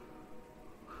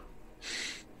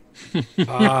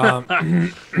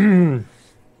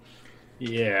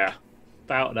 Yeah,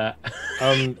 about that.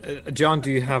 John,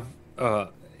 do you have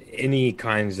any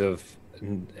kinds of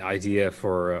idea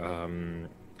for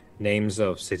names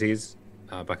of cities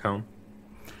back home?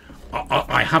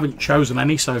 I haven't chosen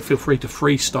any, so feel free to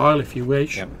freestyle if you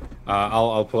wish. Yeah.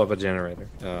 I'll pull up a generator.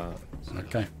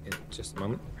 Okay. In just a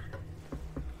moment.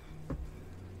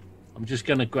 I'm just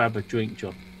going to grab a drink,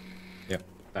 John. Yeah.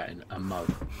 That in a mo.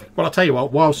 Well, I'll tell you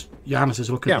what. Whilst Johannes is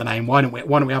looking at the name, why don't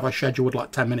we have our scheduled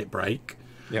 10-minute break?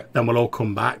 Yeah. Then we'll all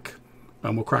come back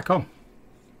and we'll crack on.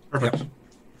 Perfect. Yep.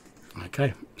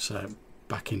 Okay. So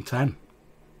back in 10.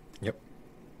 Yep.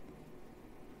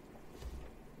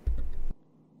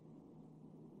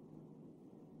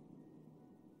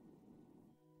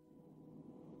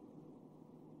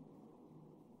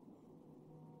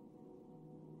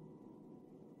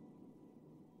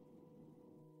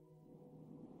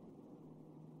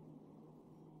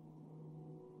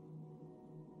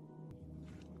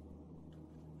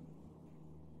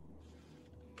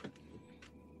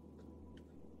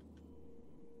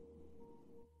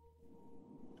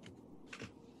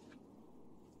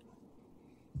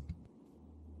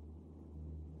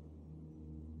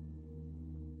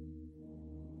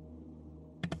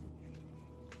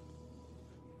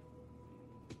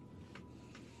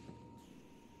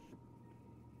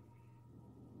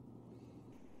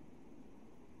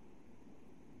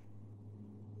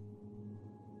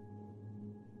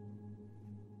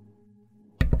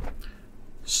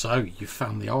 So you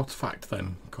found the artifact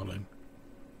then, Colin?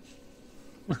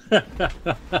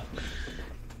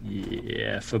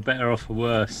 Yeah, for better or for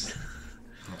worse.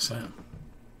 That's it.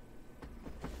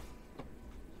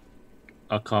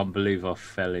 I can't believe I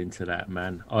fell into that,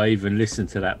 man. I even listened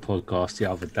to that podcast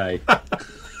the other day.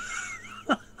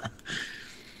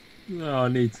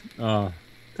 Oh,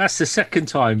 that's the second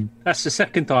time. That's the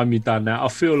second time you've done that. I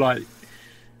feel like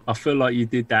you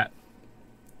did that.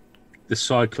 The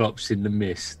Cyclops in the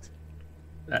Mist.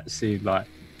 That seemed like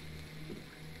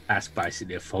that's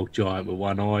basically a fog giant with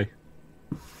one eye.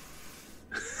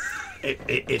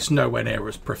 It's nowhere near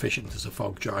as proficient as a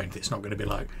fog giant. It's not going to be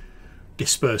like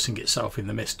dispersing itself in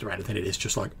the mist or anything. It is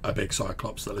just like a big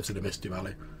Cyclops that lives in a misty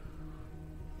valley.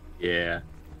 Yeah.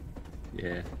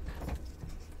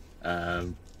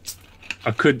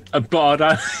 I could, but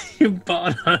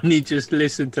I'd only just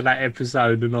listened to that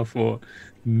episode, and I thought,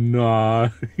 no,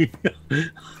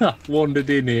 I've wandered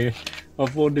in here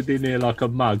like a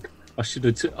mug. I should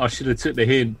have took the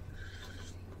hint,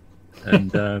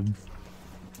 and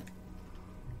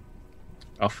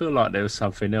I feel like there was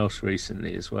something else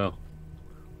recently as well.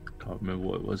 Can't remember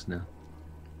what it was now.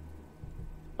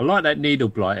 I like that Needle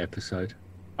Blight episode.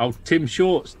 Oh, Tim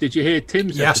Shorts. Did you hear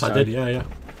Tim's Yes, episode? I did, yeah.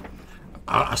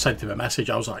 I sent him a message.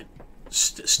 I was like,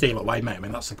 steal away, mate. I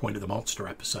mean, that's the point of the monster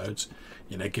episodes.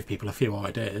 You know, give people a few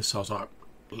ideas. So I was like,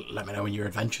 let me know when your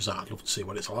adventures are. I'd love to see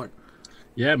what it's like.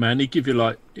 Yeah, man. He'd give you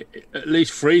like at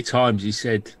least 3 times. He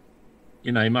said,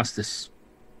 you know, he must have.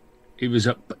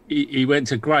 He went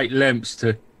to great lengths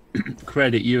to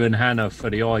credit you and Hannah for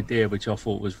the idea, which I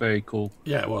thought was very cool.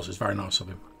 Yeah, it was. It's very nice of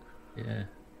him. Yeah.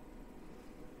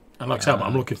 And like I said,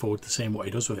 I'm looking forward to seeing what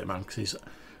he does with it, man. Because he's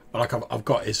like, I've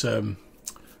got his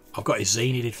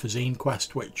zine he did for Zine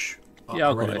Quest, which I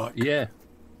really like. Yeah,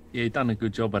 he done a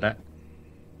good job of that.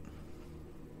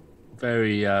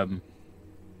 Very,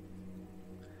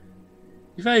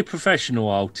 he's very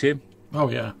professional, old Tim. Oh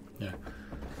yeah.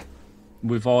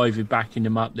 With Ivy backing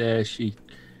him up there,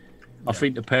 I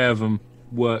think the pair of them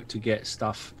work to get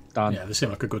stuff done. Yeah, they seem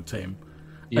like a good team.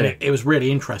 Yeah. And it was really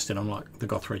interesting on like the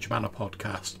Gothridge Manor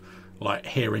podcast, like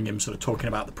hearing him sort of talking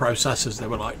about the process as they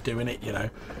were like doing it, you know.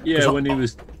 Yeah, when he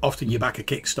was often you back a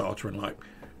Kickstarter and like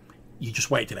you just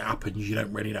wait till it happens. You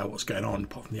don't really know what's going on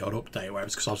apart from the odd update.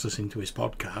 Whereas because I was listening to his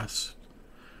podcast,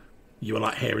 you were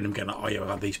like hearing him going like, "Oh yeah, I've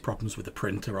had these problems with the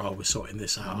printer. Oh, we're sorting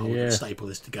this out. Oh, we're going to staple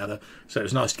this together." So it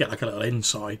was nice to get like a little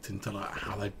insight into like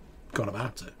how they've gone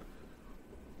about it.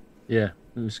 Yeah,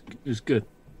 it was good.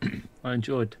 I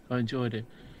enjoyed it.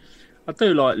 I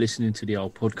do like listening to the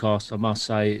old podcast. I must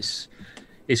say,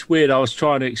 it's weird. I was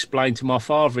trying to explain to my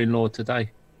father-in-law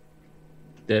today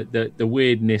the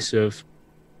weirdness of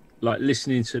like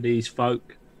listening to these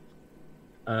folk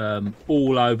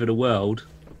all over the world,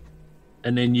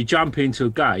 and then you jump into a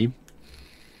game.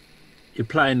 You're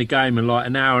playing the game, and like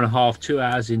an hour and a half, 2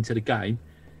 hours into the game,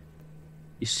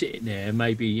 you're sitting there.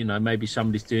 Maybe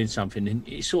somebody's doing something, and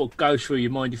it sort of goes through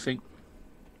your mind. You think,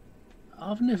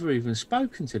 I've never even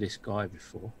spoken to this guy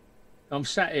before. I'm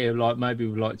sat here like maybe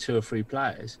with like 2 or 3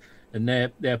 players, and they're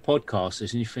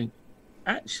podcasters, and you think,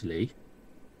 actually,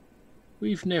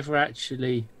 we've never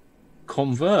actually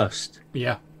conversed.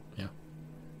 Yeah.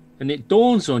 And it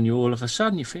dawns on you all of a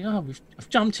sudden. You think, I've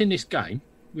jumped in this game.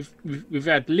 We've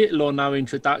had little or no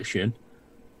introduction.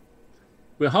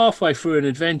 We're halfway through an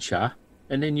adventure,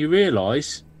 and then you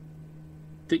realise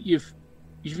that you've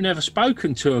never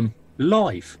spoken to them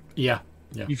live. Yeah.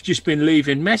 You've just been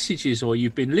leaving messages, or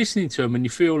you've been listening to them, and you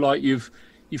feel like you've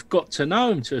got to know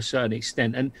them to a certain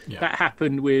extent. And that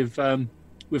happened with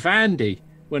Andy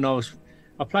when I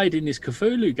played in this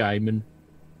Cthulhu game, and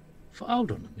I thought,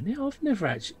 hold on a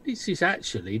minute, this is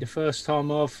actually the first time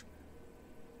I've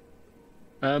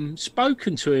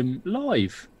spoken to him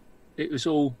live. It was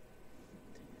all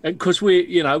because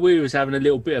we was having a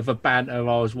little bit of a banter.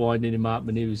 I was winding him up,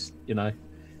 and he was,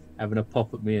 having a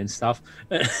pop at me and stuff.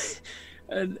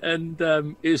 and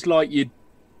it was like you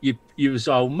was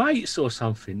old mates or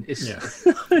something. It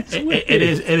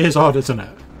is odd, isn't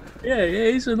it? Yeah,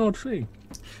 it is an odd thing.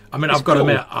 I mean, I've got to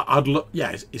admit, I'd love.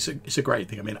 Yeah, it's a great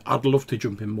thing. I mean, I'd love to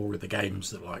jump in more of the games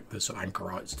that like the sort of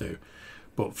anchorites do,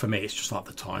 but for me, it's just like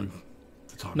the time.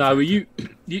 No,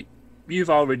 you've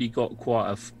already got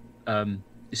quite a.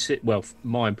 Well,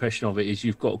 my impression of it is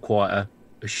you've got quite a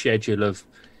schedule of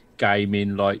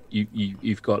gaming. Like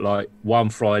you've got like one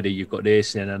Friday you've got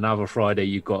this, and another Friday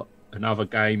you've got another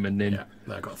game, and then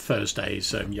I've got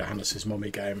Thursdays Johannes's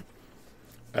mummy game.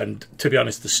 And to be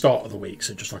honest, the start of the weeks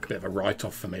are just like a bit of a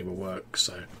write-off for me with work.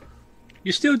 So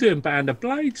you're still doing Band of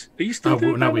Blades? Are you still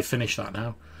doing? No, we finished that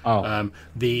now. Oh,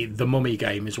 the mummy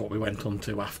game is what we went on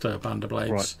to after Band of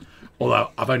Blades. Right.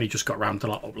 Although I've only just got around to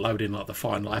like uploading like the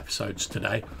final episodes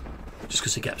today, just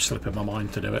because it kept slipping my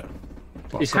mind to do it.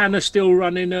 But is Hannah still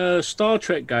running a Star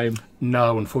Trek game?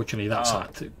 No, unfortunately, that's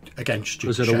again, just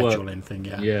Was it a work? scheduling thing.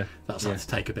 Yeah, That's had to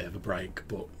take a bit of a break,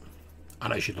 but I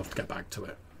know she'd love to get back to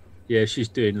it. Yeah, she's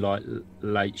doing like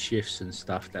late shifts and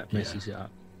stuff that messes it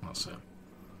up. That's it.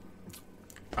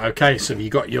 Okay, so you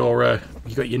got your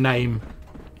name,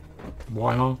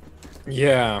 Weimar?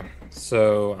 Yeah.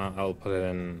 So I'll put it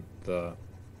in the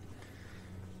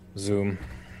Zoom.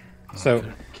 So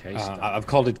I've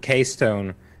called it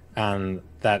Keystone, and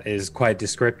that is quite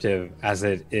descriptive, as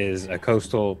it is a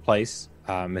coastal place,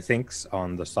 methinks,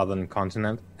 on the southern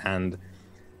continent, and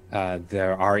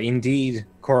there are indeed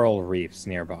coral reefs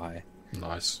nearby.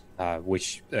 Nice.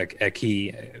 Which a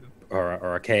key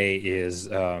or a K is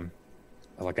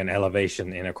like an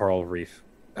elevation in a coral reef,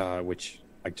 which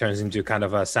like turns into kind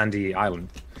of a sandy island.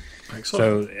 Excellent.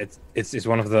 So it's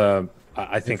one of the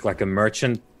I think like a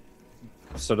merchant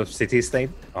sort of city state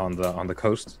on the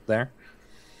coast there.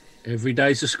 Every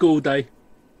day's a school day.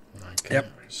 Okay.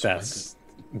 Yep.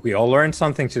 We all learned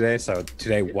something today, so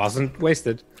today wasn't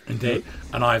wasted. Indeed.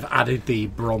 And I've added the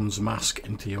bronze mask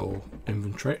into your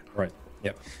inventory. Right.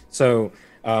 Yep. So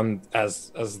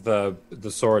as the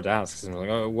sword asks, and like,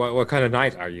 oh, what kind of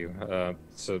knight are you?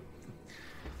 So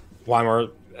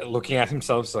Weimar, looking at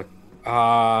himself, is like,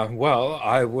 well,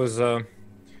 I was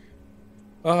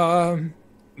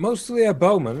mostly a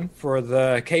bowman for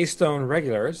the Keystone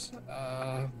regulars.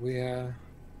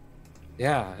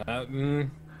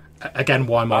 Again,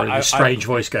 Weimar in a strange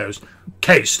voice goes,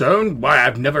 Keystone? Why,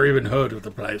 I've never even heard of the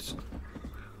place.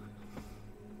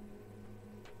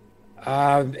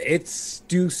 It's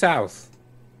due south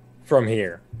from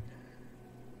here.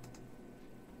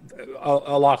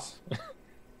 A lot.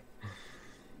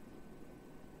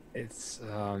 It's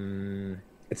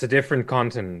a different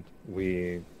continent.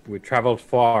 We traveled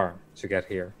far to get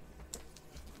here.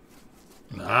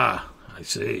 Ah, I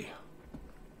see.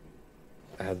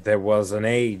 There was an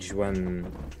age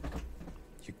when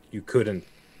you couldn't.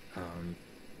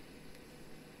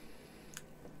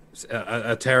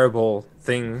 A terrible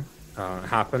thing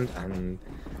happened, and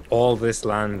all this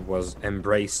land was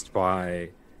embraced by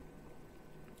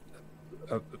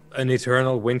an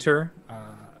eternal winter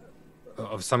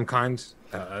of some kind,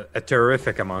 a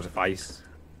terrific amount of ice.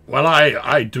 Well,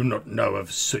 I do not know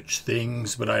of such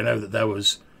things, but I know that there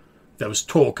was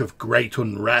talk of great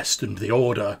unrest, and the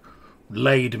Order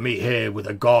laid me here with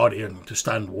a guardian to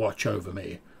stand watch over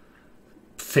me,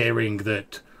 fearing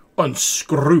that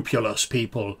unscrupulous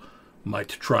people might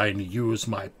try and use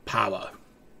my power.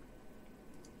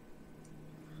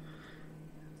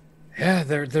 Yeah,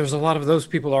 there's a lot of those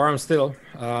people around still.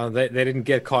 They didn't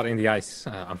get caught in the ice,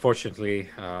 unfortunately.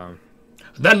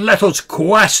 Then let us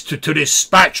quest to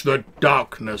dispatch the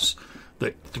darkness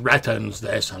that threatens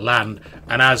this land.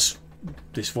 And as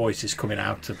this voice is coming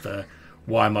out of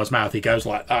Weimar's mouth, he goes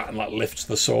like that and like lifts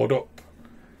the sword up.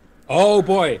 Oh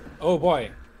boy! Oh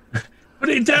boy! Put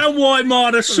it down,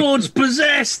 Weimar. The sword's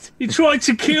possessed. He tried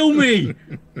to kill me.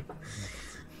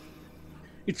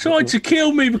 He tried to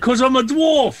kill me because I'm a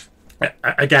dwarf.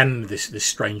 Again, this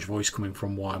strange voice coming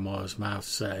from Weimar's mouth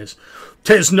says,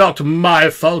 "'Tis not my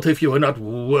fault if you are not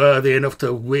worthy enough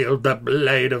to wield the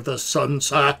blade of the sun,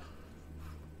 sir."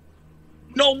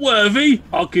 Not worthy?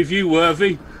 I'll give you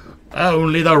worthy.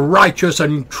 Only the righteous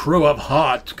and true of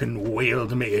heart can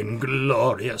wield me in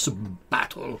glorious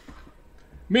battle.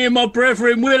 Me and my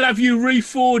brethren will have you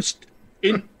reforged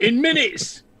in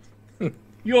minutes.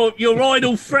 Your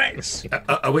idle threats.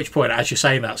 At which point, as you're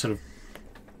saying that, sort of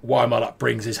Weimar like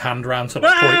brings his hand round, sort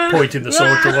of pointing the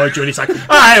sword towards you, and he's like,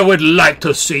 "I would like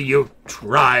to see you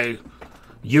try,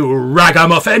 you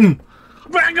ragamuffin!"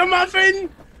 Ragamuffin!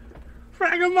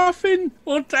 Ragamuffin!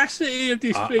 Audacity of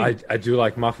this thing. I do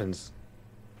like muffins,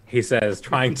 he says,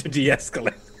 trying to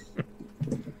de-escalate.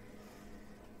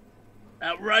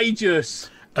 Outrageous.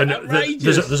 And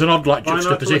there's an odd like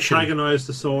juxtaposition. Why not antagonize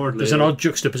the sword? There's an odd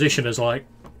juxtaposition as like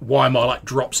Weimar like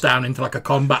drops down into like a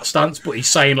combat stance, but he's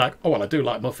saying like, "Oh well, I do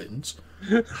like muffins."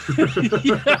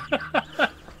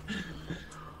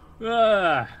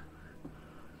 Well,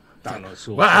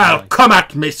 come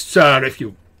at me, sir, if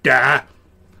you dare.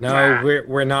 No,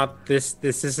 we're not. This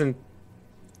isn't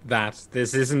that.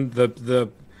 This isn't the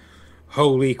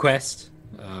holy quest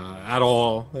at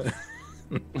all.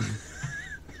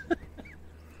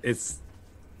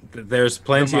 There's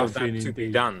plenty of that to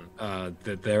be done.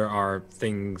 That there are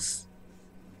things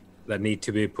that need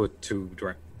to be put to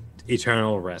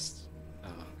eternal rest.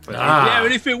 Yeah,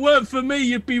 and if it weren't for me,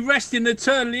 you'd be resting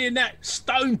eternally in that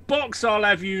stone box. I'll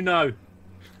have you know.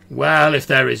 Well, if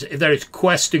there is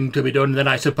questing to be done, then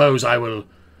I suppose I will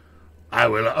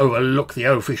overlook the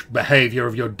oafish behaviour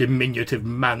of your diminutive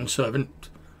manservant.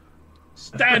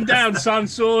 Stand down, son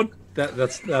sword.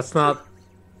 That's not.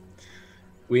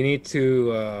 We need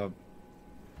to.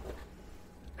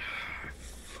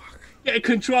 Get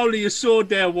control of your sword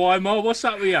there, Weimar. What's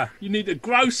up with you? You need to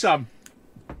grow some.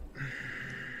 Do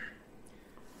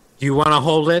you want to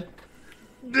hold it?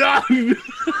 No! I've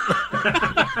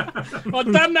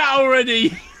done that already.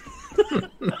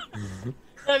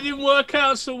 That didn't work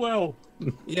out so well.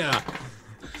 Yeah.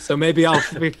 So maybe I'll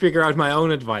figure out my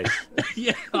own advice.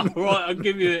 Yeah, all right. I'll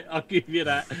give you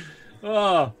that.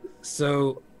 Oh.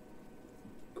 So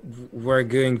we're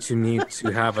going to need to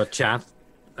have a chat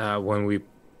when we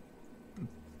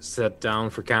set down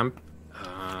for camp.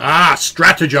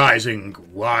 Strategizing.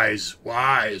 Wise.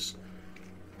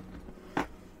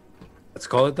 Let's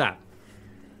call it that.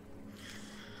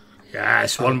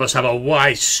 Yes, one must have a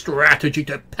wise strategy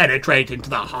to penetrate into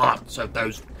the hearts of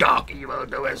those dark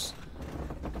evildoers.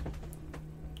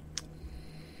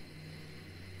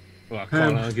 Well, I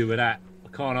can't argue with that.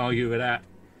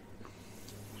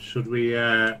 Should we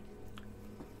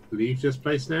leave this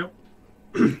place now?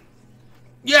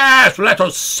 Yes, let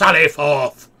us sally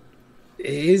forth.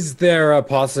 Is there a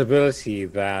possibility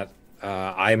that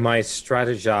I might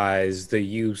strategize the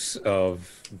use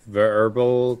of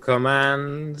verbal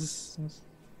commands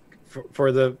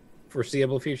for the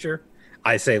foreseeable future?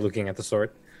 I say, looking at the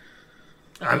sword.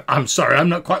 I'm sorry, I'm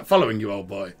not quite following you, old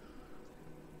boy.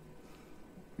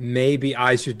 Maybe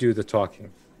I should do the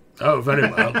talking. Oh, very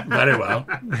well, very well.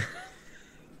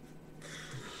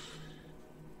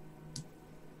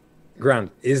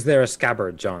 Grant, is there a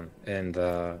scabbard, John? And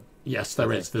yes,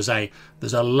 there is. There's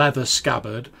a leather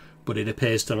scabbard, but it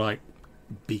appears to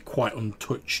be quite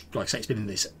untouched. Like I say, it's been in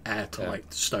this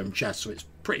airtight stone chest, so it's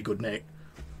pretty good nick.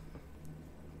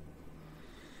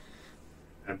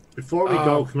 Before we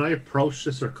go, can I approach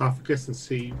the sarcophagus and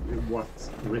see what's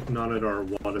written on it or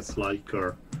what it's like?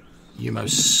 Or you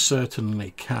most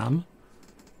certainly can.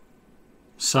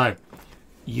 So,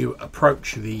 you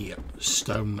approach the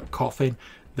stone coffin.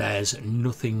 There's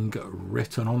nothing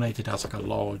written on it. It has a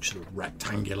large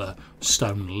rectangular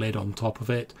stone lid on top of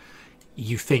it.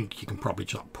 You think you can probably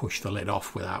just push the lid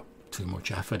off without too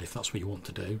much effort if that's what you want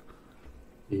to do.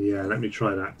 Yeah, let me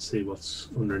try that and see what's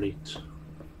underneath.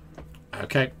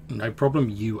 Okay, no problem.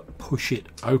 You push it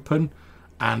open,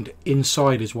 and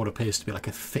inside is what appears to be like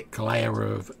a thick layer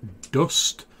of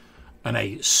dust and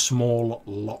a small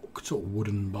locked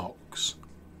wooden box.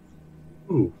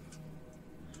 Ooh.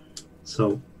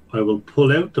 So I will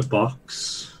pull out the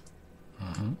box,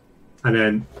 and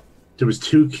then there was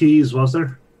 2 keys, was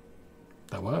there?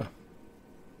 There were.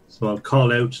 So I'll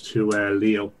call out to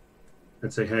Leo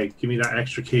and say, "Hey, give me that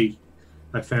extra key.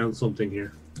 I found something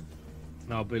here."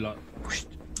 And I'll be like,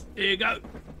 "Here you go.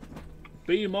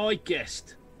 Be my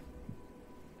guest."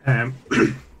 And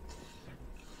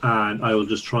I will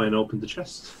just try and open the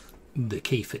chest. The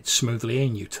key fits smoothly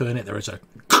in. You turn it. There is a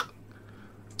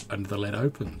and the lid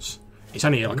opens. It's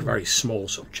only like a very small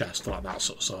sort of chest, like that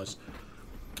sort of size.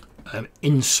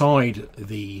 Inside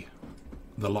the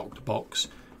locked box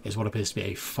is what appears to be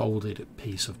a folded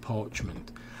piece of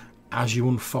parchment. As you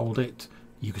unfold it,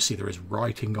 you can see there is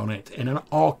writing on it in an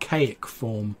archaic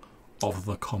form of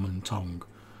the common tongue,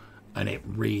 and it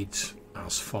reads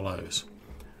as follows: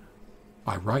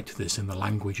 "I write this in the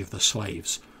language of the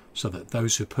slaves, so that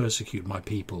those who persecute my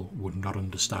people would not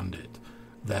understand it.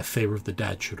 Their fear of the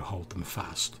dead should hold them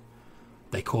fast.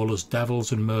 They call us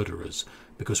devils and murderers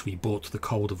because we brought the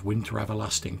cold of winter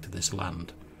everlasting to this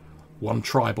land. One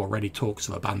tribe already talks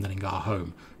of abandoning our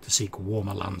home to seek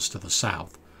warmer lands to the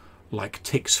south. Like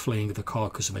ticks fleeing the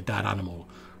carcass of a dead animal,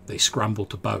 they scramble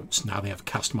to boats now they have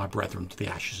cast my brethren to the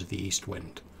ashes of the east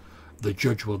wind. The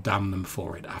judge will damn them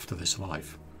for it after this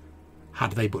life.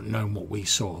 Had they but known what we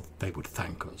saw, they would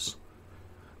thank us.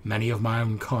 Many of my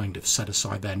own kind have set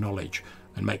aside their knowledge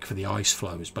and make for the ice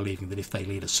floes, believing that if they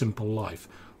lead a simple life,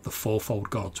 the fourfold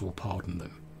gods will pardon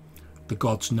them. The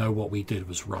gods know what we did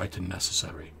was right and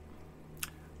necessary.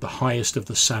 The highest of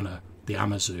the Senna, the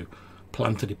Amazu,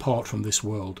 plan to depart from this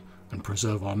world and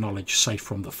preserve our knowledge safe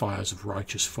from the fires of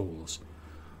righteous fools.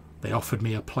 They offered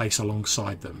me a place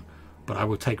alongside them, but I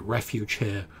will take refuge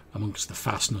here amongst the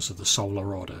fastness of the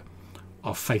solar order.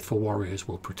 Our faithful warriors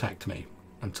will protect me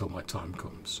until my time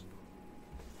comes."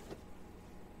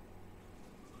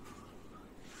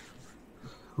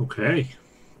 Okay.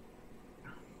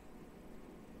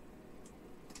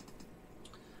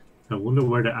 I wonder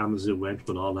where the Amazon went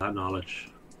with all that knowledge.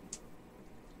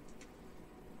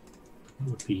 That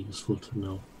would be useful to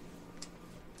know.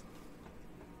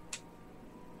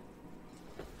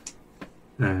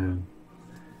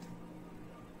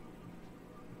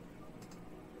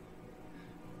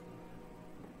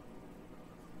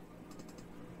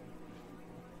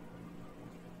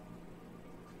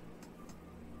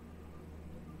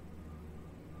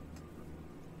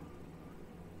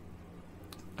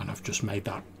 I've just made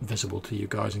that visible to you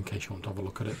guys in case you want to have a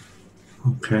look at it.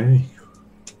 Okay.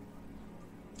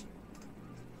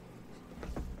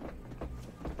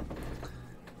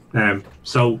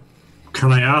 So,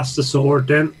 can I ask the sword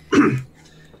then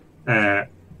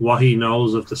what he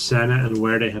knows of the Senate and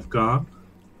where they have gone?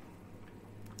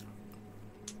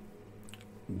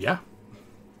 Yeah.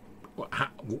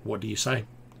 What do you say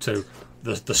to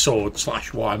the sword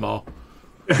 / Weimar?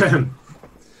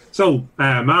 So,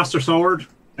 Master Sword,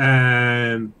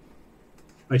 I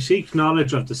seek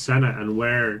knowledge of the Senate and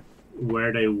where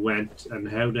they went and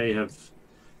how they have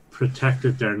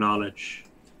protected their knowledge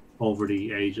over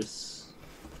the ages.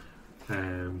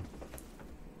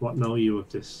 What know you of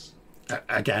this?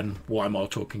 Again, Weimar,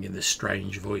 talking in this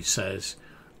strange voice, says,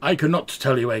 I cannot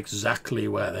tell you exactly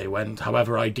where they went.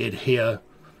 However, I did hear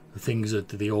the things that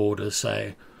the Order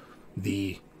say.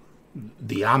 The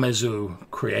Amazu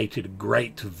created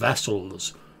great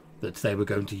vessels that they were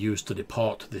going to use to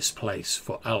depart this place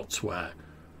for elsewhere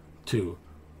to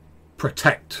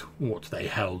protect what they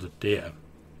held dear.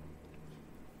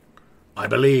 I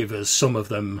believe as some of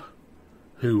them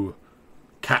who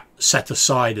set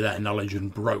aside their knowledge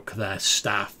and broke their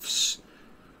staffs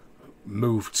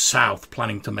moved south,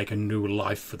 planning to make a new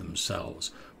life for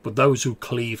themselves. But those who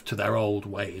cleaved to their old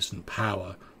ways and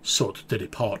power sought to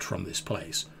depart from this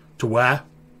place. To where?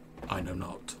 I know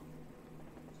not.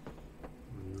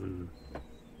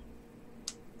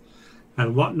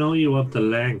 And what know you of the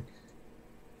Lang?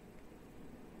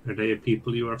 Are they a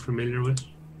people you are familiar with?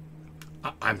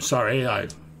 I'm sorry,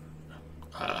 that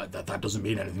doesn't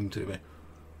mean anything to me.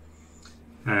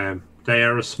 They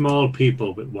are a small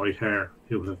people with white hair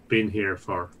who have been here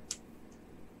for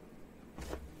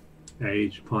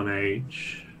age upon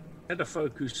age. At a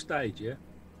focus stage, yeah?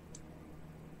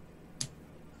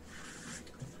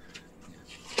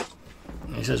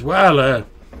 He says, well,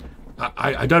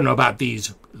 I don't know about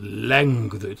these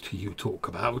Leng that you talk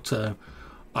about.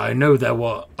 I know there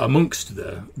were, amongst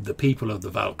the people of the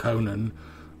Valkonen,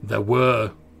 there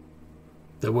were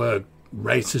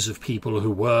races of people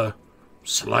who were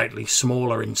slightly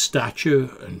smaller in stature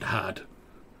and had,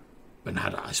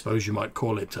 I suppose you might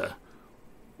call it,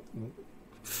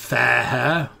 fair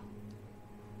hair.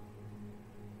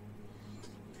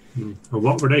 And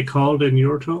what were they called in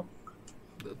your talk?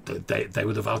 They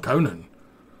were the Valkonen,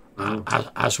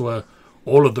 as were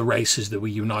all of the races that were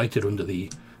united under the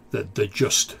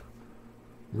just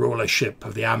rulership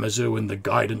of the Amazu and the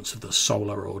guidance of the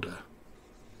Solar Order.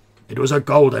 It was a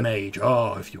golden age.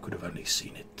 Oh, if you could have only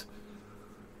seen it.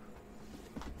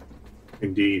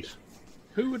 Indeed.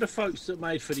 Who were the folks that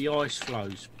made for the ice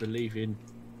flows, believing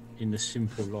in the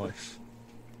simple life?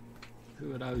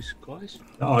 Who are those guys?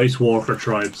 The Ice Walker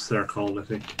tribes, they're called, I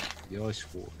think. The Ice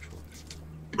Walker tribes.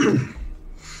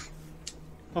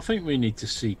 I think we need to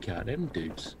seek out them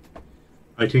dudes.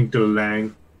 I think the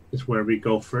Lang is where we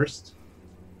go first,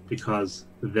 because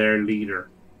their leader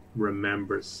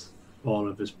remembers all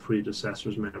of his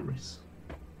predecessors' memories.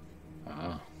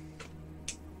 Ah.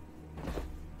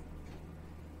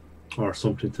 Or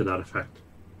something to that effect.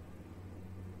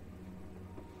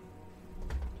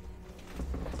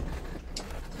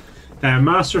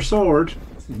 Master Sword.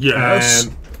 Yes.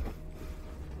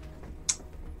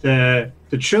 The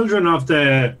children of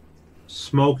the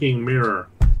smoking mirror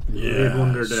live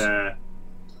under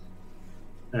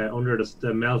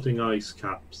the melting ice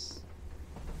caps.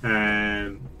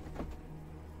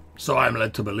 So I'm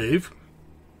led to believe.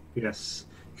 Yes.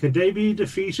 Can they be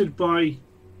defeated by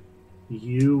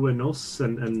you and us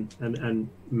and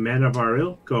men of our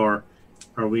ilk, or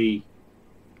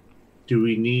do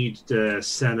we need the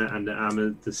Senate and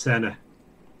the Senate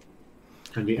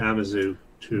and the Amazu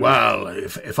to? Well,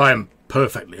 if I am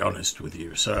perfectly honest with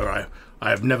you, sir, I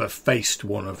have never faced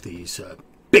one of these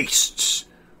beasts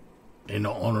in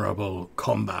honourable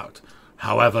combat.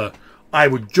 However, I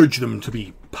would judge them to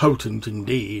be potent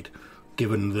indeed,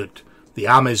 given that the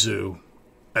Amazu,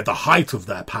 at the height of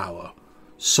their power,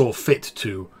 saw fit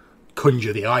to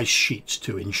conjure the ice sheets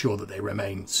to ensure that they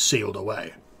remain sealed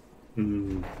away.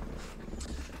 And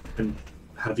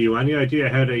have you any idea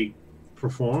how they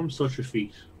perform such a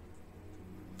feat?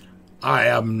 I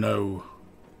am no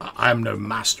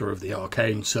master of the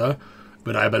arcane, sir,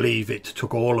 but I believe it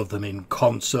took all of them in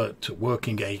concert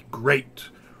working a great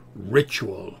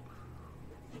ritual.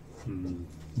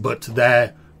 But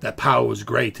their power was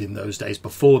great in those days.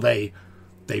 Before they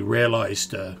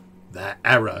realised their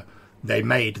error, they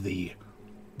made the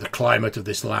climate of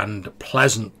this land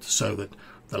pleasant so that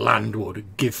the land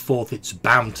would give forth its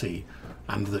bounty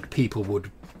and that people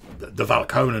would, the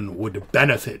Valkonen would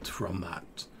benefit from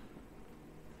that.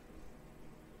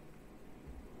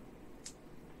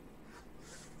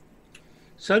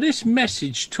 So this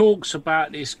message talks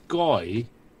about this guy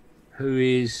who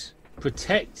is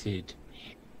protected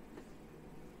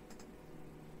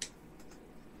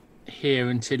here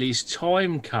until his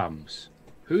time comes.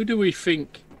 Who do we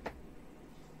think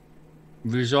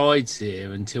resides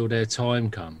here until their time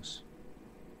comes?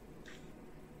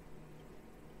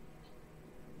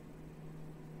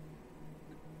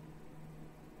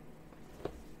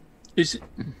 Is it?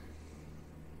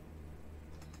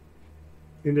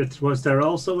 And was there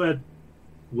also a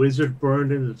wizard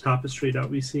burned in the tapestry that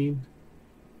we seen?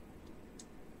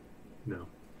 No.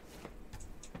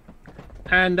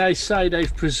 And they say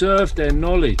they've preserved their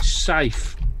knowledge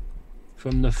safe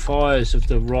from the fires of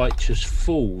the righteous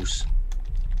fools.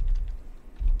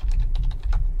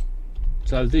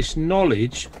 So this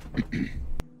knowledge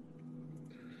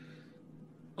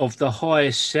of the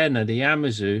highest Senna, the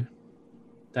Amazu,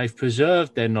 they've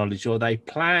preserved their knowledge, or they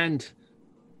planned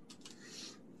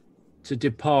to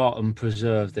depart and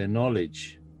preserve their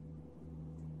knowledge.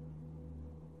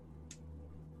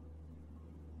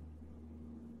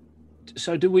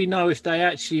 So do we know if they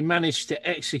actually managed to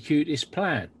execute this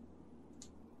plan?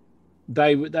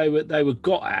 They were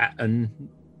got at and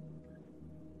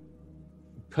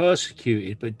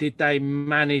persecuted, but did they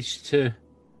manage to?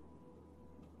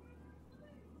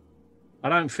 I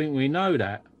don't think we know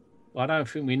that. I don't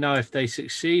think we know if they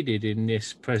succeeded in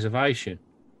this preservation.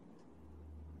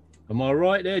 Am I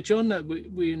right there, John? That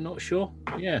we're not sure?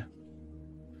 Yeah.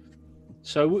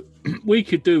 So we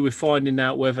could do with finding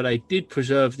out whether they did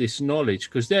preserve this knowledge,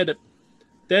 because they're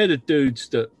the dudes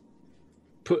that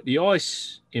put the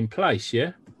ice in place,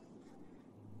 yeah?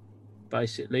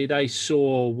 Basically, they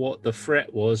saw what the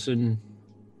threat was and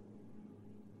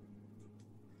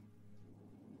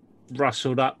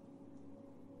rustled up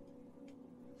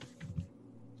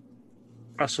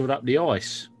the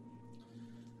ice.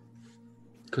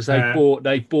 Because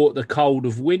they bought the cold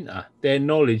of winter. Their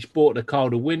knowledge bought the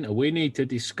cold of winter. We need to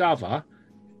discover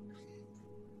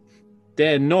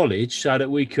their knowledge so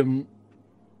that we can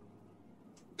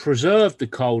preserve the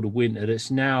cold of winter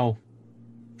that's now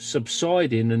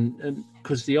subsiding, and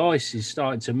because the ice is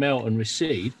starting to melt and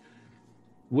recede,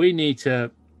 we need to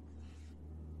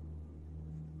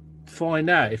find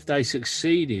out if they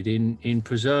succeeded in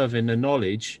preserving the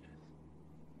knowledge.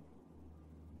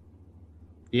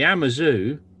 The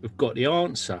Amazu have got the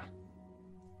answer,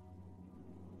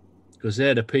 because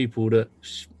they're the people that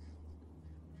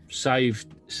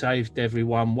saved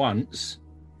everyone once.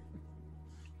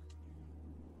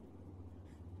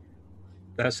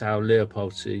 That's how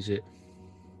Leopold sees it.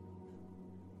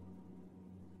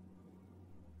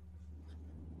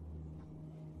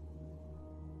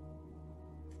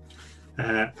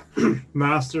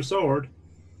 Master Sword,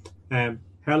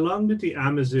 how long did the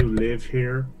Amazu live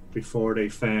here before they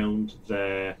found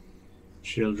the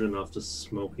children of the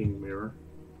smoking mirror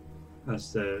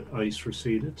as the ice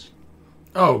receded?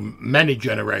 Oh, many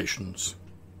generations.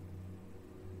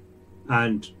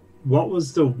 And what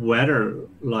was the weather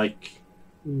like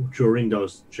during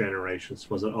those generations?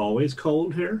 Was it always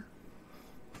cold here?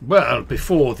 Well,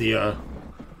 before the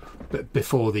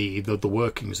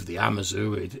workings of the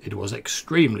Amazu, it was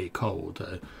extremely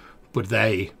cold. But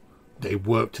they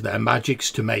worked their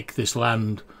magics to make this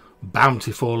land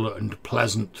bountiful and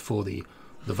pleasant for the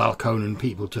Valconan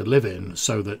people to live in,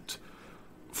 so that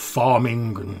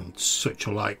farming and such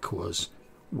alike was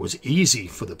easy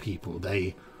for the people.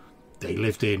 They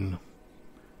lived in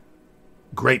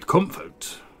great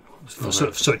comfort. For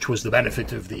such was the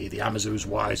benefit of the Amazu's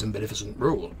wise and beneficent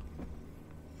rule.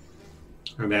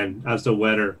 And then, as the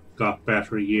weather got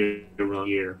better year on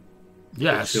year,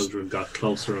 yes, the children got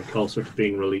closer and closer to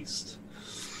being released.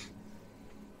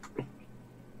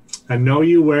 And know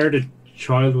you where the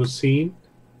child was seen?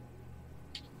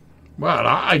 Well,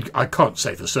 I can't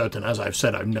say for certain. As I've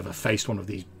said, I've never faced one of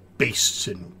these beasts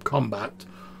in combat,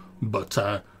 but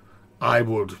I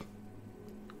would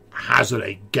hazard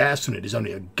a guess, and it is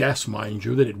only a guess, mind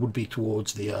you, that it would be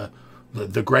towards the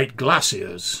great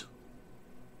glaciers.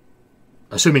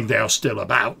 Assuming they are still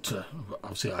about.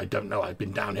 Obviously, I don't know. I've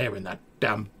been down here in that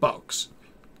damn box.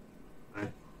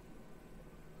 Right.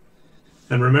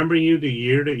 And remember you the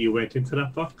year that you went into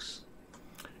that box?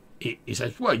 He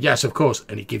says, well, yes, of course.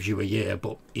 And he gives you a year,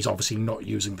 but he's obviously not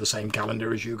using the same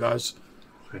calendar as you guys.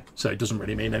 Okay. So it doesn't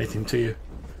really mean anything to you.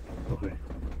 Okay.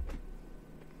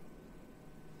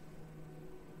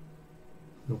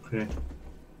 Okay.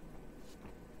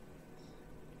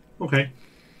 Okay.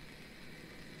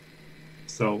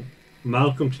 So,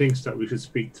 Malcolm thinks that we should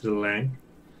speak to the Lang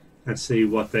and see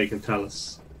what they can tell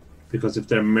us. Because if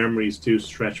their memories do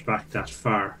stretch back that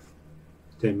far,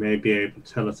 they may be able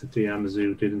to tell us if the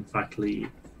Amazu did in fact leave,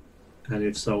 and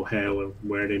if so, how and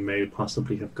where they may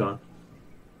possibly have gone.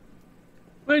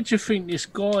 Where do you think this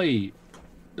guy,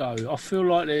 though? I feel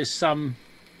like there's the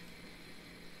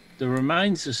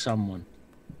remains of someone.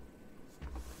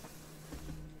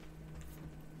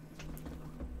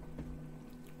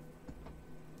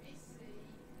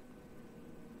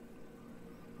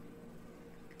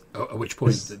 At which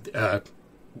point,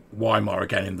 Weimar,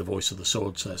 again in the voice of the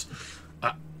sword, says,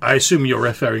 I assume you're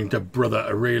referring to Brother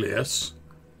Aurelius.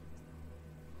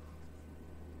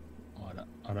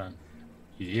 I don't.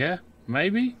 Yeah,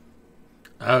 maybe.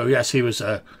 Oh yes, he was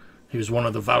one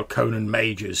of the Valconan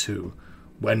mages who,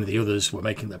 when the others were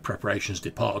making their preparations to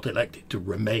depart, elected to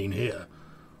remain here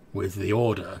with the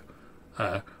Order.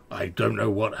 I don't know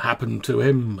what happened to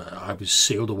him. I was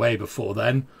sealed away before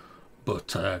then,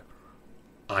 but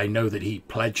I know that he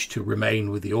pledged to remain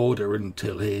with the Order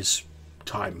until his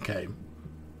time came.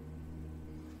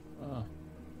 Oh.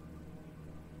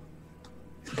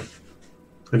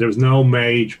 And there was no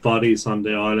mage bodies on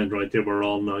the island, right? They were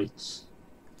all knights.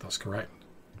 That's correct.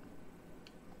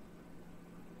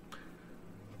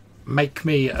 Make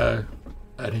me an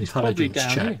intelligence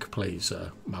check, please,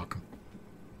 Malcolm.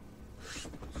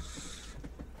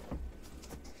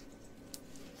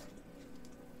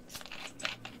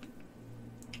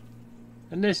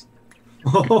 And this...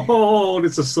 Oh,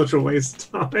 this is such a waste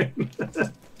of time.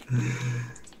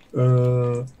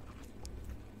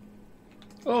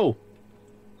 Oh,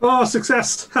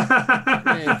 success!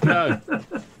 There you go.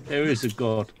 There is a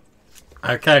god.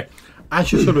 Okay.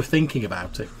 As you're sort of thinking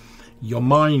about it, your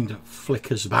mind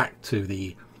flickers back to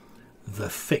the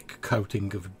thick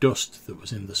coating of dust that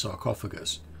was in the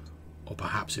sarcophagus. Or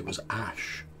perhaps it was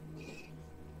ash.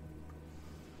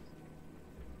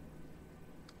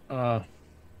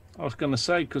 I was going to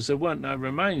say, because there weren't no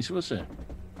remains, was there?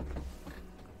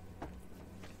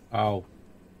 Oh.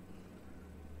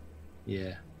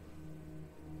 Yeah.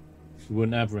 You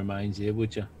wouldn't have remains here,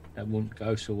 would you? That wouldn't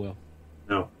go so well.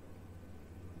 No.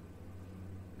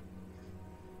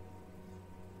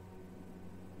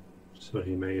 So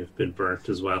he may have been burnt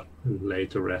as well and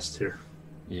laid to rest here.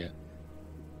 Yeah.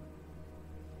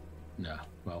 No,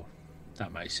 well,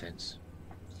 that makes sense.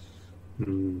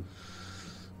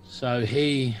 So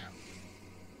he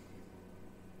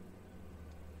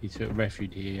took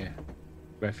refuge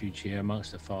here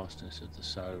amongst the fastness of the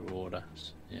Solar Order.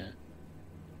 Yeah.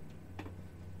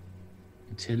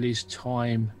 Until his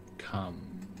time comes.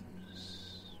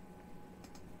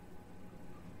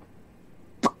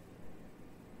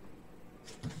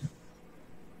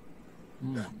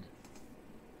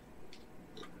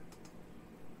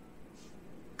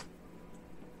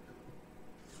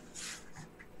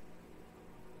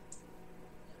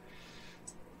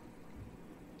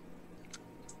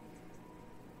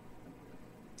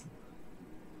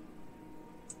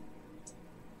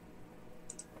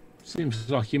 Seems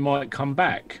like he might come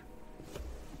back.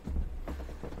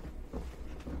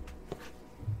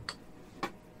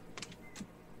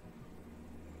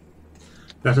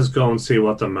 Let us go and see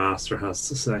what the master has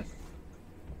to say.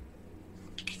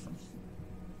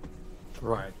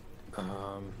 Right.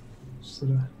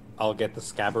 I'll get the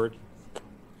scabbard.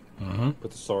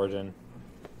 Put the sword in.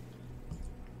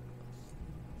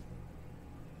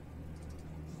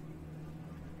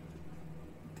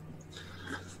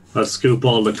 I'll scoop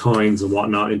all the coins and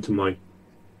whatnot into my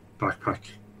backpack.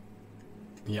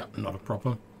 Yeah, not a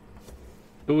problem.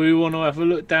 Do we want to have a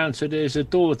look down? So there's a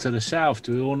door to the south.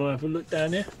 Do we want to have a look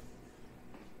down here?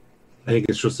 I think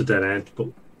it's just a dead end, but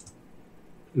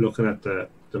looking at the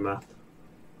map.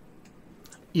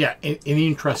 Yeah, in the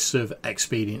interests of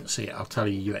expediency, I'll tell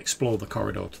you, you explore the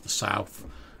corridor to the south.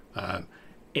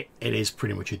 It is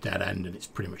pretty much a dead end and it's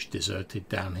pretty much deserted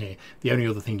down here. The only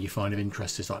other thing you find of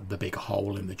interest is like the big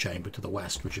hole in the chamber to the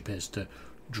west, which appears to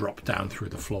drop down through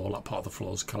the floor, like part of the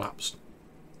floor's collapsed.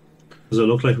 Does it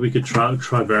look like we could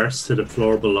traverse to the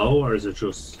floor below, or is it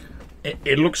just...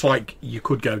 It looks like you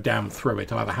could go down through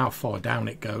it. However, how far down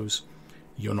it goes,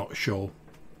 you're not sure.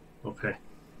 Okay.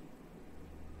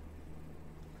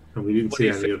 And we didn't see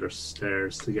any other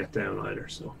stairs to get down either,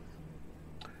 so...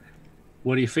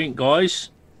 What do you think, guys?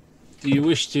 Do you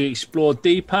wish to explore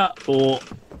deeper, or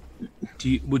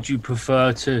would you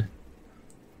prefer to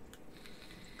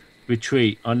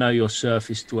retreat? I know you're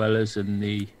surface dwellers and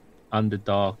the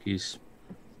Underdark is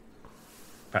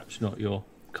perhaps not your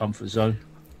comfort zone.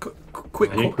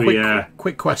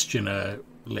 Quick question,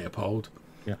 Leopold.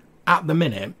 Yeah. At the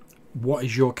minute, what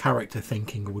is your character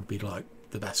thinking would be like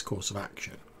the best course of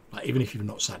action? Like, even if you've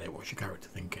not said it, what's your character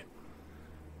thinking?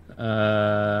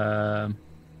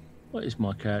 What is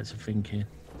my character thinking?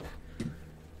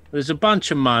 There's a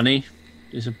bunch of money.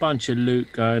 There's a bunch of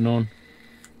loot going on.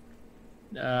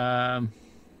 I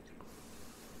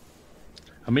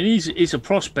mean, he's a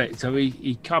prospector.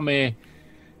 He come here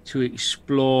to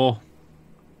explore.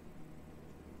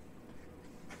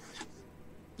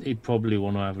 He'd probably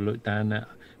want to have a look down there.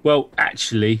 Well,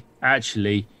 actually,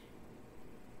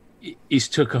 he's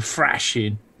took a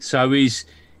thrashing. So his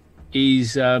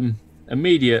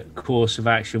immediate course of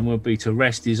action would be to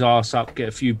rest his arse up, get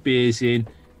a few beers in,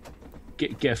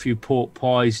 get a few pork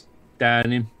pies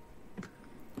down him,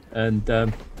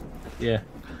 and yeah.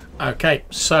 Okay,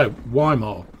 so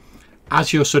Weimar,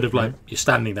 as you're sort of like you're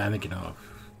standing there thinking,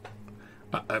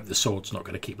 the sword's not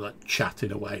going to keep like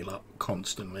chatting away like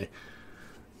constantly.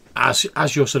 As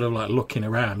you're sort of like looking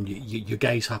around, your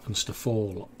gaze happens to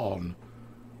fall on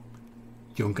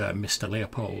younger Mr.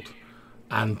 Leopold,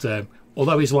 and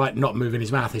although he's like not moving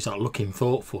his mouth, he's like looking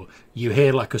thoughtful. You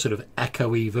hear like a sort of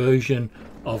echoey version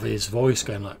of his voice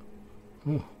going like,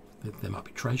 "Oh, there might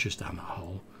be treasures down that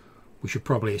hole. We should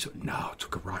probably..." No,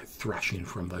 took a right thrashing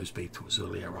from those beetles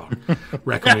earlier on.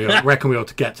 reckon we ought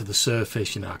to get to the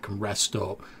surface. I can rest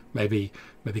up. Maybe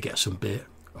get some beer.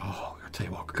 Oh, I tell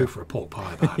you what, I could go for a pork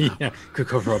pie about that. Yeah, could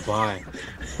go for a pie.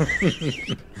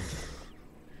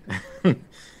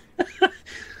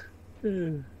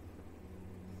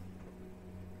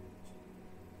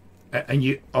 And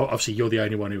you obviously you're the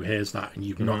only one who hears that, and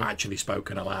you've not actually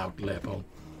spoken aloud, Leopold.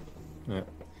 Yeah.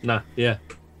 No, yeah.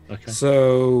 Okay.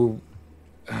 So,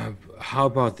 how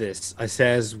about this? I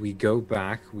says we go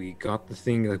back. We got the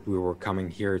thing that we were coming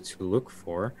here to look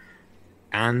for,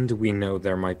 and we know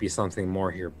there might be something more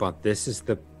here. But this is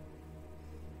the.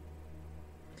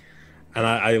 And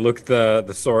I look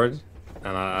the sword,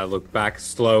 and I look back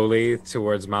slowly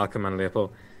towards Malcolm and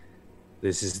Leopold.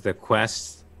 This is the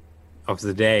quest of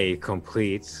the day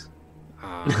complete,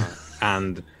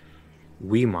 and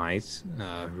we might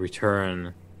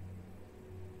return.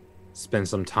 Spend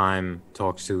some time,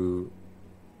 talk to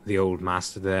the old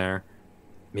master there.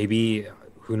 Maybe,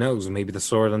 who knows? Maybe the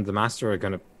sword and the master are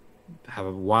going to have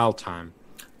a wild time.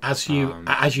 As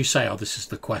you say, "Oh, this is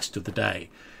the quest of the day,"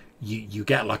 you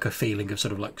get like a feeling of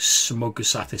sort of like smug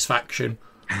satisfaction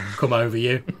come over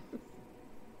you.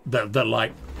 that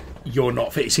like you're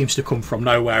not. It seems to come from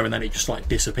nowhere, and then it just like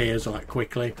disappears like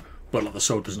quickly. But like the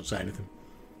sword doesn't say anything.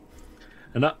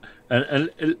 And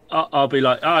I'll be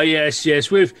like, "Oh yes,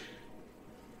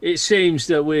 it seems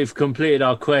that we've completed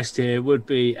our quest here. It would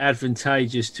be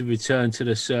advantageous to return to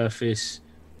the surface,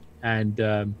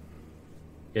 and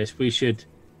yes, we should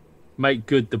make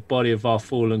good the body of our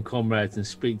fallen comrades and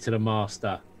speak to the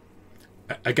master."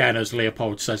 Again, as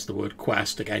Leopold says the word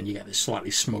quest, again you get this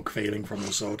slightly smug feeling from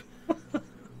the sword.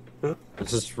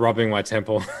 It's just rubbing my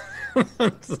temple.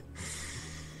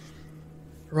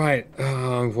 Right.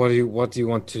 What do you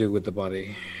want to do with the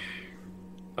body?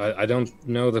 I don't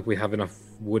know that we have enough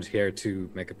wood here to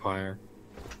make a pyre.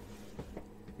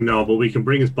 No, but we can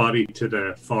bring his body to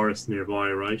the forest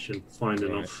nearby, right? And find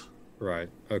enough. Right.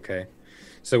 Okay.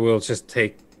 So we'll just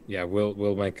take. Yeah.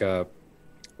 We'll make a.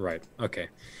 Right. Okay.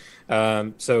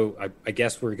 So I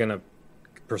guess we're gonna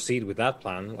proceed with that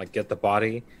plan. Like get the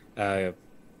body.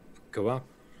 Go up.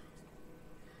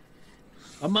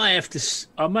 I might have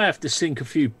to sink a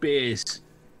few beers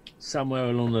somewhere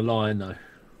along the line, though.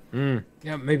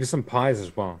 Yeah, maybe some pies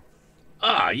as well.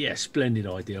 Ah, yeah, splendid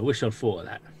idea. I wish I'd thought of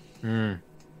that.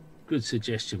 Good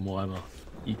suggestion, Weimar.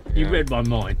 You read my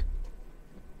mind.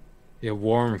 Yeah,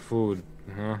 warm food.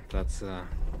 That's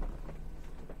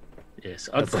yes,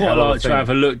 I'd that's a quite hell of a like to thing. have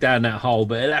a look down that hole,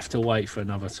 but it'll have to wait for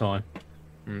another time.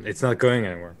 It's not going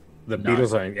anywhere. The No.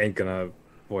 beetles ain't gonna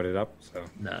void it up. So.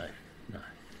 No.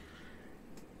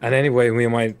 And anyway, we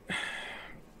might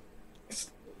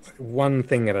one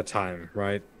thing at a time,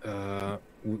 right?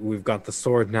 We've got the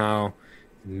sword now.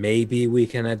 Maybe we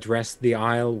can address the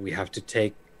Isle. We have to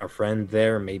take our friend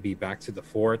there, maybe back to the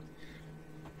fort.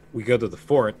 We go to the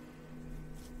fort.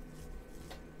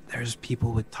 There's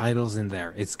people with titles in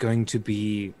there. It's going to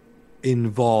be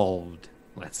involved,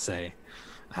 let's say,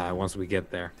 once we get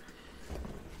there.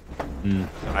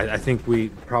 I think we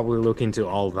probably look into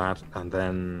all that and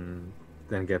then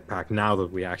get back now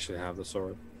that we actually have the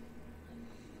sword.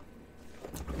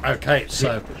 Okay,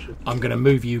 so I'm going to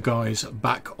move you guys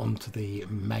back onto the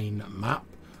main map,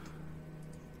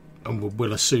 and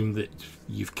we'll assume that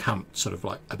you've camped sort of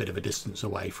like a bit of a distance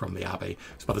away from the abbey.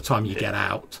 So by the time you get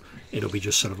out, it'll be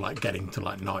just sort of like getting to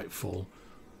like nightfall.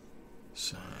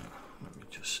 So let me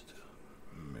just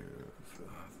move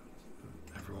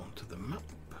everyone to the map.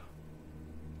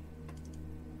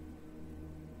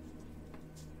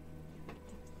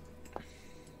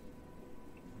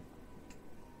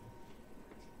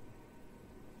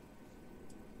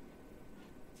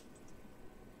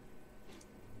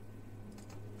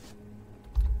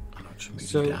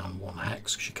 you down 1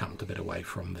 hex because you camped a bit away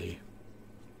from the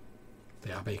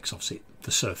abbey, because obviously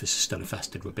the surface is still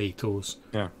infested with beetles.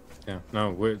 Yeah. No,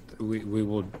 we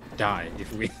will die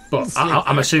if we. But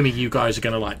I'm assuming you guys are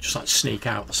going to just sneak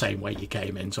out the same way you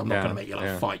came in, so I'm not going to make you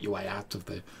fight your way out of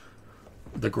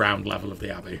the ground level of the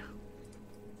abbey.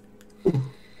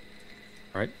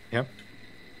 Right. Yeah.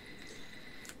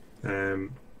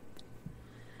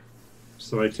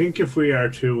 So I think if we are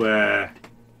to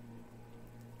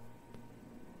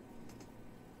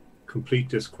complete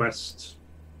this quest,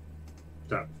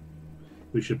 that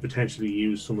we should potentially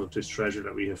use some of this treasure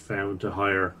that we have found to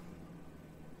hire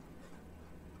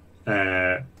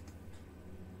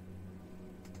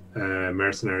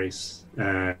mercenaries,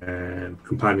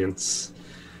 companions,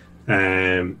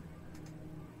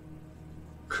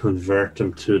 convert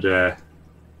them to the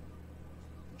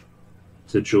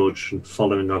judge, and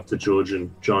following up the judge,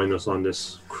 and join us on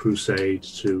this crusade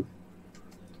to.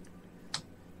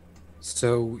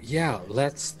 So yeah,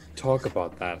 let's talk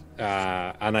about that.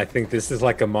 And I think this is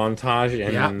like a montage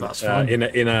that's fine.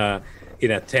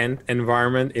 In a tent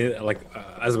environment,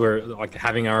 as we're like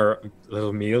having our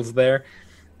little meals there,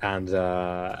 and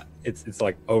it's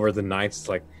like over the night. It's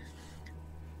like,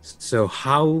 so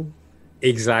how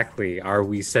exactly are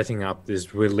we setting up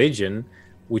this religion,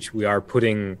 which we are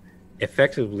putting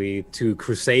effectively to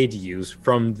crusade use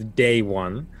from the day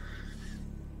one,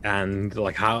 and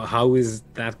like how is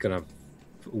that gonna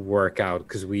work out?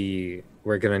 Because we're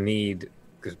gonna need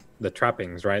the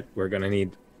trappings, right? We're gonna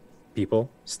need people,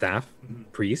 staff,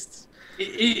 priests.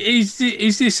 Is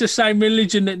this the same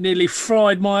religion that nearly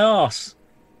fried my ass?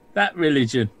 That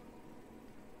religion?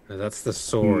 No, that's the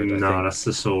sword. I think. That's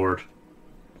the sword.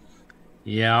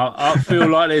 Yeah, I feel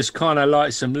like there's kind of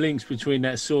like some links between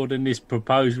that sword and this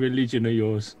proposed religion of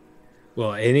yours.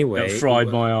 Well, anyway, that fried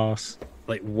my ass.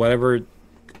 Like whatever,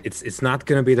 it's not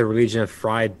going to be the religion of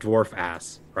fried dwarf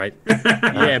ass, right?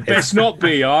 Yeah, best not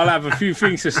be. I'll have a few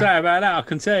things to say about that, I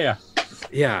can tell you.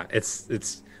 Yeah,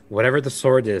 it's whatever the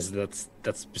sword is.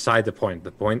 That's beside the point.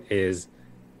 The point is,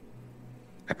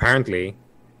 apparently,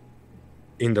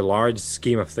 in the large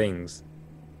scheme of things,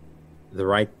 the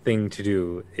right thing to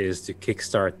do is to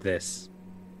kickstart this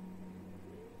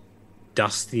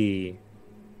dusty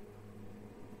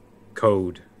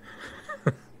code,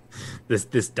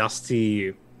 this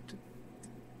dusty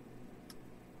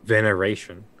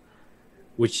veneration,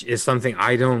 which is something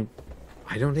I don't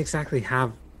exactly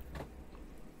have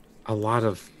a lot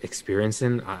of experience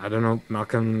in. I don't know,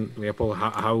 Malcolm, Leopold,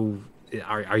 how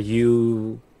are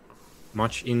you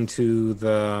much into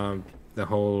the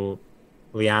whole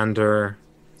Leander,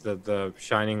 the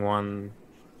Shining One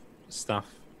stuff?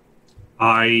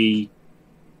 I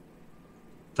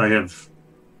have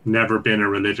never been a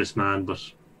religious man, but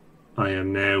I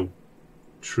am now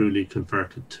truly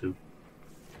converted to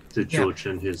the judge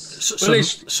and his.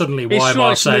 Suddenly,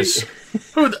 Weimar says,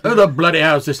 "Who the bloody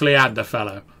hell's this Leander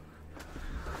fellow?"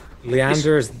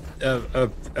 Leander's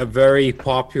a very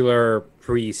popular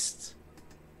priest.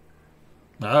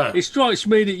 Oh. It strikes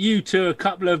me that you two are a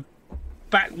couple of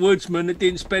backwoodsmen that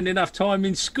didn't spend enough time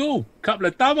in school. A couple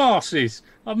of dumbasses.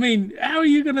 I mean, how are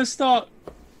you going to start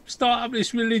up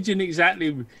this religion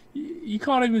exactly? You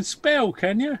can't even spell,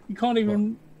 can you? You can't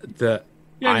even. You've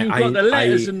got the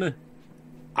letters and the.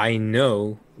 I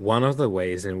know one of the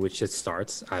ways in which it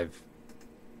starts. I've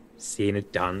seen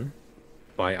it done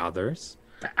by others,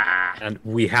 and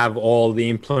we have all the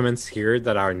implements here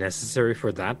that are necessary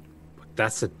for that. But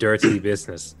that's a dirty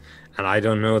business, and I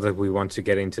don't know that we want to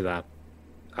get into that.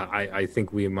 I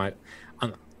think we might.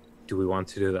 Do we want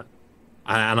to do that?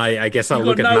 And I guess I'll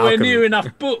look at Malcolm. You've got nowhere near enough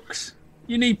books.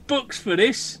 You need books for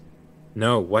this.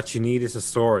 No, what you need is a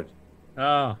sword.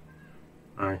 Ah.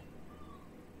 Aye.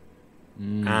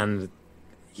 And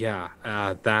yeah,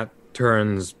 that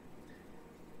turns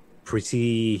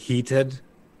pretty heated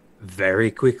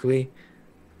very quickly.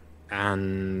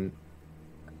 And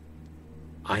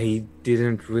I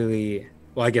didn't really.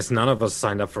 Well, I guess none of us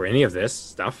signed up for any of this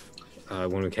stuff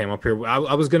when we came up here.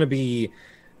 I was going to be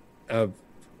a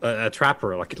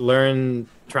trapper, like learn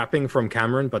trapping from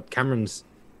Cameron, but Cameron's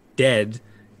dead.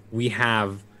 We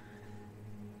have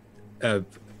a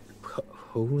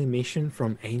holy mission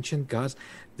from ancient gods.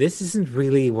 This isn't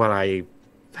really what I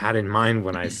had in mind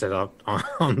when I set up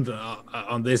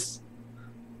on this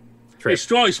trip. It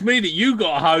strikes me that you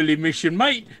got a holy mission,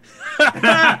 mate.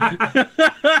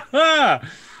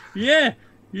 Yeah.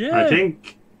 I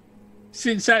think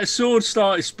since that sword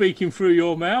started speaking through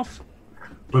your mouth.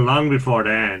 Well, long before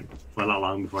then, well, not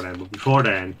long before then, but before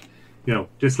then,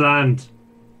 this land,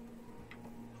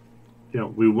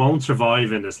 we won't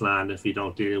survive in this land if we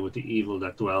don't deal with the evil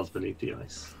that dwells beneath the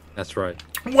ice. That's right.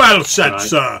 Well said, Right.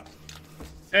 sir.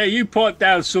 Hey, you pipe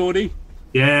down, Swordy.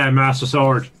 Yeah, Master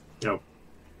Sword.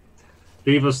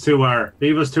 Leave us to our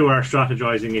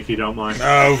strategizing, if you don't mind.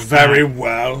 Oh, very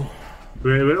well.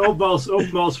 With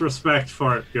utmost respect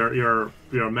for your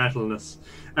metalness.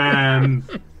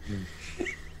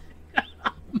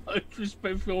 Most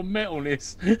respect for your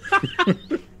metalness.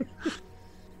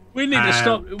 We need to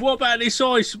stop. What about this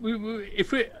ice?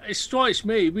 If it strikes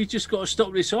me, we just got to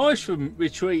stop this ice from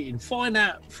retreating. Find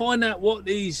out what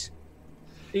these.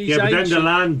 Yeah, but then the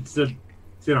land that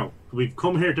we've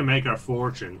come here to make our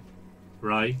fortune,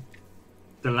 right?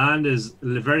 The land is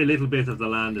very little bit of the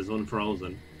land is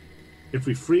unfrozen. If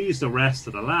we freeze the rest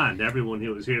of the land, everyone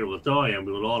who is here will die, and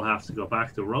we will all have to go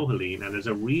back to Rohaleen. And there's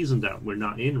a reason that we're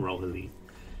not in Rohaleen.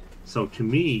 So to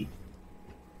me,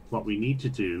 what we need to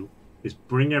do is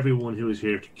bring everyone who is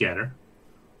here together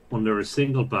under a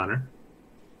single banner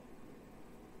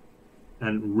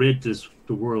and rid the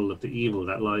world of the evil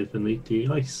that lies beneath the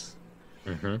ice.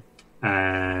 Mm-hmm.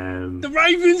 The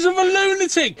Ravens of a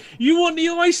lunatic. You want the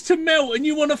ice to melt, and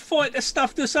you want to fight the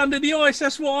stuff that's under the ice.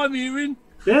 That's what I'm hearing.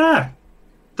 Yeah,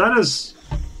 that is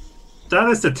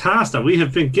the task that we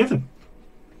have been given.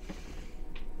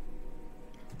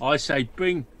 I say,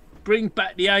 bring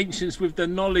back the ancients with the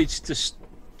knowledge to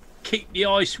keep the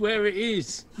ice where it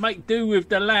is. Make do with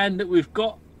the land that we've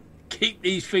got. Keep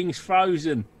these things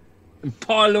frozen. And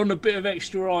pile on a bit of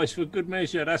extra ice for good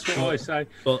measure. That's what I say.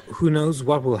 Well, who knows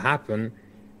what will happen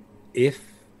if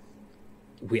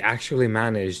we actually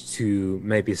manage to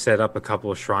maybe set up a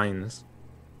couple of shrines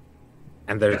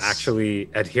and there's actually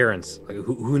adherence. Like,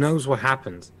 who knows what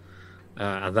happens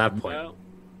at that point? Well,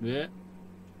 yeah.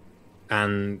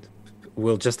 And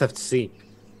we'll just have to see.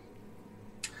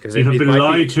 Because You have been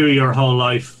lied to your whole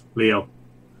life, Leo.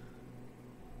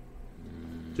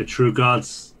 The true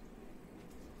gods.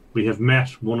 We have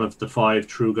met one of the 5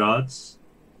 true gods.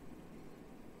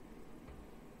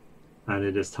 And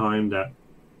it is time that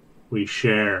we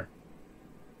share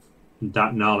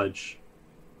that knowledge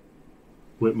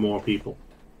with more people.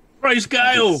 Praise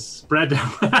Gale! Spread and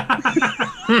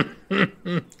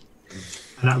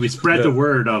that we spread the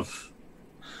word of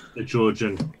the judge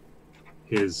and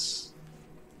his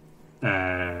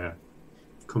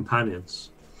companions,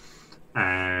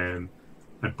 and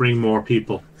bring more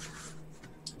people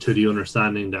to the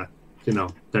understanding that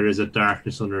there is a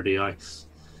darkness under the ice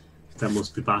that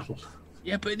must be battled.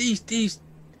 Yeah, but these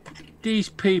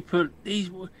people,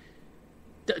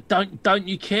 don't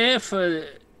you care for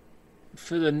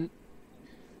the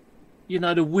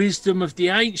the wisdom of the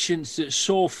ancients that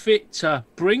saw fit to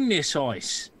bring this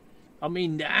ice? I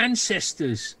mean, the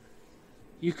ancestors.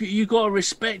 You got to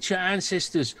respect your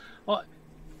ancestors.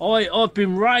 I've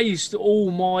been raised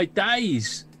all my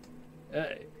days.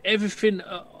 Everything,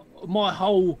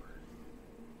 all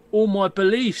my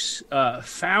beliefs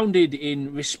founded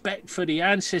in respect for the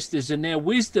ancestors and their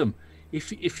wisdom.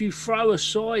 If you throw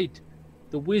aside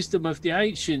the wisdom of the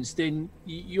ancients, then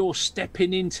you're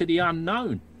stepping into the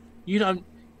unknown. The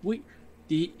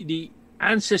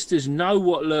ancestors know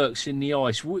what lurks in the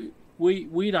ice.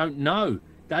 We don't know.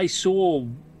 They saw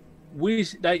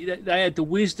they had the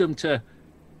wisdom to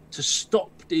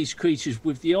stop these creatures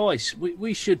with the ice.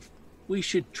 We should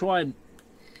try and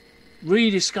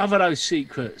rediscover those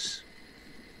secrets.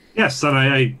 Yes, and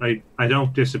I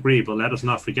don't disagree, but let us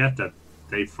not forget that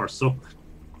they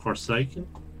forsaken.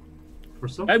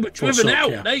 They were driven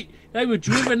out. Yeah. They were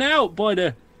driven out by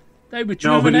the. They were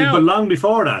driven out. But long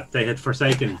before that, they had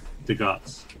forsaken the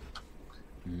gods.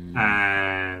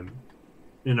 And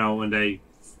they,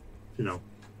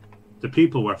 the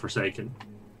people were forsaken.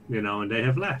 And they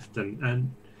have left,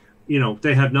 and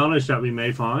they have knowledge that we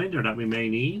may find or that we may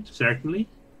need. Certainly,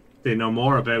 they know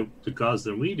more about the gods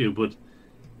than we do. But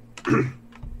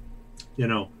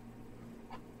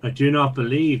I do not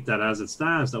believe that, as it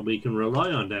stands, that we can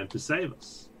rely on them to save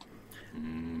us.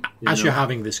 As you're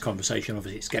having this conversation,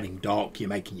 obviously it's getting dark. You're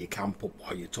making your camp up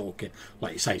while you're talking,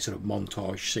 like you say, sort of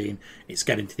montage scene. It's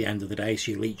getting to the end of the day,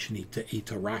 so you'll each need to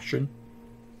eat a ration.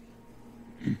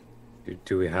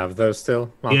 Do we have those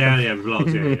still? Yeah,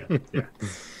 vlogs, yeah.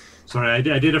 Sorry,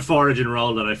 I did a foraging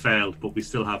roll that I failed, but we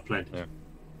still have plenty. Yeah.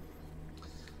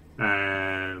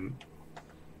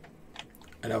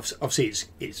 And obviously,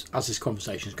 it's as this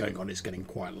conversation is going on, it's getting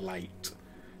quite late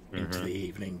into the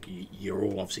evening. You're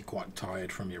all obviously quite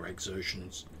tired from your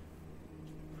exertions.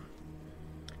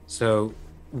 So,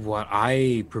 what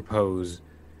I propose,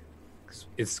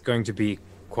 it's going to be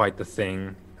quite the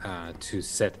thing to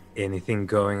set anything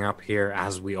going up here,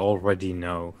 as we already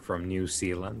know from New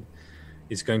Zealand.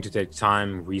 It's going to take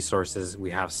time, resources.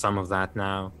 We have some of that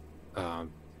now.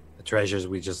 treasures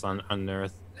we just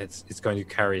unearthed. It's going to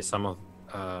carry some of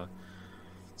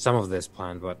this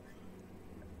plan, but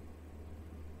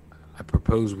I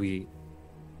propose we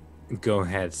go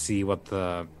ahead, see what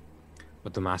the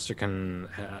master can.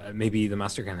 Maybe the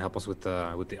master can help us with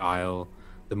the Isle,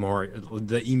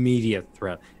 the immediate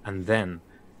threat, and then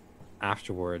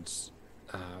afterwards,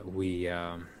 we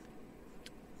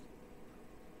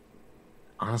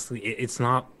honestly, it's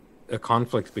not a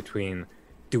conflict between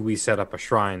do we set up a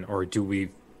shrine or do we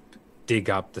dig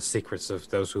up the secrets of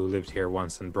those who lived here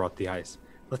once and brought the ice.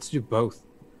 Let's do both.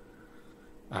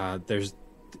 There's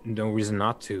no reason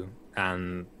not to.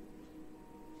 And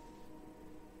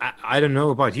I don't know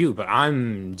about you, but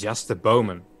I'm just a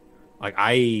bowman. Like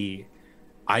I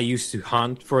used to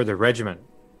hunt for the regiment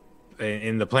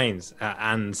in the plains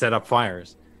and set up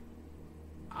fires.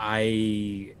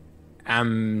 I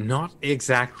am not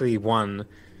exactly one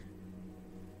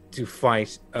to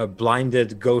fight a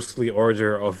blinded, ghostly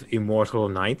order of immortal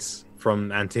knights from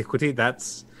antiquity.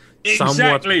 That's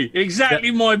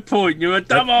exactly my point. You're a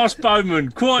dumbass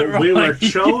bowman. Quite right. We were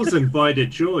chosen by the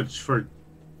judge for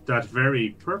that very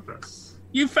purpose.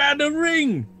 You found a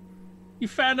ring. You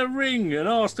found a ring and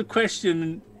asked a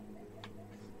question.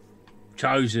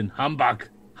 Chosen. Humbug.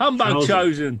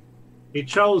 Chosen. He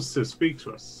chose to speak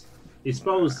to us. He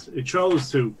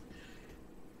chose to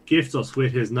gift us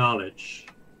with his knowledge.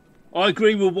 I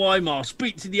agree with Weimar.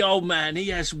 Speak to the old man. He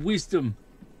has wisdom.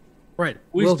 Right.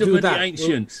 Wisdom of the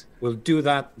ancients. We'll do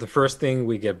that the first thing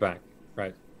we get back.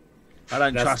 Right. I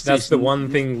don't trust That's this the one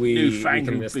thing we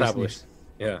can establish. Business.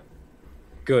 Yeah.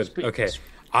 Good. Okay.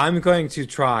 I'm going to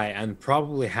try and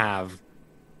probably have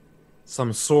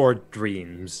some sword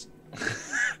dreams.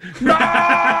 No!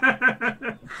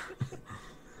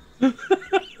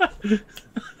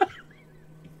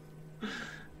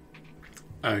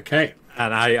 Okay.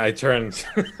 And I turned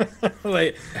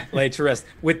lay to rest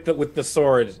with the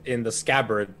sword in the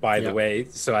scabbard, by the way,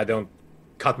 so I don't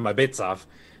cut my bits off.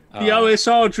 The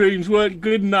OSR dreams weren't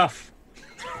good enough.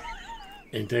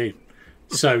 Indeed.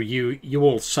 So you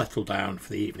all settle down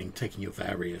for the evening, taking your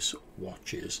various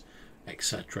watches,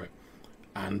 etc.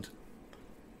 And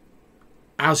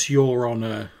as you're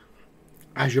on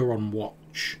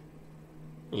watch,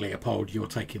 Leopold, you're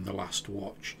taking the last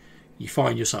watch. You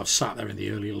find yourself sat there in the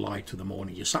early light of the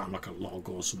morning. You're sat on like a log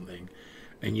or something,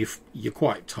 and you're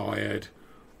quite tired.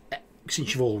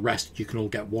 Since you've all rested, you can all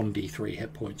get 1d3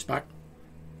 hit points back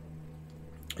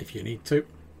if you need to.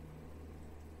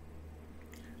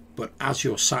 But as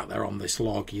you're sat there on this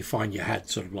log, you find your head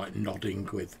sort of like nodding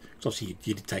with. Cause obviously, you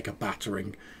did take a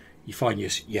battering. You find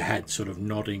your head sort of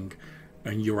nodding,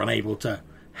 and you're unable to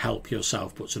help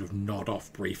yourself but sort of nod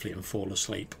off briefly and fall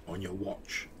asleep on your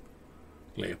watch,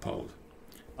 Leopold.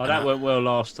 Oh, that went well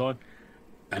last time.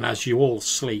 And as you all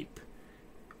sleep,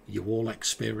 you all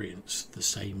experience the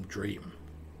same dream.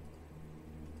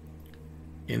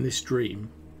 In this dream,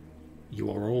 you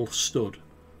are all stood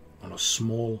on a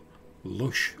small,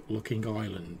 lush-looking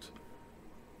island,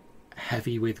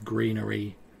 heavy with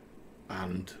greenery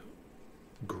and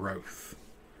growth.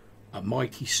 A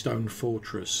mighty stone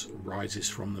fortress rises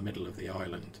from the middle of the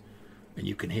island, and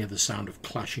you can hear the sound of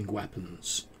clashing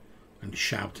weapons and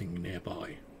shouting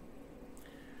nearby.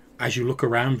 As you look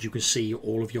around, you can see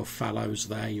all of your fellows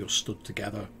there. You're stood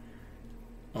together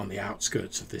on the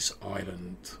outskirts of this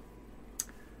island.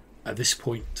 At this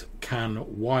point, can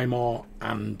Weimar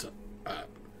and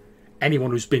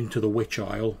anyone who's been to the Witch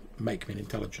Isle make me an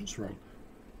intelligence roll?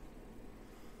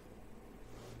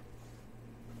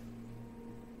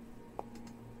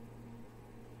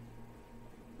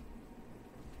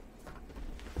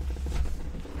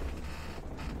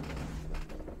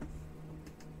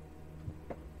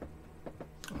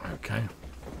 Okay.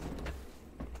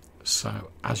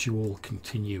 So, as you all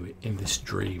continue in this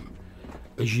dream,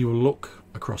 as you look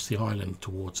across the island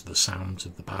towards the sounds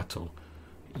of the battle,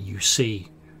 you see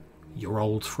your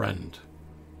old friend,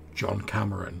 John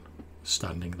Cameron,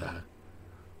 standing there,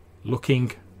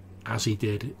 looking as he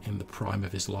did in the prime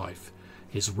of his life,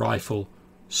 his rifle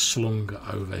slung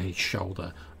over his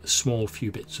shoulder, a small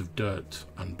few bits of dirt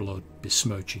and blood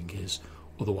besmirching his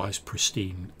otherwise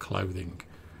pristine clothing.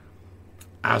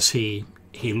 As he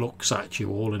looks at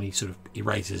you all, and he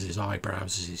raises his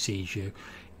eyebrows as he sees you.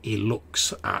 He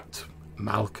looks at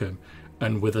Malcolm,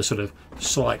 and with a sort of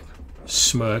slight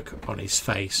smirk on his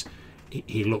face,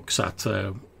 he looks at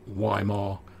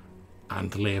Weimar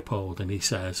and Leopold, and he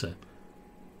says,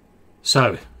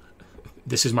 "So,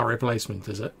 this is my replacement,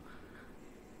 is it?"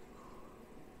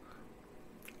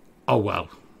 "Oh well,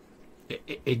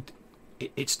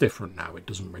 it's different now. It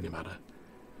doesn't really matter.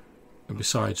 And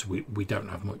besides, we don't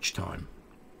have much time."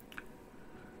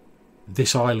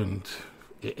 This island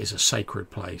is a sacred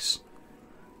place.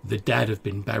 The dead have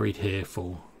been buried here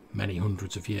for many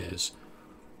hundreds of years,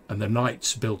 and the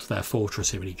knights built their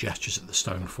fortress here, and he gestures at the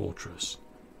stone fortress.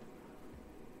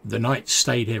 The knights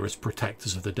stayed here as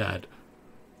protectors of the dead,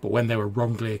 but when they were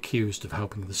wrongly accused of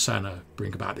helping the Senna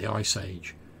bring about the Ice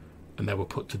Age, and they were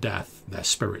put to death, their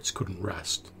spirits couldn't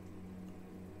rest.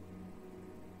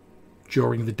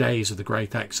 During the days of the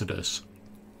Great Exodus,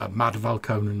 a mad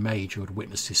Valkonan mage who had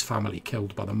witnessed his family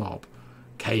killed by the mob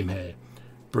came here,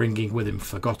 bringing with him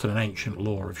forgotten and ancient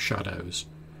lore of shadows.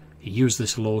 He used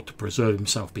this lore to preserve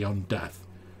himself beyond death,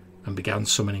 and began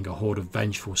summoning a horde of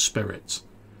vengeful spirits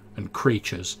and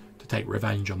creatures to take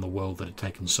revenge on the world that had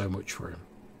taken so much for him.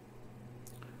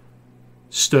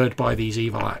 Stirred by these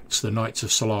evil acts, the Knights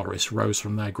of Solaris rose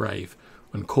from their grave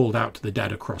and called out to the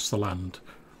dead across the land,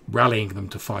 rallying them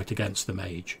to fight against the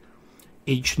mage.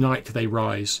 Each night they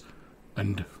rise,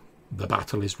 and the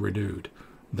battle is renewed.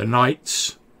 The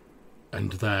knights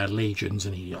and their legions,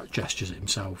 and he gestures at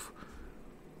himself,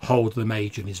 hold the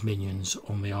mage and his minions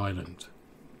on the island.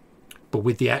 But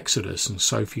with the exodus and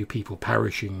so few people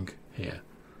perishing here,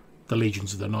 the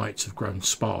legions of the knights have grown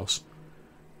sparse.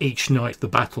 Each night the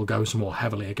battle goes more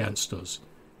heavily against us,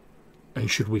 and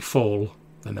should we fall,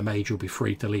 then the mage will be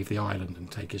free to leave the island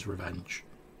and take his revenge.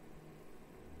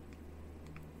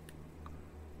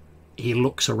 He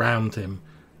looks around him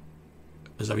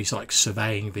as though he's like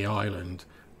surveying the island,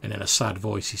 and in a sad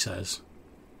voice he says,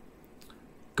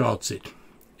 "Gods, it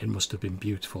must have been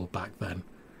beautiful back then."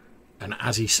 And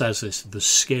as he says this, the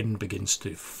skin begins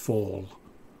to fall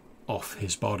off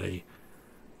his body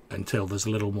until there's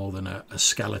little more than a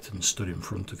skeleton stood in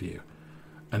front of you,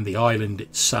 and the island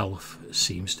itself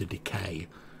seems to decay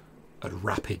at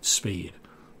rapid speed,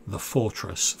 the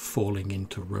fortress falling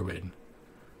into ruin,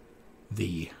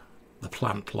 the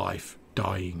plant life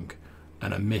dying,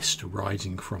 and a mist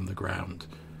rising from the ground,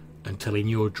 until in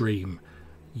your dream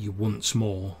you once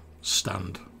more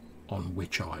stand on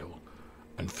Witch Isle,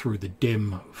 and through the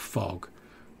dim fog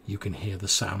you can hear the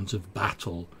sounds of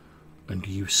battle, and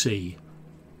you see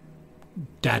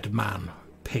dead man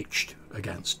pitched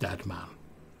against dead man,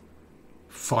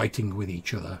 fighting with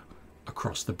each other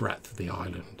across the breadth of the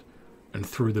island, and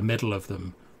through the middle of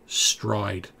them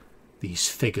stride these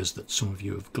figures that some of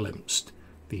you have glimpsed,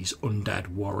 these undead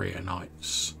warrior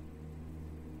knights.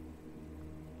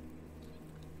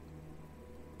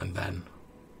 And then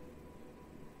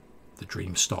the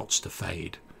dream starts to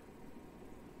fade,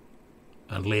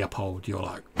 and Leopold, you're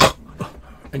like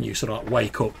and you sort of like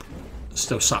wake up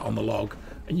still sat on the log,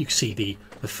 and you see the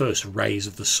first rays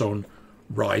of the sun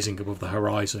rising above the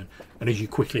horizon, and as you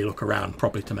quickly look around,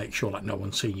 probably to make sure like no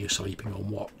one's seeing you sleeping on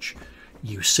watch,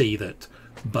 you see that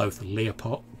both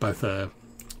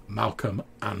Malcolm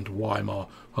and Weimar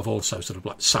have also sort of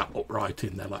like sat upright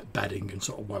in their like bedding and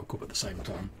sort of woke up at the same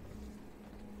time.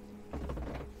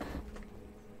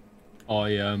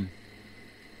 I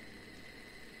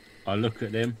look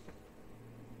at them.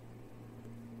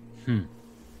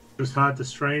 Just had the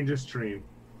strangest dream.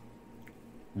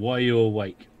 Why are you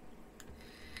awake?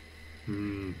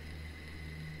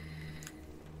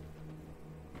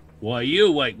 Why are you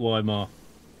awake, Weimar?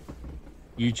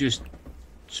 You just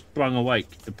sprung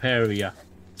awake, the pair of you.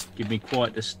 Give me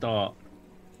quite the start.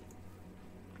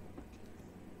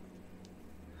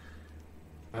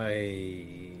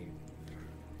 I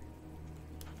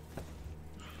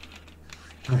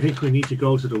think we need to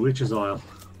go to the Witch's Isle.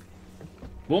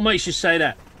 What makes you say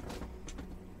that?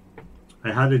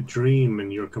 I had a dream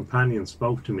and your companion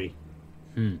spoke to me.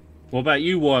 What about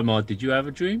you, Weimar? Did you have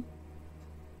a dream?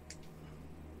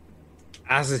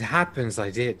 As it happens,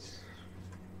 I did.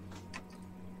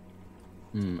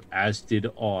 As did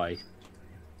I.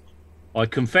 I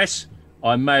confess,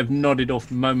 I may have nodded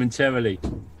off momentarily.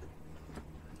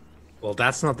 Well,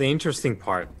 that's not the interesting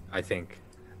part, I think.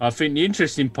 I think the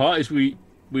interesting part is we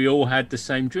all had the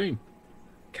same dream.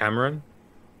 Cameron?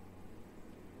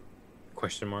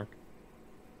 Question mark.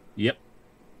 Yep.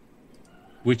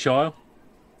 Witch Isle?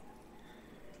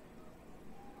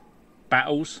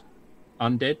 Battles?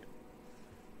 Undead?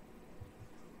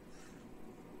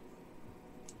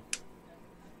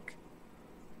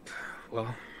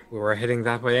 Well, we were heading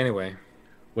that way anyway.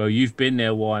 Well, you've been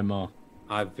there, Weimar.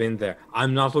 I've been there.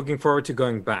 I'm not looking forward to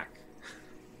going back.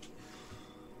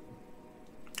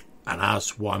 And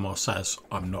as Weimar says,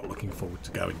 I'm not looking forward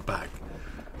to going back.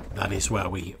 That is where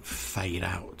we fade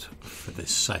out for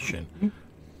this session,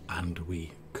 and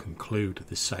we conclude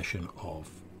this session of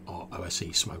our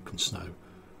OSE Smoke and Snow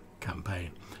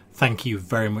campaign. Thank you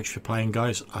very much for playing,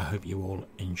 guys. I hope you all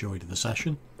enjoyed the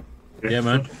session. Yeah,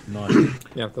 man. Nice.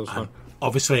 Yeah, that was fun.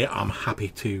 Obviously, I'm happy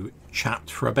to chat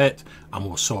for a bit and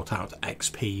we'll sort out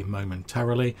XP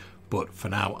momentarily. But for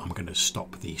now, I'm going to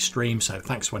stop the stream. So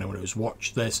thanks to anyone who's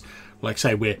watched this. Like I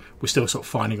say, we're still sort of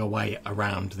finding a way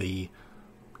around the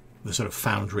sort of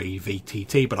Foundry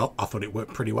VTT, but I thought it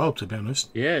worked pretty well, to be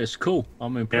honest. Yeah, it's cool.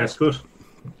 I'm impressed. Yeah, it's good.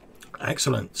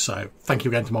 Excellent. So thank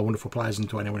you again to my wonderful players and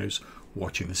to anyone who's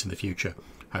watching this in the future.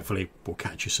 Hopefully we'll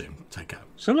catch you soon. Take care.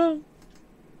 So long.